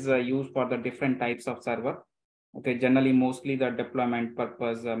 Mesos is used for the different types of server. Okay, generally mostly the deployment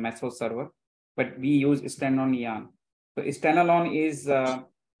purpose mesos server, but we use standalone yarn. So standalone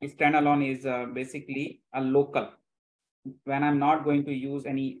is basically a local. When I'm not going to use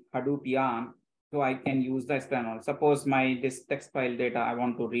any Hadoop yarn, so I can use the standalone. Suppose this text file data I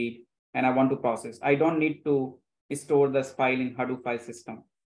want to read and I want to process. I don't need to store this file in Hadoop file system.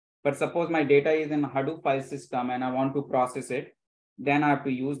 But suppose my data is in Hadoop file system and I want to process it, then I have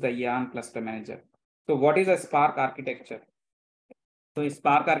to use the yarn cluster manager. So what is a Spark architecture? So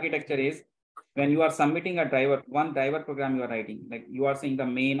Spark architecture is when you are submitting a driver, one driver program you are writing, like you are saying the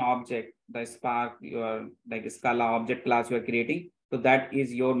main object, the Spark, your like Scala object class you are creating. So that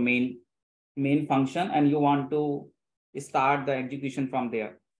is your main function, and you want to start the execution from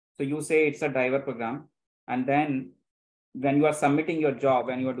there. So you say it's a driver program, and then when you are submitting your job,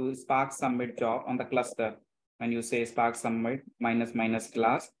 when you are doing Spark submit job on the cluster, when you say Spark submit minus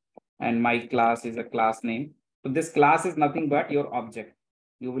class, and my class is a class name. So this class is nothing but your object.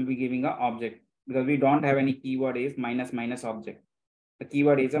 You will be giving an object because we don't have any keyword is minus object. The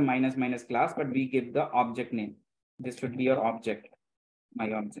keyword is a minus class, but we give the object name. This should be your object,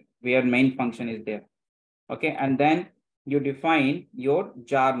 my object, where main function is there. Okay, and then you define your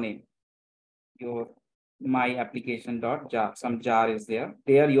jar name, your my application.jar. Some jar is there.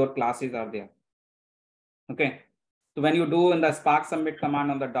 There your classes are there. Okay. So when you do in the Spark submit command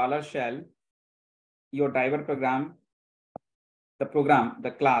on the $shell, your driver program,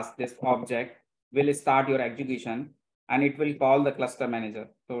 the class, this object will start your execution and it will call the cluster manager.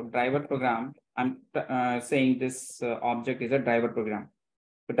 So driver program, I'm saying this object is a driver program.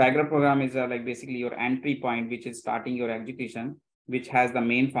 The driver program is like basically your entry point, which is starting your execution, which has the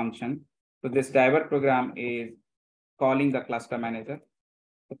main function. So this driver program is calling the cluster manager.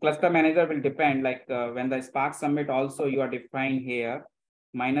 The cluster manager will depend like when the Spark submit also you are defining here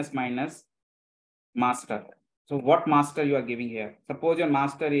minus master. So what master you are giving here? Suppose your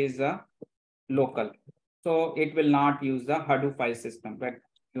master is a local. So it will not use the Hadoop file system, but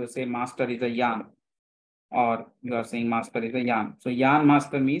you say master is a yarn, or you are saying master is a yarn. So yarn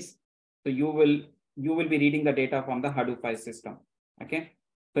master means so you will be reading the data from the Hadoop file system. Okay.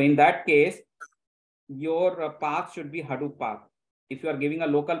 So in that case, your path should be Hadoop path. If you are giving a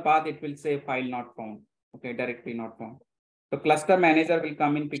local path, it will say file not found. Okay, directory not found. So cluster manager will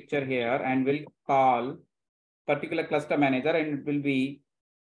come in picture here and will call particular cluster manager and it will be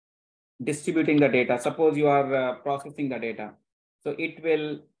distributing the data. Suppose you are processing the data. So it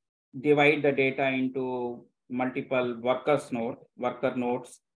will divide the data into multiple worker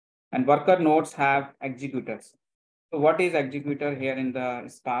nodes, and worker nodes have executors. So what is executor here in the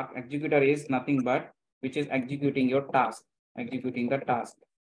Spark? Executor is nothing but which is executing your task, executing the task.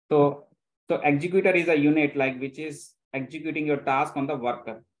 So executor is a unit like which is executing your task on the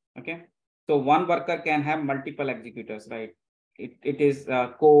worker. Okay. So one worker can have multiple executors, right? It is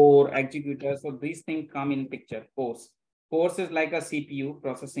core executor. So these things come in picture. Cores is like a CPU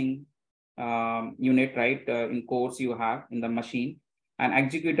processing unit, right? In cores you have in the machine, and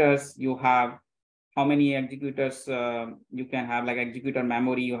executors you have how many executors you can have, like executor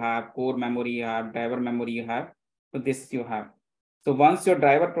memory you have, core memory you have, driver memory you have. So this you have. So once your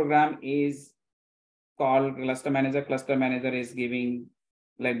driver program is called cluster manager is giving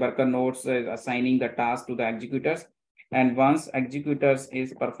like worker nodes assigning the task to the executors. And once executors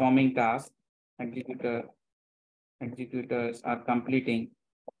is performing task, executors are completing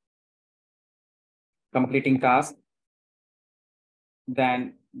completing task,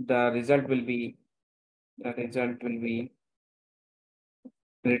 then the result will be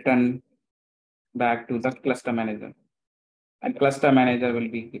written back to the cluster manager, and cluster manager will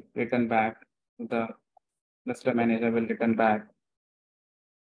be written back to the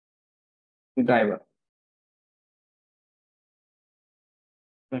driver.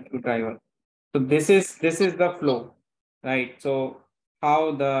 So this is the flow, right? So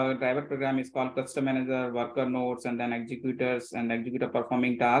how the driver program is called cluster manager, worker nodes, and then executors and executor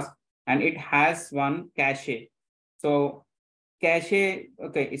performing tasks, and it has one cache. So cache,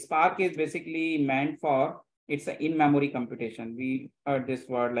 okay, Spark is basically meant for, it's an in-memory computation. We heard this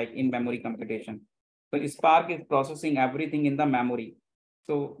word like in-memory computation. So Spark is processing everything in the memory.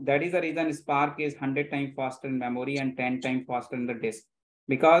 So that is the reason Spark is 100 times faster in memory and 10 times faster in the disk,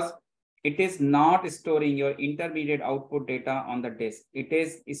 because it is not storing your intermediate output data on the disk. It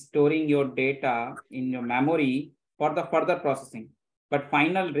is storing your data in your memory for the further processing. But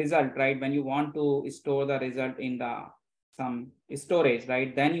final result, right, when you want to store the result in the some storage,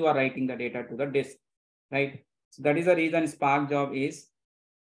 right, then you are writing the data to the disk, right? So that is the reason Spark job is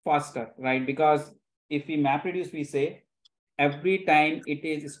faster, right? Because if we MapReduce, we say every time it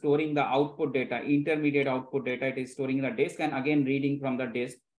is storing the output data, intermediate output data, it is storing in the disk and again reading from the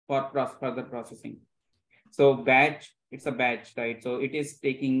disk for further processing. So batch, it's a batch, right? So it is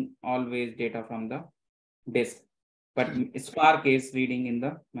taking always data from the disk, but Spark is reading in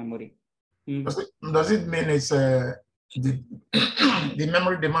the memory. Does it mean it's the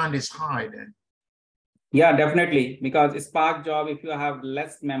memory demand is high then? Yeah, definitely. Because Spark job, if you have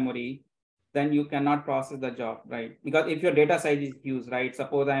less memory, then you cannot process the job, right? Because if your data size is huge, right?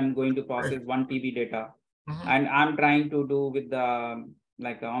 Suppose I'm going to process 1 TB data, and I'm trying to do with the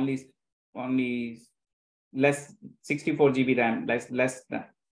like only less 64 GB RAM, less RAM.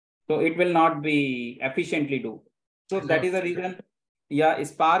 So it will not be efficiently do. So that is the reason. Yeah,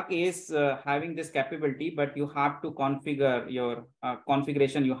 Spark is having this capability, but you have to configure your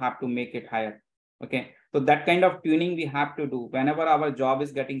configuration. You have to make it higher. Okay, so that kind of tuning we have to do whenever our job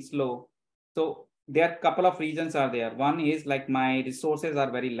is getting slow. So there are a couple of reasons are there. One is like my resources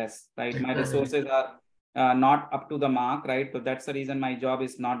are very less, right? My resources are not up to the mark, right? So that's the reason my job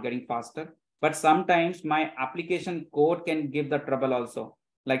is not getting faster. But sometimes my application code can give the trouble also.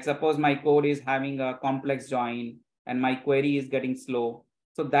 Like suppose my code is having a complex join and my query is getting slow.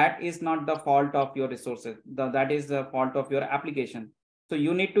 So that is not the fault of your resources. That is the fault of your application. So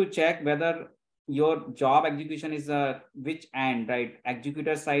you need to check whether your job execution is which end, right?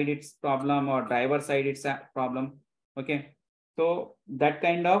 Executor side it's problem or driver side it's a problem. Okay. So that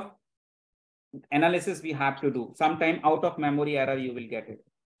kind of analysis we have to do. Sometime out of memory error you will get it.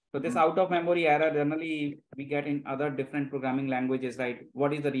 So this out of memory error generally we get in other different programming languages, right?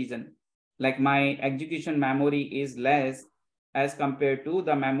 What is the reason? Like my execution memory is less as compared to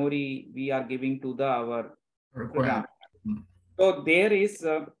the memory we are giving to our program. So there is,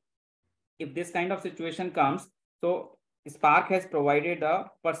 if this kind of situation comes, so Spark has provided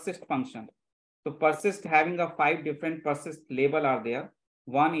a persist function. So persist having a 5 different persist label are there.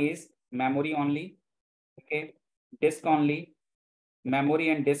 One is memory only, okay, disk only, memory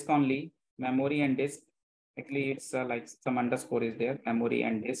and disk only, memory and disk. Actually, it's like some underscore is there, memory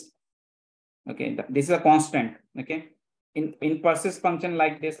and disk. Okay, this is a constant. Okay, in persist function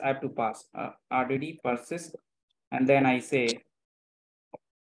like this, I have to pass RDD persist, and then I say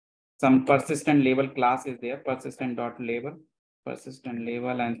some persistent label class is there, persistent dot label,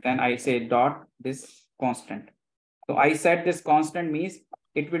 and then I say dot this constant. So I set this constant means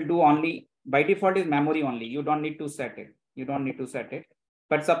it will do only by default is memory only. You don't need to set it.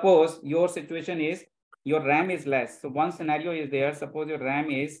 But suppose your situation is your RAM is less. So one scenario is there. Suppose your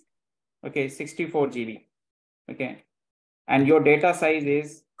RAM is 64 GB. Okay. And your data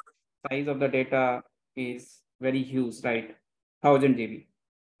size of the data is very huge, right? 1000 GB.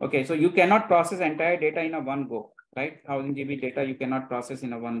 Okay, so you cannot process entire data in a one go, right? 1000 GB data you cannot process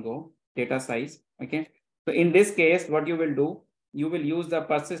in a one go, data size. Okay. So in this case, what you will do, you will use the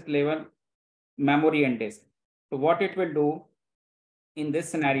persist level memory and disk. So what it will do in this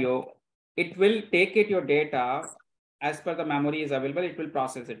scenario, it will take your data as per the memory is available, it will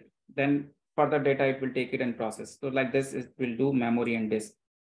process it. Then further data, it will take it and process. So like this, it will do memory and disk.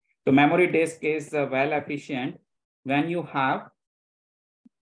 So memory disk is well efficient when you have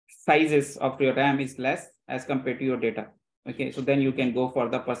sizes of your RAM is less as compared to your data. Okay, so then you can go for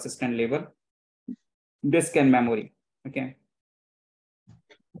the persistent label, disk and memory. Okay.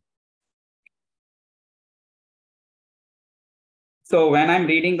 So when I'm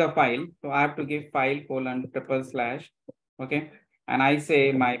reading the file, so I have to give file : // okay, and I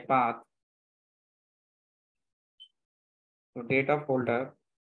say my path So data folder,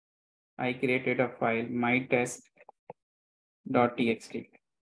 I created a file mytest.txt.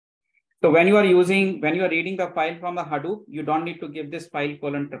 So when you are reading the file from the Hadoop, you don't need to give this file :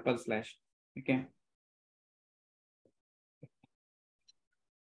 // Okay.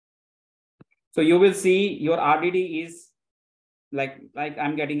 So you will see your RDD is like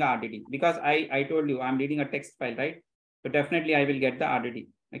I'm getting a RDD because I told you I'm reading a text file, right? So definitely I will get the RDD.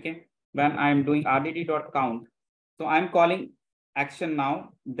 Okay. When I'm doing RDD.count, so I'm calling action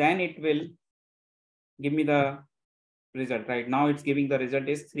now, then it will give me the result, right? Now it's giving the result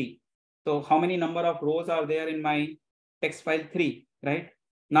is 3. So how many number of rows are there in my text file? 3, right?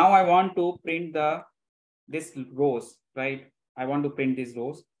 Now I want to print this rows, right? I want to print these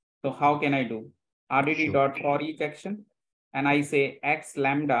rows. So how can I do? RDD dot for each action, and I say x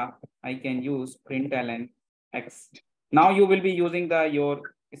lambda, I can use println x. Now you will be using your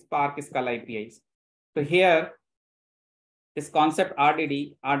Spark Scala APIs. So here, this concept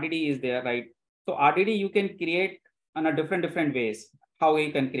RDD is there, right? So RDD you can create on a different ways. How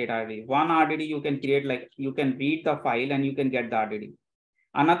you can create RDD? One RDD you can create, like you can read the file and you can get the RDD.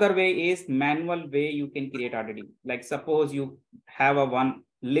 Another way is manual way you can create RDD. Like suppose you have a one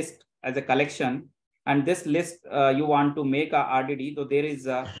list as a collection, and this list you want to make a RDD. So there is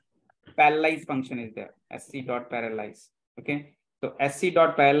a parallelize function is there, sc.parallelize. Okay, so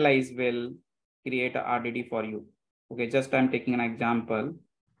sc.parallelize will create a RDD for you. Okay, just I'm taking an example.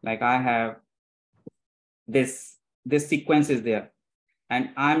 Like I have this sequence is there,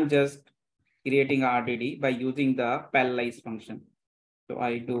 and I'm just creating a RDD by using the parallelize function. So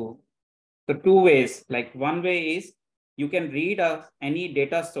I do. So two ways, like one way is you can read any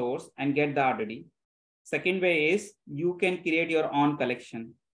data source and get the RDD. Second way is you can create your own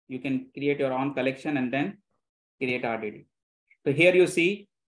collection. You can create your own collection and then create RDD. So here you see,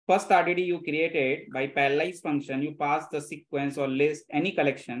 first RDD you created by parallelize function, you pass the sequence or list, any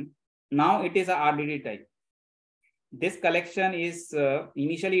collection. Now it is a RDD type. This collection is,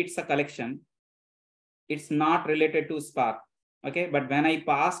 initially it's a collection. It's not related to Spark. Okay, but when I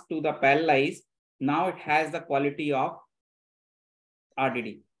pass to the parallelize, now it has the quality of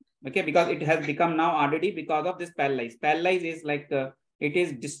RDD. Okay, because it has become now RDD because of this parallelize. Parallelize is like it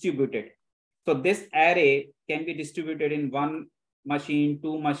is distributed. So this array can be distributed in one machine,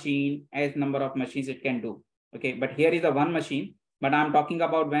 two machine, as number of machines it can do. Okay, but here is a one machine, but I'm talking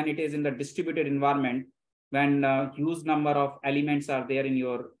about when it is in the distributed environment, when huge number of elements are there in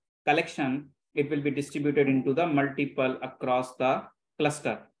your collection, it will be distributed into the multiple across the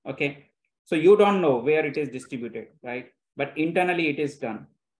cluster. Okay, so you don't know where it is distributed, right? But internally it is done.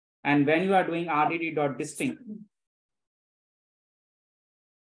 And when you are doing RDD.distinct,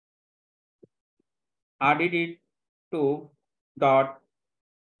 RDD2 dot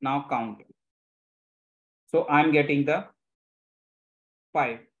now count. So I'm getting the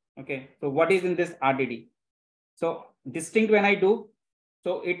 5. Okay, so what is in this RDD? So distinct when I do,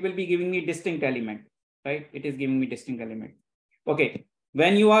 so it will be giving me distinct element, right? It is giving me distinct element. Okay,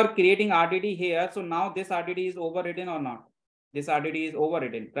 when you are creating RDD here, so now this RDD is overridden or not? This RDD is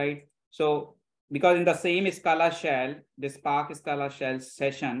overridden, right? So because in the same Scala shell, this Spark Scala shell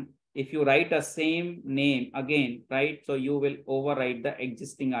session, if you write the same name again, right? So you will override the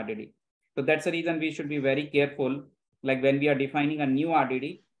existing RDD. So that's the reason we should be very careful. Like when we are defining a new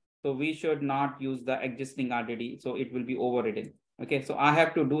RDD, so we should not use the existing RDD. So it will be overridden. Okay, so I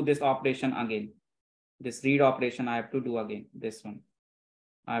have to do this operation again. This read operation I have to do again. This one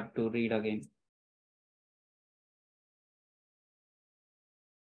I have to read again.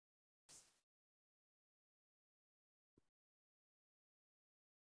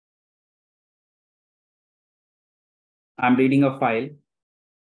 I'm reading a file.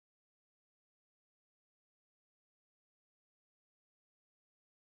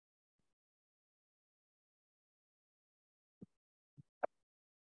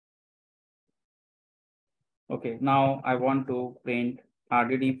 Okay, now I want to print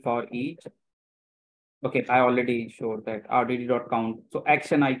RDD for each. Okay, I already showed that RDD.count. So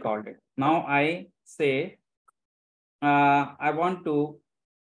action I called it. Now I say I want to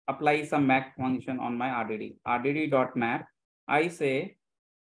apply some map function on my RDD. RDD.map. I say,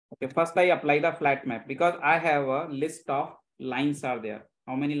 okay, first I apply the flat map because I have a list of lines are there.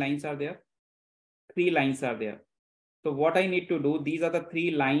 How many lines are there? 3 lines are there. So what I need to do, these are the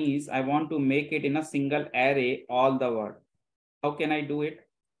 3 lines. I want to make it in a single array, all the word. How can I do it?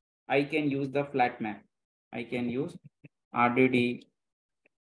 I can use the flat map. I can use RDD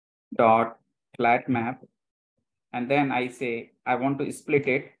dot flat map. And then I say, I want to split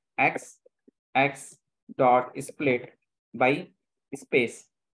it x dot split by space.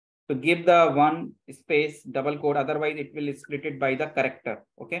 So give the one space double quote, otherwise it will split it by the corrector.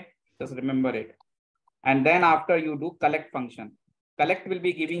 Okay, just remember it. And then after you do collect function, collect will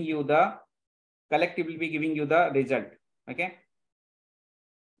be giving you the result. Okay.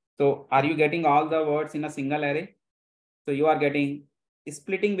 So are you getting all the words in a single array? So you are getting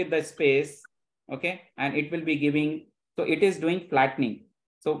splitting with the space. Okay, and it will be giving. So it is doing flattening.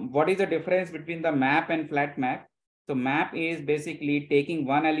 So what is the difference between the map and flat map? So map is basically taking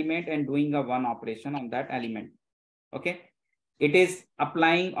one element and doing a one operation on that element. Okay. It is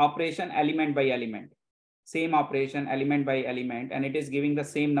applying operation element by element, same operation element by element, and it is giving the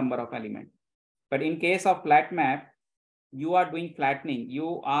same number of elements. But in case of flat map, you are doing flattening.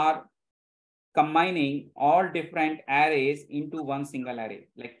 You are combining all different arrays into one single array,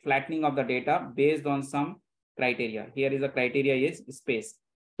 like flattening of the data based on some criteria. Here is the criteria is space.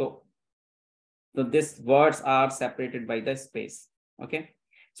 So these words are separated by the space. Okay.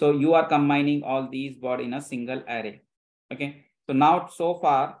 So you are combining all these words in a single array. Okay. So now so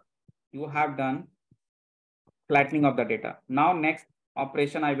far you have done flattening of the data. Now next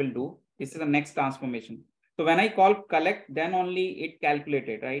operation I will do. This is the next transformation. So when I call collect, then only it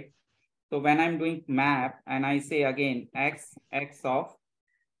calculated, right? So when I'm doing map and I say again x of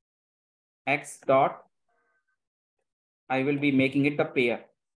x dot, I will be making it the pair.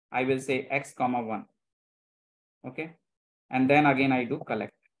 I will say x comma 1. Okay. And then again I do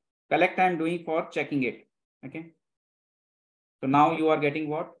collect. Collect I'm doing for checking it. Okay. So now you are getting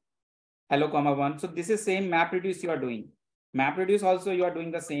what? Hello comma 1. So this is same map reduce you are doing. Map reduce also you are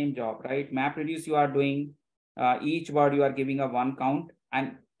doing the same job, right? Map reduce you are doing each word you are giving a one count,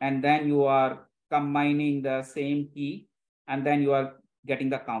 and then you are combining the same key, and then you are getting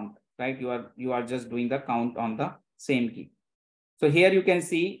the count, right? You are just doing the count on the same key. So here you can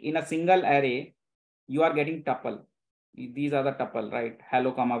see in a single array, you are getting tuple. These are the tuple, right?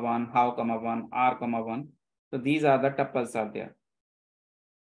 Hello comma 1, how comma 1, r comma 1. So these are the tuples are there.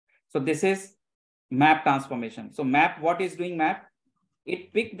 So this is map transformation. So map, what is doing map?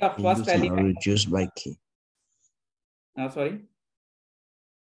 It picked the first element. Reduced by key. Sorry.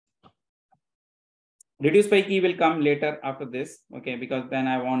 Reduce by key will come later after this. Okay, because then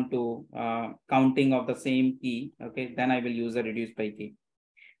I want to counting of the same key. Okay, then I will use a reduce by key.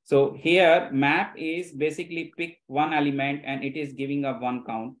 So here map is basically pick one element and it is giving a one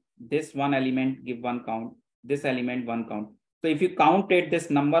count. This one element give one count. This element one count. So if you counted this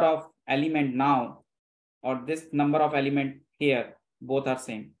number of element now or this number of element here, both are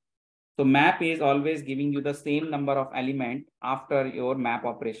same. So map is always giving you the same number of element after your map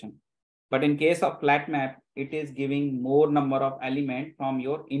operation. But in case of flat map, it is giving more number of element from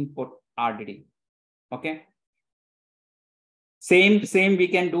your input RDD. Okay. Same we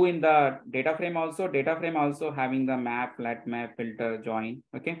can do in the data frame also. Data frame also having the map, flat map, filter, join.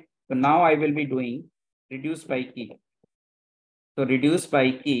 Okay. So now I will be doing reduce by key. So reduce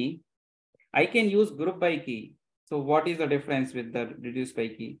by key, I can use group by key. So what is the difference with the reduce by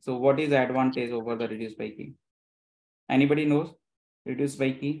key? So what is the advantage over the reduce by key? Anybody knows reduce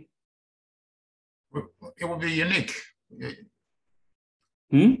by key? It will be unique. It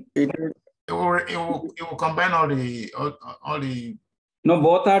will combine all the. No,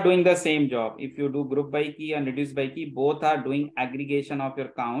 both are doing the same job. If you do group by key and reduce by key, both are doing aggregation of your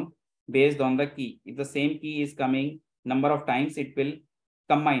count based on the key. If the same key is coming number of times, it will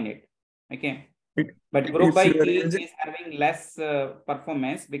combine it. Okay. But group by key is having less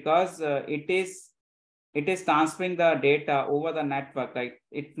performance because it is transferring the data over the network. Like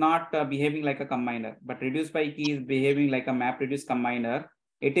it's not behaving like a combiner, but reduce by key is behaving like a map reduce combiner.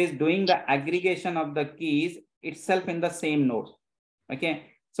 It is doing the aggregation of the keys itself in the same node. Okay,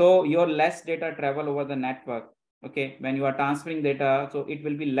 so your less data travel over the network. Okay, when you are transferring data, so it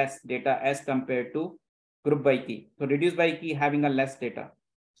will be less data as compared to group by key. So reduce by key having a less data.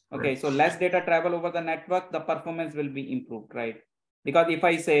 Okay, so less data travel over the network, the performance will be improved, right? Because if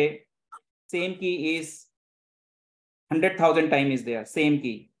I say same key is 100,000 times is there, same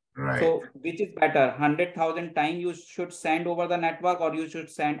key. Right. So which is better, 100,000 times you should send over the network, or you should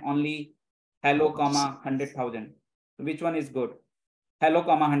send only hello comma 100,000? Which one is good? Hello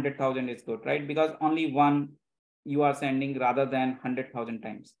comma 100,000 is good, right? Because only one you are sending rather than 100,000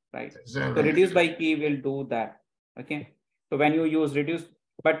 times, right? Exactly. So reduce by key will do that. Okay. So when you use reduce,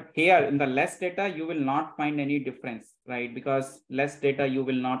 but here in the less data, you will not find any difference, right? Because less data, you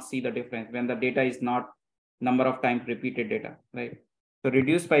will not see the difference when the data is not number of times repeated data, right? So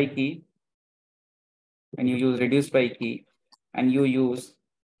reduce by key, when you use reduce by key and you use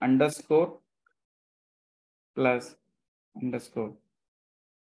underscore plus underscore.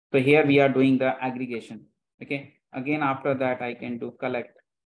 So here we are doing the aggregation. Okay. Again, after that, I can do collect.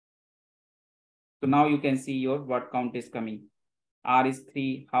 So now you can see your word count is coming. R is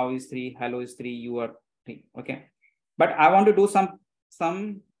 3, how is 3, hello is 3, you are 3. Okay. But I want to do some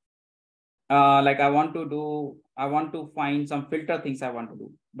like I want to find some filter things I want to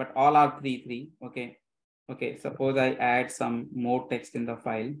do, but all are 3. Okay. Okay. Suppose I add some more text in the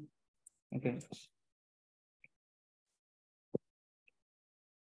file. Okay.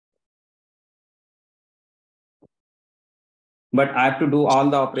 But I have to do all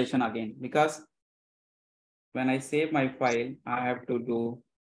the operation again, because when I save my file, I have to do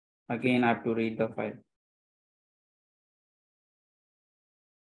again, I have to read the file.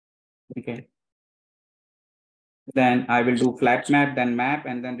 Okay. Then I will do flat map, then map,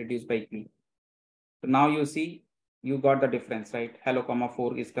 and then reduce by key. So now you see, you got the difference, right? Hello,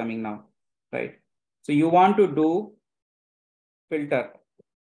 4 is coming now, right? So you want to do filter.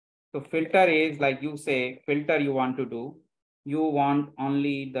 So filter is like you say, filter you want to do. You want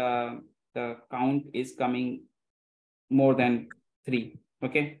only the count is coming more than 3.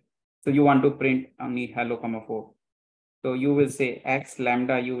 Okay. So you want to print only hello, 4. So you will say X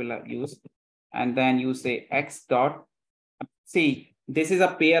lambda you will use, and then you say X dot. See, this is a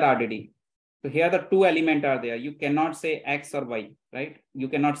pair RDD. So here the 2 elements are there. You cannot say X or Y, right? You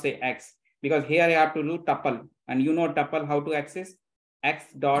cannot say X because here you have to do tuple, and you know tuple how to access X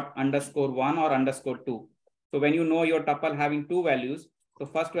dot underscore 1 or underscore 2. So when you know your tuple having 2 values, so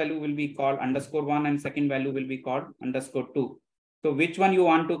first value will be called underscore 1 and second value will be called underscore 2. So which one you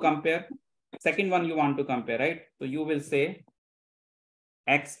want to compare? Second one you want to compare, right? So you will say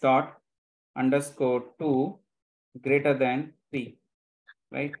X dot underscore 2 greater than 3,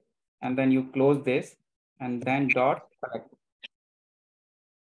 right? And then you close this and then dot select.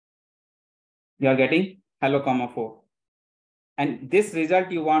 You are getting hello, 4. And this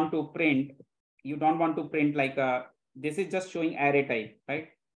result you want to print, you don't want to print like a, this is just showing array type, right?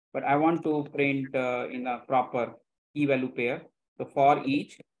 But I want to print in a proper key value pair. So for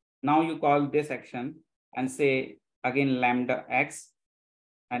each, now you call this action and say again lambda X.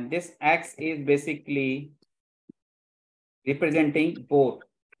 And this X is basically representing both.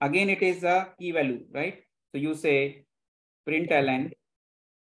 Again, it is a key value, right? So you say println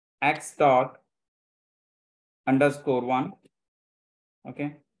X dot underscore 1,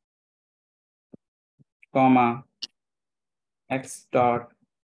 okay, comma X dot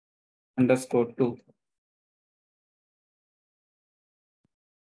underscore 2.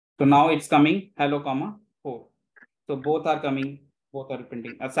 So now it's coming hello, 4. So both are coming, both are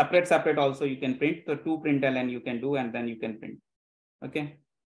printing. A separate also you can print. So 2 println you can do, and then you can print. Okay.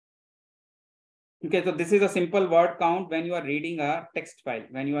 Okay, so this is a simple word count when you are reading a text file,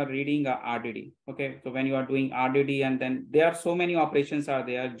 when you are reading a RDD. Okay, so when you are doing RDD, and then there are so many operations are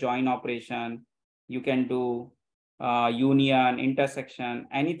there, join operation, you can do union, intersection,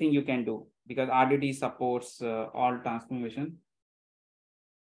 anything you can do, because RDD supports all transformation.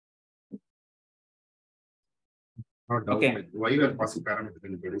 Okay. Like why you are passing parameter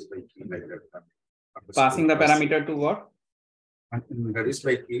in reduce by key like that? Passing the parameter to what? In reduce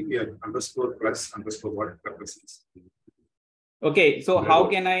by key, we are underscore plus underscore what represents. Okay, so how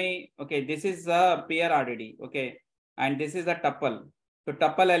can I, okay, this is a pair RDD, okay, and this is a tuple. So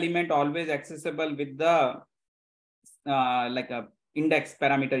tuple element always accessible with the like a index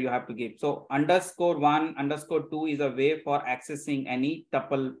parameter you have to give. So underscore 1, underscore 2 is a way for accessing any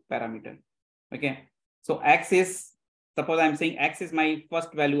tuple parameter. Okay, so X is, suppose I'm saying X is my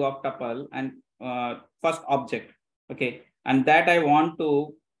first value of tuple and first object. Okay, and that I want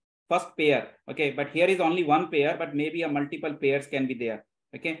to first pair. Okay, but here is only one pair, but maybe a multiple pairs can be there.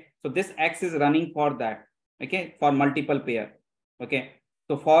 Okay, so this X is running for that. Okay, for multiple pair. Okay,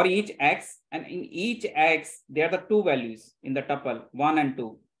 so for each X, and in each X, there are the 2 values in the tuple 1 and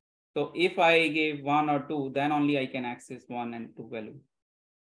 2. So if I give 1 or 2, then only I can access 1 and 2 value.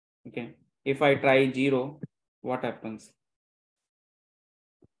 Okay, if I try 0, what happens?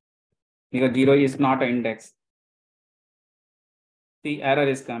 Because 0 is not an index. The error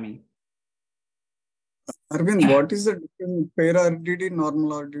is coming. Arvind, what is the difference pair RDD,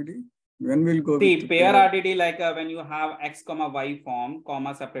 normal RDD? When we'll go See, with pair RDD, like when you have X, Y form,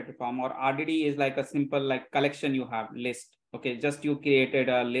 comma separated form, or RDD is like a simple like collection you have list. Okay, just you created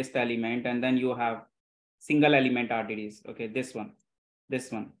a list element and then you have single element RDDs. Okay, this one.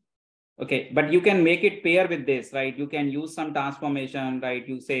 Okay, but you can make it pair with this, right? You can use some transformation, right?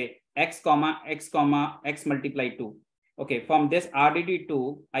 You say X multiply 2. Okay, from this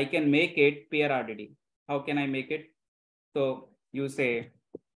RDD2, I can make it pair RDD. How can I make it? So you say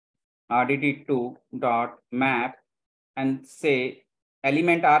RDD2 dot map and say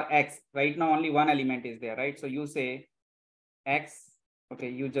element are X. Right now only one element is there, right? So you say X Okay,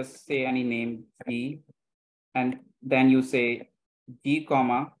 you just say any name G, and then you say G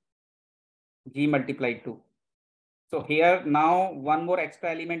comma G multiplied 2. So here now one more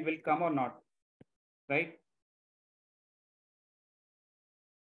extra element will come or not, right?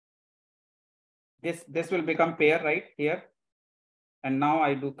 This will become pair right here. And now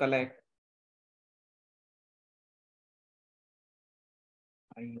I do collect.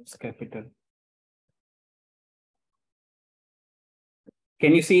 I use capital.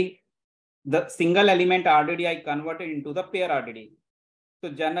 Can you see the single element RDD I converted into the pair RDD?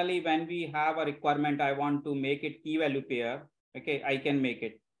 So generally when we have a requirement, I want to make it key value pair. Okay, I can make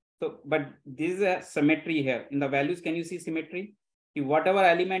it. So, but this is a symmetry here in the values. Can you see symmetry? If whatever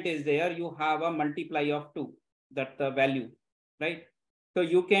element is there, you have a multiply of 2, that's the value, right? So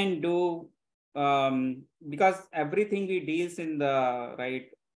you can do, because everything we deals in the right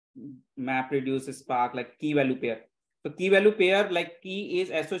map reduce spark like key value pair. So key value pair like key is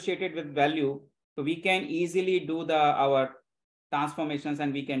associated with value. So we can easily do our transformations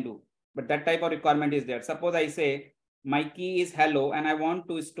and we can do, but that type of requirement is there. Suppose I say my key is hello and I want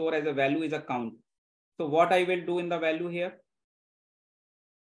to store as a value is a count. So what I will do in the value here?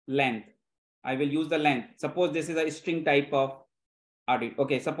 Length. I will use the length. Suppose this is a string type of audit.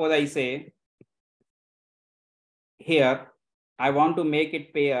 Okay, suppose I say here, I want to make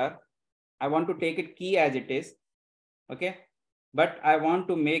it pair. I want to take it key as it is. Okay, but I want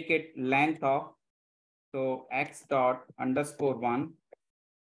to make it length of, so x dot underscore 1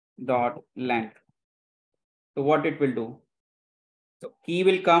 dot length. So what it will do? So key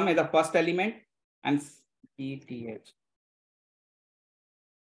will come as the first element and ETH.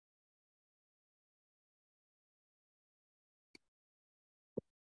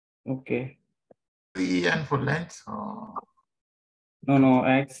 Okay. And for length or No,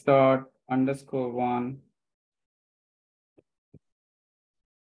 x dot underscore 1.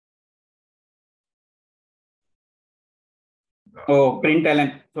 Oh,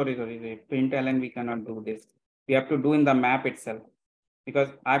 println. Sorry. Println, we cannot do this. We have to do in the map itself because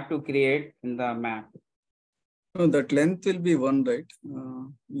I have to create in the map. No, that length will be 1, right?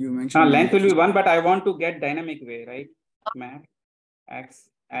 You mentioned. Length will be 1, but I want to get dynamic way, right? Map x,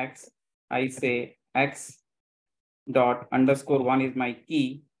 I say x dot underscore 1 is my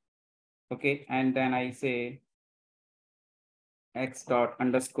key. Okay, and then I say x dot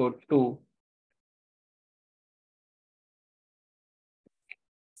underscore 2.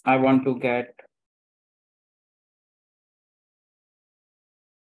 I want to get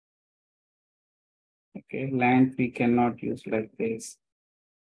length we cannot use like this.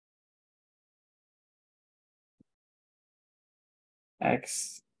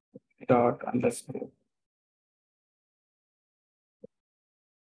 X dot underscore.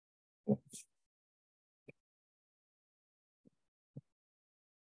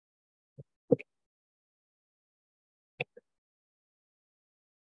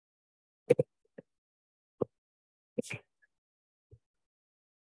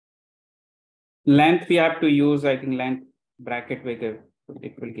 Length we have to use, I think length bracket will give,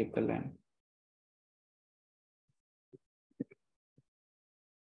 it will give the length.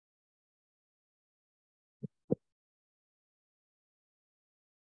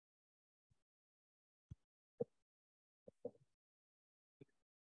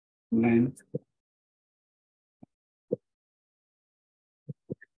 Length.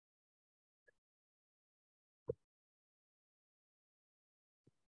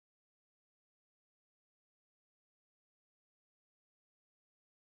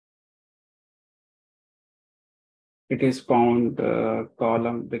 It is found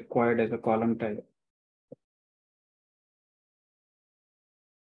column required as a column type.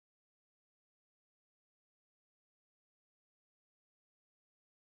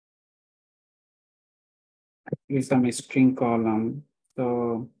 Is some string column.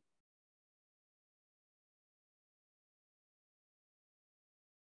 So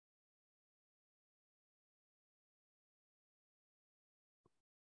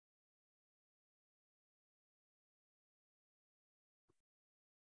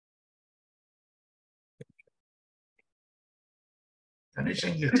can you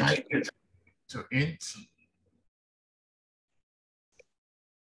change the type to int?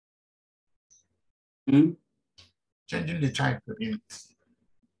 Changing the type to int.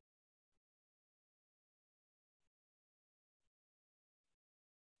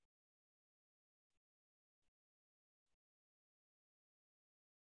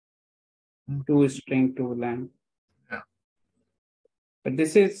 to string to length. Yeah. But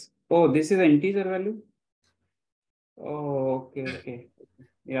this is, this is an integer value. Oh, okay.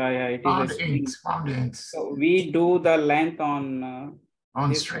 Yeah, it is a string. Found the int. So we do the length on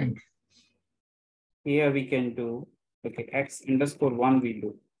on string. Here we can do, okay, x_1 we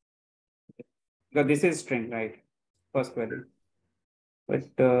do. Because this is string, right? First value. But,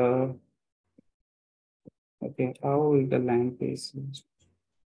 okay, how is the line case?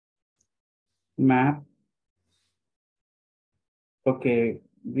 Map. Okay,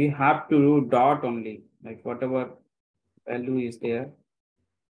 we have to do dot only, like whatever value is there.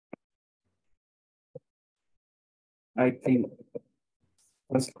 I think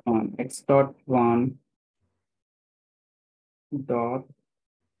first one, x.1 dot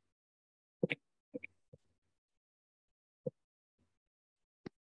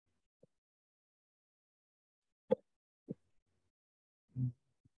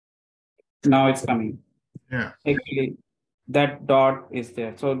now it's coming. Yeah. Actually, that dot is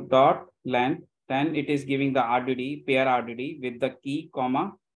there. So dot length, then it is giving the RDD, pair RDD with the key,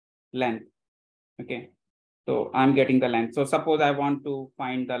 comma, length. Okay. So I'm getting the length. So suppose I want to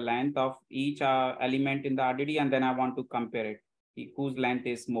find the length of each element in the RDD, and then I want to compare it, whose length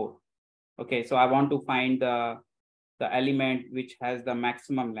is more. Okay. So I want to find the element which has the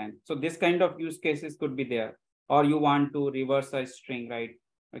maximum length. So this kind of use cases could be there, or you want to reverse a string, right?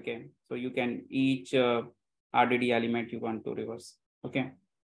 Okay. So you can each RDD element you want to reverse. Okay.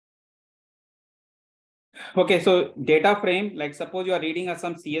 Okay, so data frame, like suppose you are reading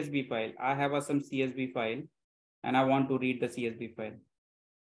some CSV file. I have some CSV file and I want to read the CSV file.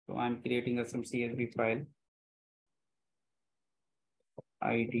 So I'm creating some CSV file.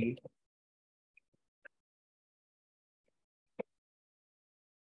 ID.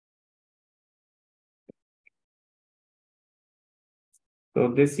 So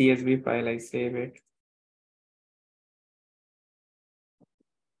this CSV file, I save it.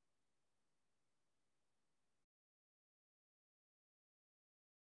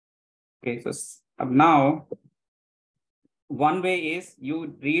 Okay, so now one way is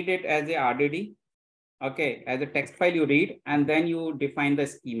you read it as a RDD. Okay, as a text file you read, and then you define the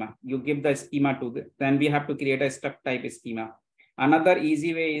schema. You give the schema to the, then we have to create a struct type schema. Another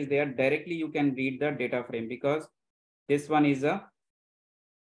easy way is there, directly you can read the data frame, because this one is a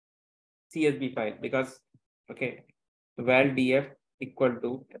CSV file, because, okay, val df equal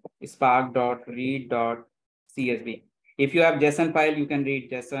to spark.read.csv. If you have JSON file, you can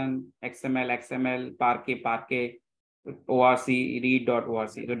read JSON, XML, Parquet, ORC, read.orc.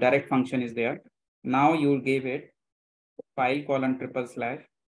 So direct function is there. Now you will give it file :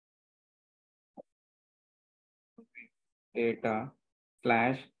 /data/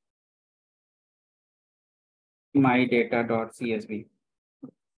 mydata.csv.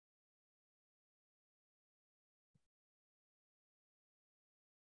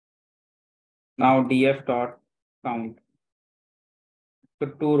 Now df.count. So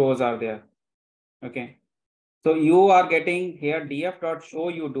 2 rows are there. Okay. So you are getting here df.show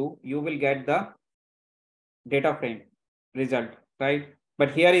you will get the data frame result, right?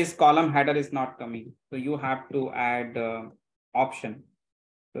 But here is column header is not coming. So you have to add option.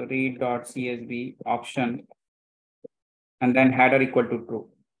 So read.csv option, and then header equal to true.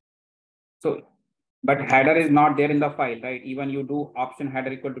 So, but header is not there in the file, right? Even you do option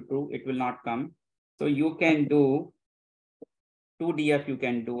header equal to true, it will not come. So you can do 2df you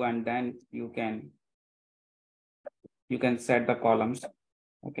can do, and then you can set the columns.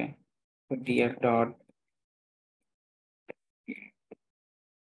 Okay. So df dot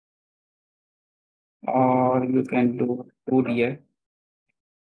or you can do 2df.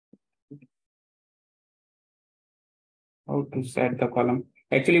 How to set the column?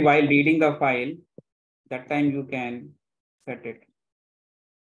 Actually, while reading the file, that time you can set it.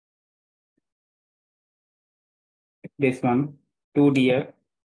 This one, 2df.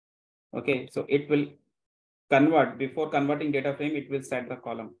 Okay, so it will convert, before converting data frame, it will set the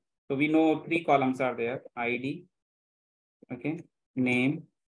column. So we know 3 columns are there: ID, okay, name,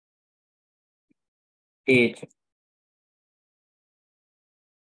 age.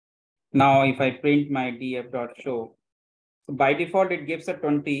 Now, if I print my df.show, so by default, it gives a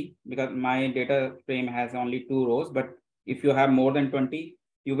 20 because my data frame has only 2 rows. But if you have more than 20,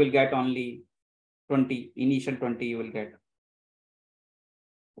 you will get only 20, initial 20 you will get.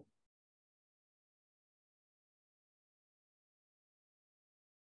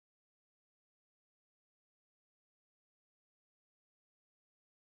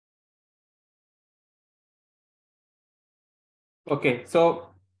 Okay, so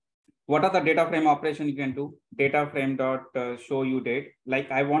what are the data frame operation you can do? Data frame dot show you date.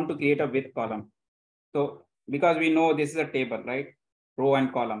 Like I want to create a with column. So because we know this is a table, right? Row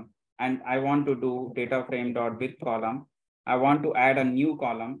and column. And I want to do data frame dot with column. I want to add a new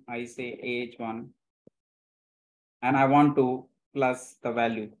column. I say age 1. And I want to plus the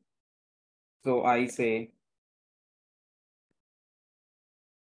value. So I say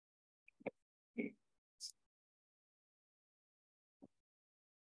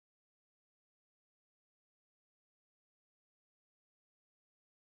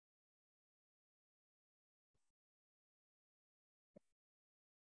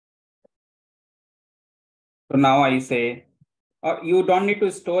so now I say, you don't need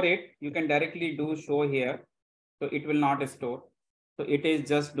to store it. You can directly do show here. So it will not store. So it is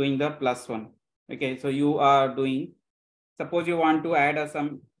just doing the plus one. Okay, so you are doing, suppose you want to add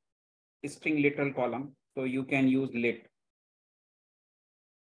some string literal column. So you can use lit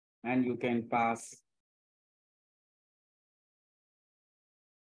and you can pass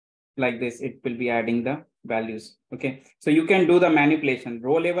like this. It will be adding the values. Okay, so you can do the manipulation,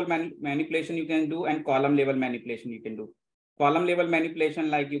 row level manipulation you can do, and column level manipulation you can do. Column level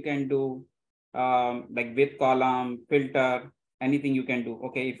manipulation, like you can do like with column, filter, anything you can do.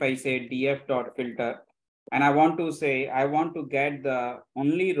 Okay, if I say df dot filter and I want to say, I want to get the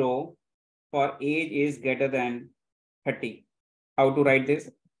only row for age is greater than 30. How to write this?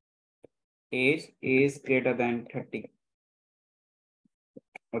 Age is greater than 30.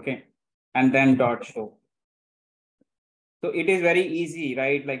 Okay, and then dot show. So it is very easy,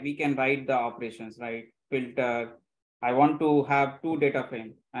 right? Like we can write the operations, right? Filter. I want to have two data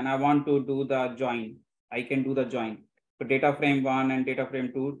frame and I want to do the join. I can do the join. So data frame 1 and data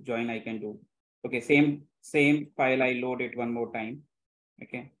frame 2 join I can do. Okay, same file. I load it one more time.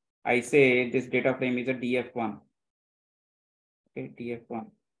 Okay, I say this data frame is a df1. Okay, df1.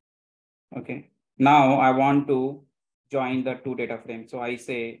 Okay, now I want to join the two data frames. So I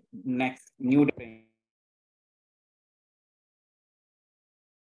say next new data frame.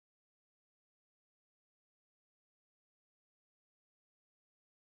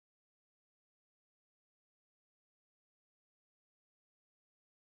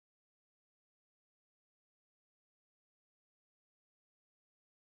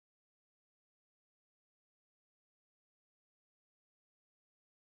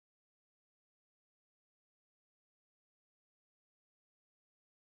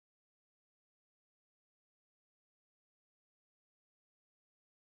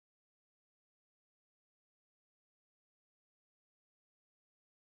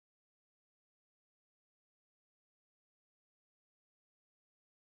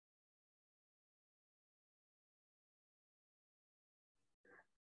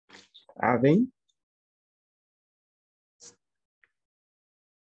 Alvin,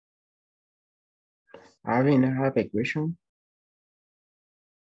 I have a question.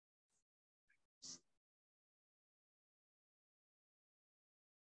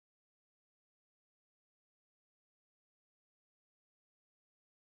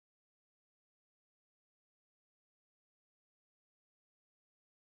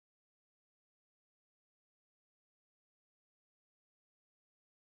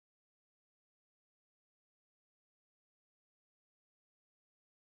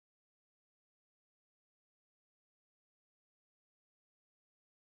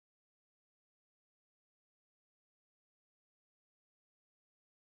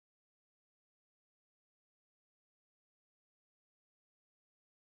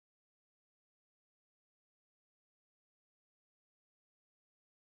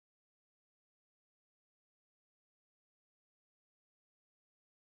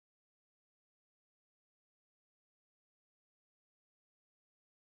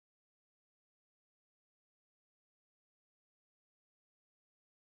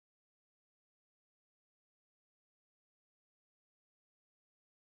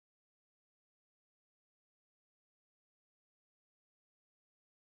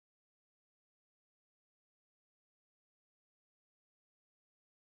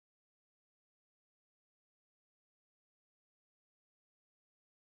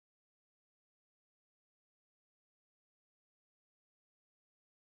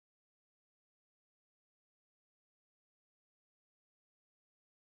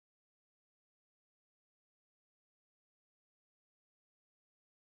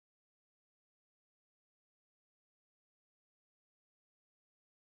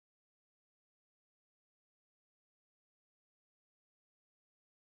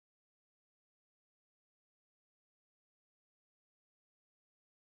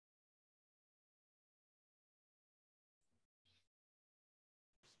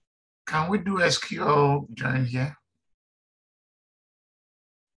 Can we do SQL join here?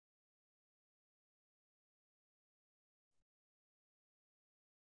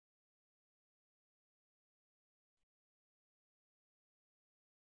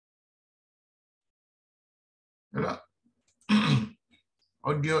 Hello.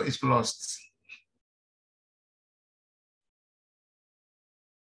 Audio is lost.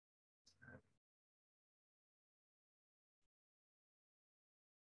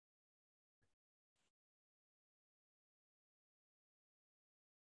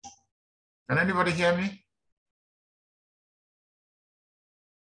 Can anybody hear me?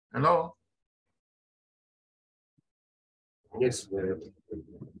 Hello? Yes, we're able to.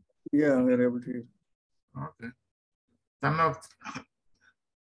 Yeah, we're able to. Okay. Cannot.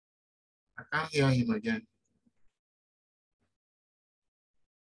 I can't hear him again.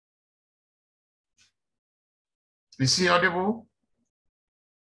 Is he audible?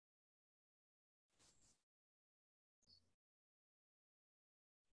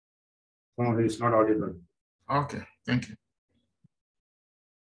 No, he's not audible. Okay, thank you.